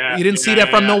see it, you didn't see that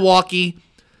from Milwaukee.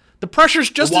 The pressure's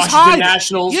just as high.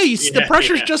 Nationals. The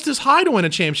pressure's just as high to win a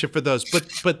championship for those,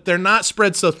 but they're not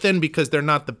spread so thin because they're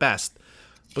not the best.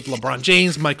 But LeBron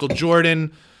James, Michael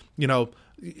Jordan,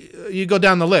 you go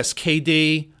down the list.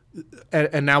 KD,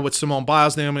 and now with Simone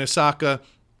Biles, Naomi Osaka.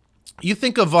 You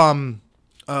think of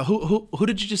who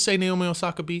did you just say Naomi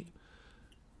Osaka beat?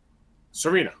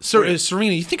 Serena.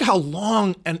 Serena. You think how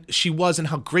long she was and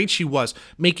how great she was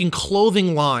making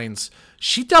clothing lines.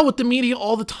 She dealt with the media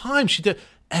all the time. She did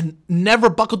and never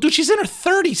buckled. Dude, she's in her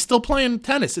 30s still playing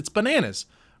tennis. It's bananas,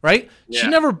 right? Yeah. She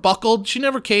never buckled. She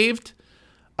never caved.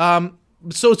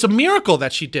 So it's a miracle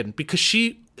that she didn't because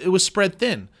it was spread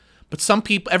thin. But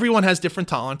everyone has different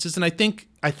tolerances, and I think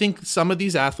some of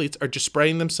these athletes are just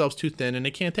spreading themselves too thin and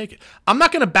they can't take it. I'm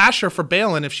not going to bash her for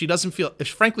bailing if she doesn't feel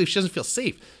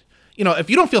safe. If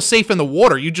you don't feel safe in the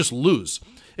water, you just lose.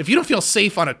 If you don't feel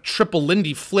safe on a triple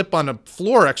Lindy flip on a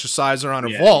floor exercise or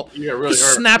on a vault, really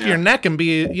just snap your neck and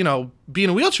be in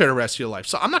a wheelchair the rest of your life.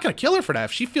 So I'm not going to kill her for that.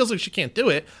 If she feels like she can't do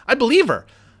it, I believe her.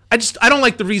 I don't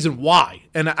like the reason why.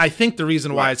 And I think the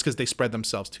reason why is because they spread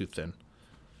themselves too thin.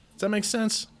 Does that make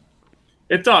sense?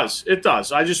 It does. It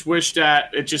does. I just wish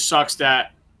that it just sucks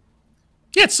that.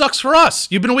 Yeah, it sucks for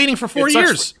us. You've been waiting for 4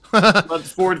 years.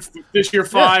 For this year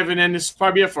 5, and then this is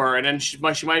probably it for her. And then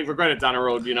she might regret it down the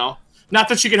road, Not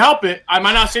that she can help it. I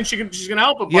might not think she's going to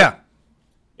help it, but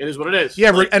it is what it is.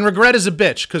 Yeah, and regret is a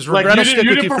bitch because regret will stick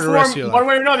with you for the rest of your life. One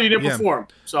way or another, you didn't perform.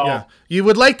 So you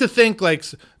would like to think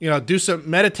do some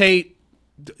meditate,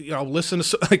 listen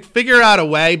to figure out a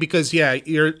way because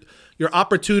your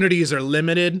opportunities are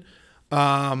limited.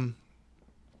 I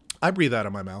breathe out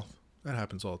of my mouth. That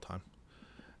happens all the time.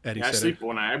 Eddie said I sleep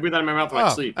when I breathe out of my mouth when I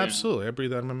sleep. Absolutely, I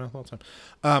breathe out of my mouth all the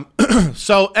time.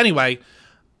 So anyway,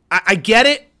 I get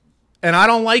it, and I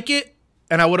don't like it.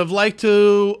 And I would like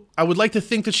to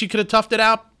think that she could have toughed it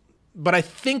out, but I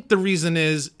think the reason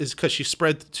is because she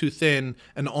spread too thin,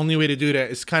 and the only way to do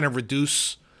that is kind of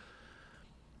reduce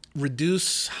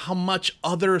how much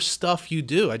other stuff you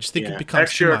do. I just think it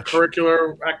becomes too much.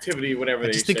 Extracurricular activity, whatever.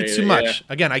 I just think it's too much.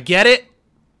 Again, I get it,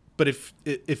 but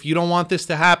if you don't want this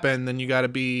to happen, then you got to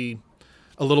be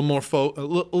a little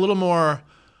more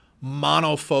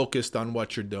mono-focused on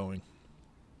what you're doing.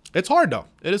 It's hard though.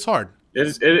 It is hard.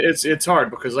 It's hard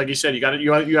because, like you said,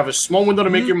 you have a small window to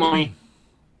make your money,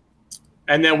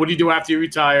 and then what do you do after you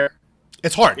retire?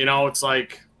 It's hard. It's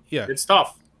like it's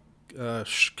tough.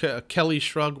 Kelly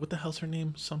Shrug, what the hell's her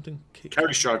name? Something. Kerri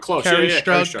Strug, close.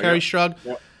 Kerri Strug.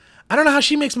 Yep. I don't know how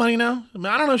she makes money now.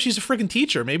 I don't know if she's a freaking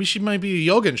teacher. Maybe she might be a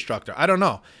yoga instructor. I don't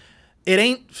know. It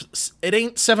ain't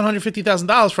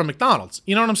 $750,000 from McDonald's.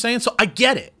 You know what I'm saying? So I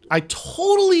get it. I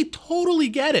totally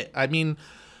get it. I mean,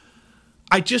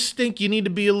 I just think you need to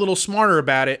be a little smarter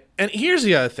about it. And here's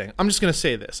the other thing. I'm just going to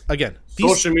say this. Again,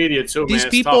 social media too, these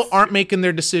people aren't making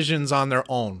their decisions on their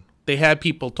own. They had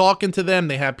people talking to them.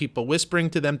 They had people whispering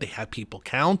to them. They had people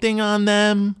counting on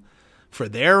them for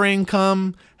their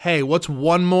income. Hey, what's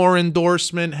one more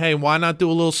endorsement? Hey, why not do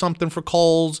a little something for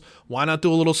Kohl's? Why not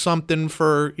do a little something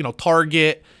for,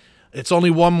 Target? It's only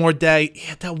one more day.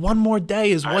 Yeah, that one more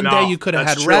day is one day you could have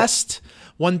had rest.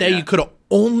 One day you could have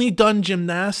only done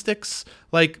gymnastics.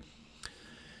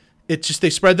 It's just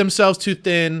they spread themselves too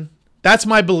thin. That's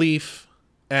my belief.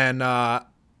 And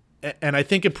And I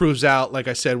think it proves out, like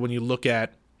I said, when you look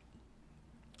at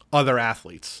other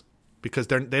athletes, because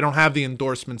they don't have the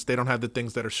endorsements, they don't have the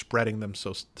things that are spreading them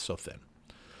so thin.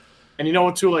 And you know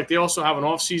what, too? Like, they also have an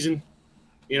off season.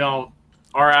 You know,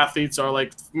 our athletes are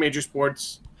like major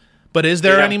sports. But is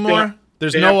there anymore?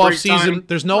 There's no off season.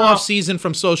 There's no off season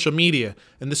from social media,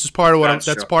 and this is part of what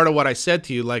that's part of what I said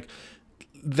to you. Like,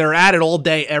 they're at it all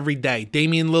day, every day.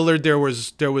 Damian Lillard,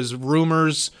 there was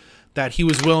rumors that he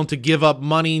was willing to give up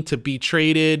money to be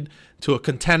traded to a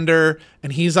contender,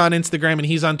 and he's on Instagram and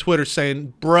he's on Twitter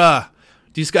saying, "Bruh,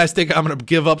 these guys think I'm gonna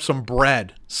give up some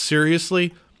bread?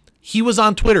 Seriously?" He was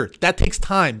on Twitter. That takes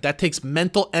time. That takes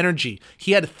mental energy.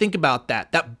 He had to think about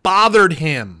that. That bothered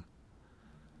him.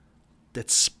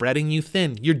 That's spreading you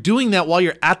thin. You're doing that while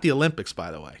you're at the Olympics,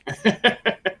 by the way.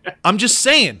 I'm just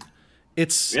saying.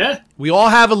 We all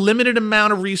have a limited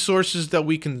amount of resources that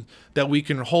we can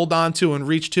hold on to and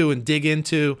reach to and dig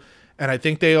into, and I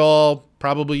think they all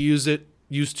probably use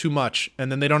too much,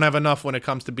 and then they don't have enough when it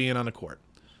comes to being on the court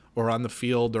or on the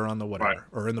field or on the whatever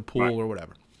or in the pool or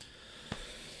whatever.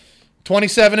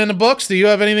 27 in the books. Do you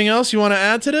have anything else you want to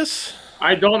add to this?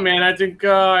 I don't, man. I think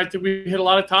we hit a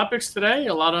lot of topics today,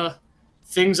 a lot of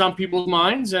things on people's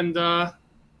minds, and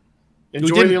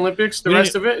enjoy the Olympics, the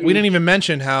rest of it. We didn't even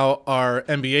mention how our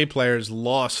NBA players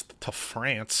lost to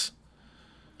France.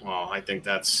 Well, I think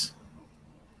that's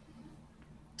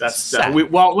let's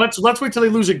wait till they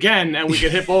lose again, and we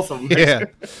can hit both of them. Yeah.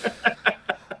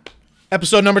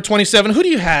 Episode number 27. Who do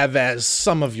you have as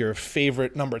some of your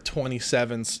favorite number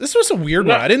 27s? This was a weird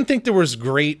one. I didn't think there was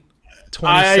great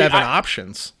 27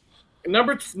 options.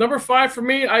 Number 5 for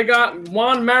me, I got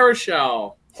Juan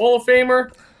Marichal, Hall of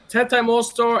Famer, 10-time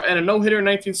All-Star, and a no-hitter in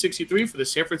 1963 for the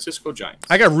San Francisco Giants.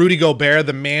 I got Rudy Gobert,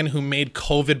 the man who made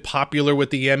COVID popular with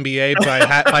the NBA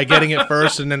by getting it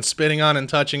first and then spitting on and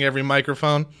touching every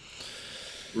microphone.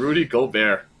 Rudy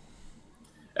Gobert.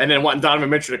 And then wanting Donovan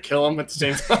Mitchell to kill him at the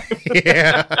same time.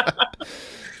 Yeah.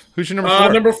 Who's your number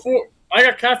 4? Number 4, I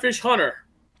got Catfish Hunter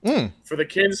for the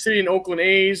Kansas City and Oakland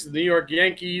A's, the New York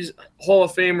Yankees, Hall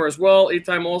of Famer as well,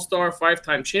 8-time All-Star,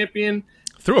 5-time champion.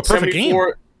 Threw a perfect game.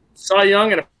 Cy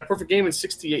Young and a perfect game in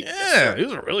 68. Yeah, he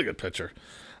was a really good pitcher.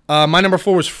 My number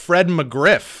 4 was Fred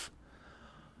McGriff.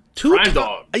 Crime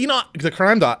Dog. You know, the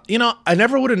Crime Dog. You know, I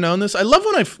never would have known this. I love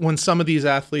when some of these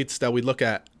athletes that we look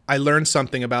at, I learned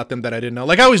something about them that I didn't know.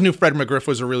 Like, I always knew Fred McGriff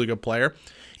was a really good player.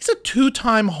 He's a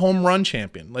 2-time home run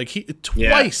champion. Like,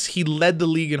 twice he led the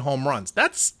league in home runs.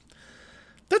 That's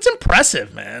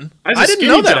impressive, man. I didn't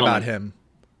know that about him.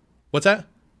 What's that?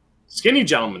 Skinny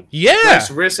gentleman. Yeah.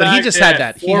 Nice wrist but he just had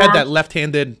that. Forearm. He had that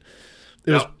left-handed.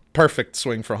 It was perfect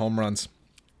swing for home runs.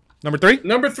 Number 3?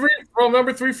 Number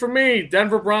 3 for me.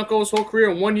 Denver Broncos whole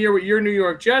career in 1 year with your New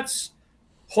York Jets.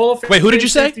 Hall of Fame. Wait, who did you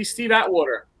say? Steve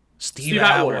Atwater. Steve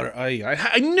Atwater.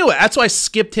 I knew it. That's why I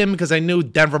skipped him, because I knew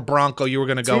Denver Bronco. You were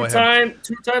going to go with him.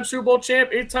 2-time Super Bowl champ,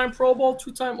 8-time Pro Bowl,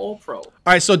 2-time All-Pro. All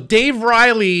right, so David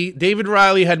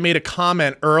Riley had made a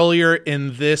comment earlier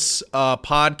in this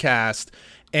podcast,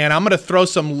 and I'm going to throw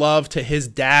some love to his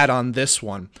dad on this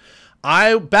one.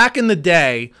 Back in the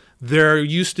day, there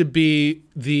used to be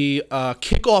the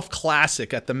kickoff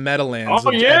classic at the Meadowlands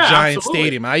at Giant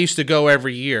Stadium. I used to go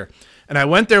every year. And I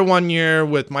went there one year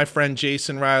with my friend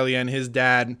Jason Riley and his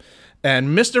dad.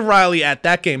 And Mr. Riley at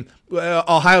that game,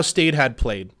 Ohio State had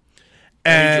played.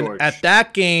 And at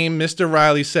that game, Mr.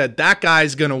 Riley said, that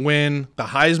guy's going to win the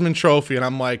Heisman Trophy. And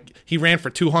I'm like, he ran for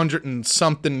 200 and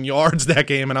something yards that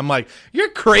game. And I'm like,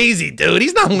 you're crazy, dude.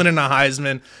 He's not winning the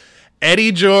Heisman.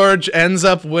 Eddie George ends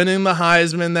up winning the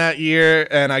Heisman that year,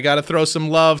 and I got to throw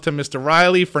some love to Mr.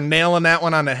 Riley for nailing that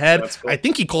one on the head. Cool. I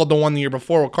think he called the one the year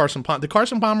before with Carson Palmer. Did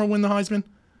Carson Palmer win the Heisman?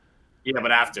 Yeah,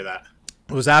 but after that.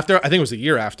 It was after? I think it was a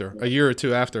year or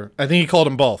two after. I think he called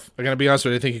them both. I'm going to be honest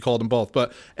with you. I think he called them both.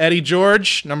 But Eddie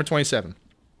George, number 27.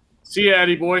 See ya,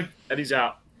 Eddie boy. Eddie's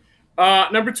out.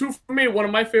 Number 2 for me, one of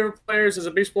my favorite players as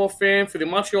a baseball fan for the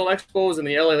Montreal Expos and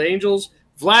the LA Angels,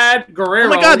 Vlad Guerrero. Oh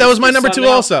my God, that was my number 2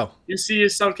 also. You see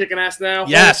his son kicking ass now.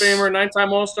 Yes. Hall of Famer,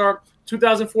 9-time All-Star,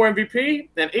 2004 MVP,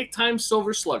 and 8-time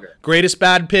Silver Slugger. Greatest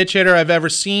bad pitch hitter I've ever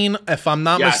seen. If I'm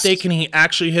not mistaken, he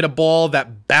actually hit a ball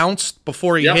that bounced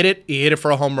before he hit it. He hit it for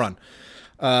a home run.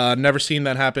 Never seen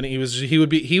that happen. He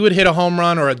would hit a home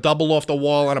run or a double off the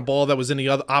wall on a ball that was in the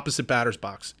other opposite batter's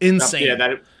box. Insane. Yeah,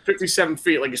 that 57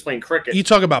 feet like he's playing cricket. You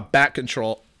talk about bat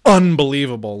control.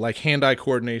 Unbelievable. Like hand-eye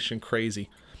coordination, crazy.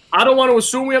 I don't want to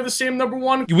assume we have the same number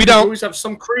 1. We don't. We always have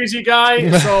some crazy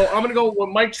guy. So I'm going to go with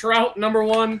Mike Trout, number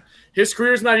 1. His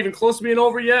career's not even close to being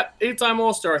over yet. 8-time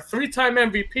All-Star, 3-time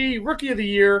MVP, Rookie of the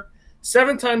Year,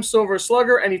 7-time Silver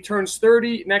Slugger, and he turns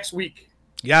 30 next week.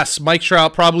 Yes, Mike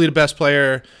Trout, probably the best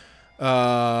player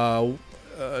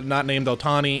not named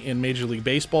Ohtani in Major League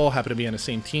Baseball, happened to be on the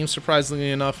same team,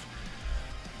 surprisingly enough.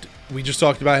 We just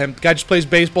talked about him. Guy just plays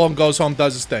baseball and goes home,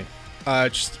 does his thing.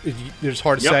 It's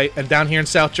hard to say. And down here in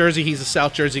South Jersey, he's a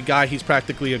South Jersey guy. He's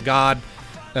practically a god.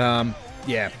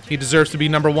 Yeah, he deserves to be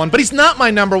number one. But he's not my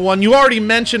number one. You already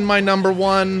mentioned my number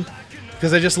one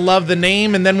because I just love the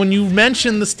name. And then when you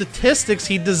mention the statistics,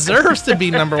 he deserves to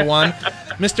be number one.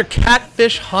 Mr.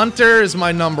 Catfish Hunter is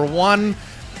my number one.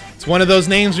 It's one of those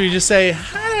names where you just say,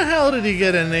 how the hell did he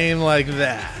get a name like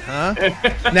that,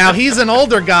 huh? Now, he's an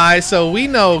older guy, so we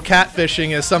know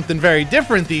catfishing is something very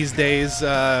different these days.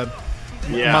 Monte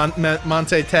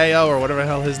Teo, or whatever the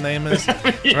hell his name is,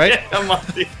 right?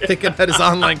 Thinking that his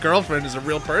online girlfriend is a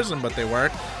real person, but they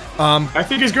weren't. I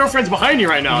think his girlfriend's behind you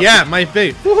right now. Yeah, might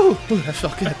be. Woo, that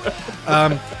felt good.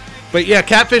 But yeah,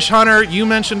 Catfish Hunter, you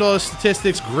mentioned all the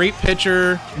statistics. Great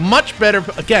pitcher. Much better.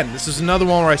 Again, this is another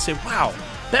one where I say, wow,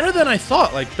 better than I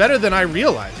thought. Like, better than I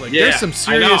realized. Like, there's some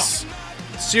serious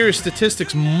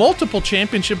statistics. Multiple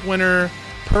championship winner.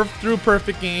 Through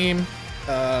perfect game.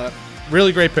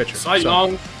 Really great pitcher. Cy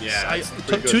Young. Yeah.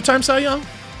 Two-time Cy Young?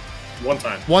 One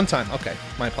time. One time. Okay.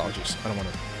 My apologies. I don't want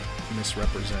to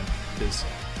misrepresent his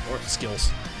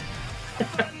skills.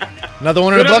 Another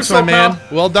one in the books, my man. Pal.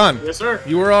 Well done. Yes, sir.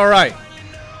 You were all right.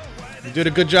 You did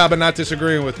a good job of not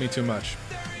disagreeing with me too much.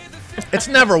 It's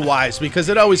never wise because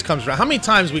it always comes around. How many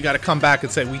times we got to come back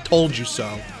and say, we told you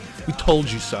so. We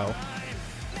told you so.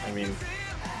 I mean,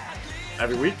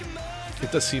 every week?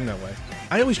 It does seem that way.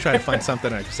 I always try to find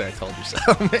something I can say I told you so.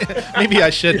 Maybe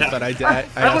I shouldn't, but I did.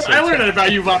 I learned it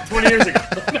about you about 20 years ago.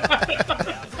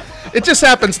 It just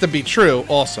happens to be true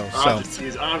also. I'm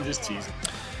just teasing.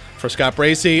 For Scott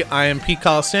Bracey, I am Pete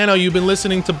Colasano. You've been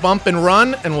listening to Bump and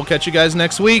Run, and we'll catch you guys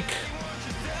next week.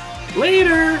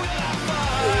 Later.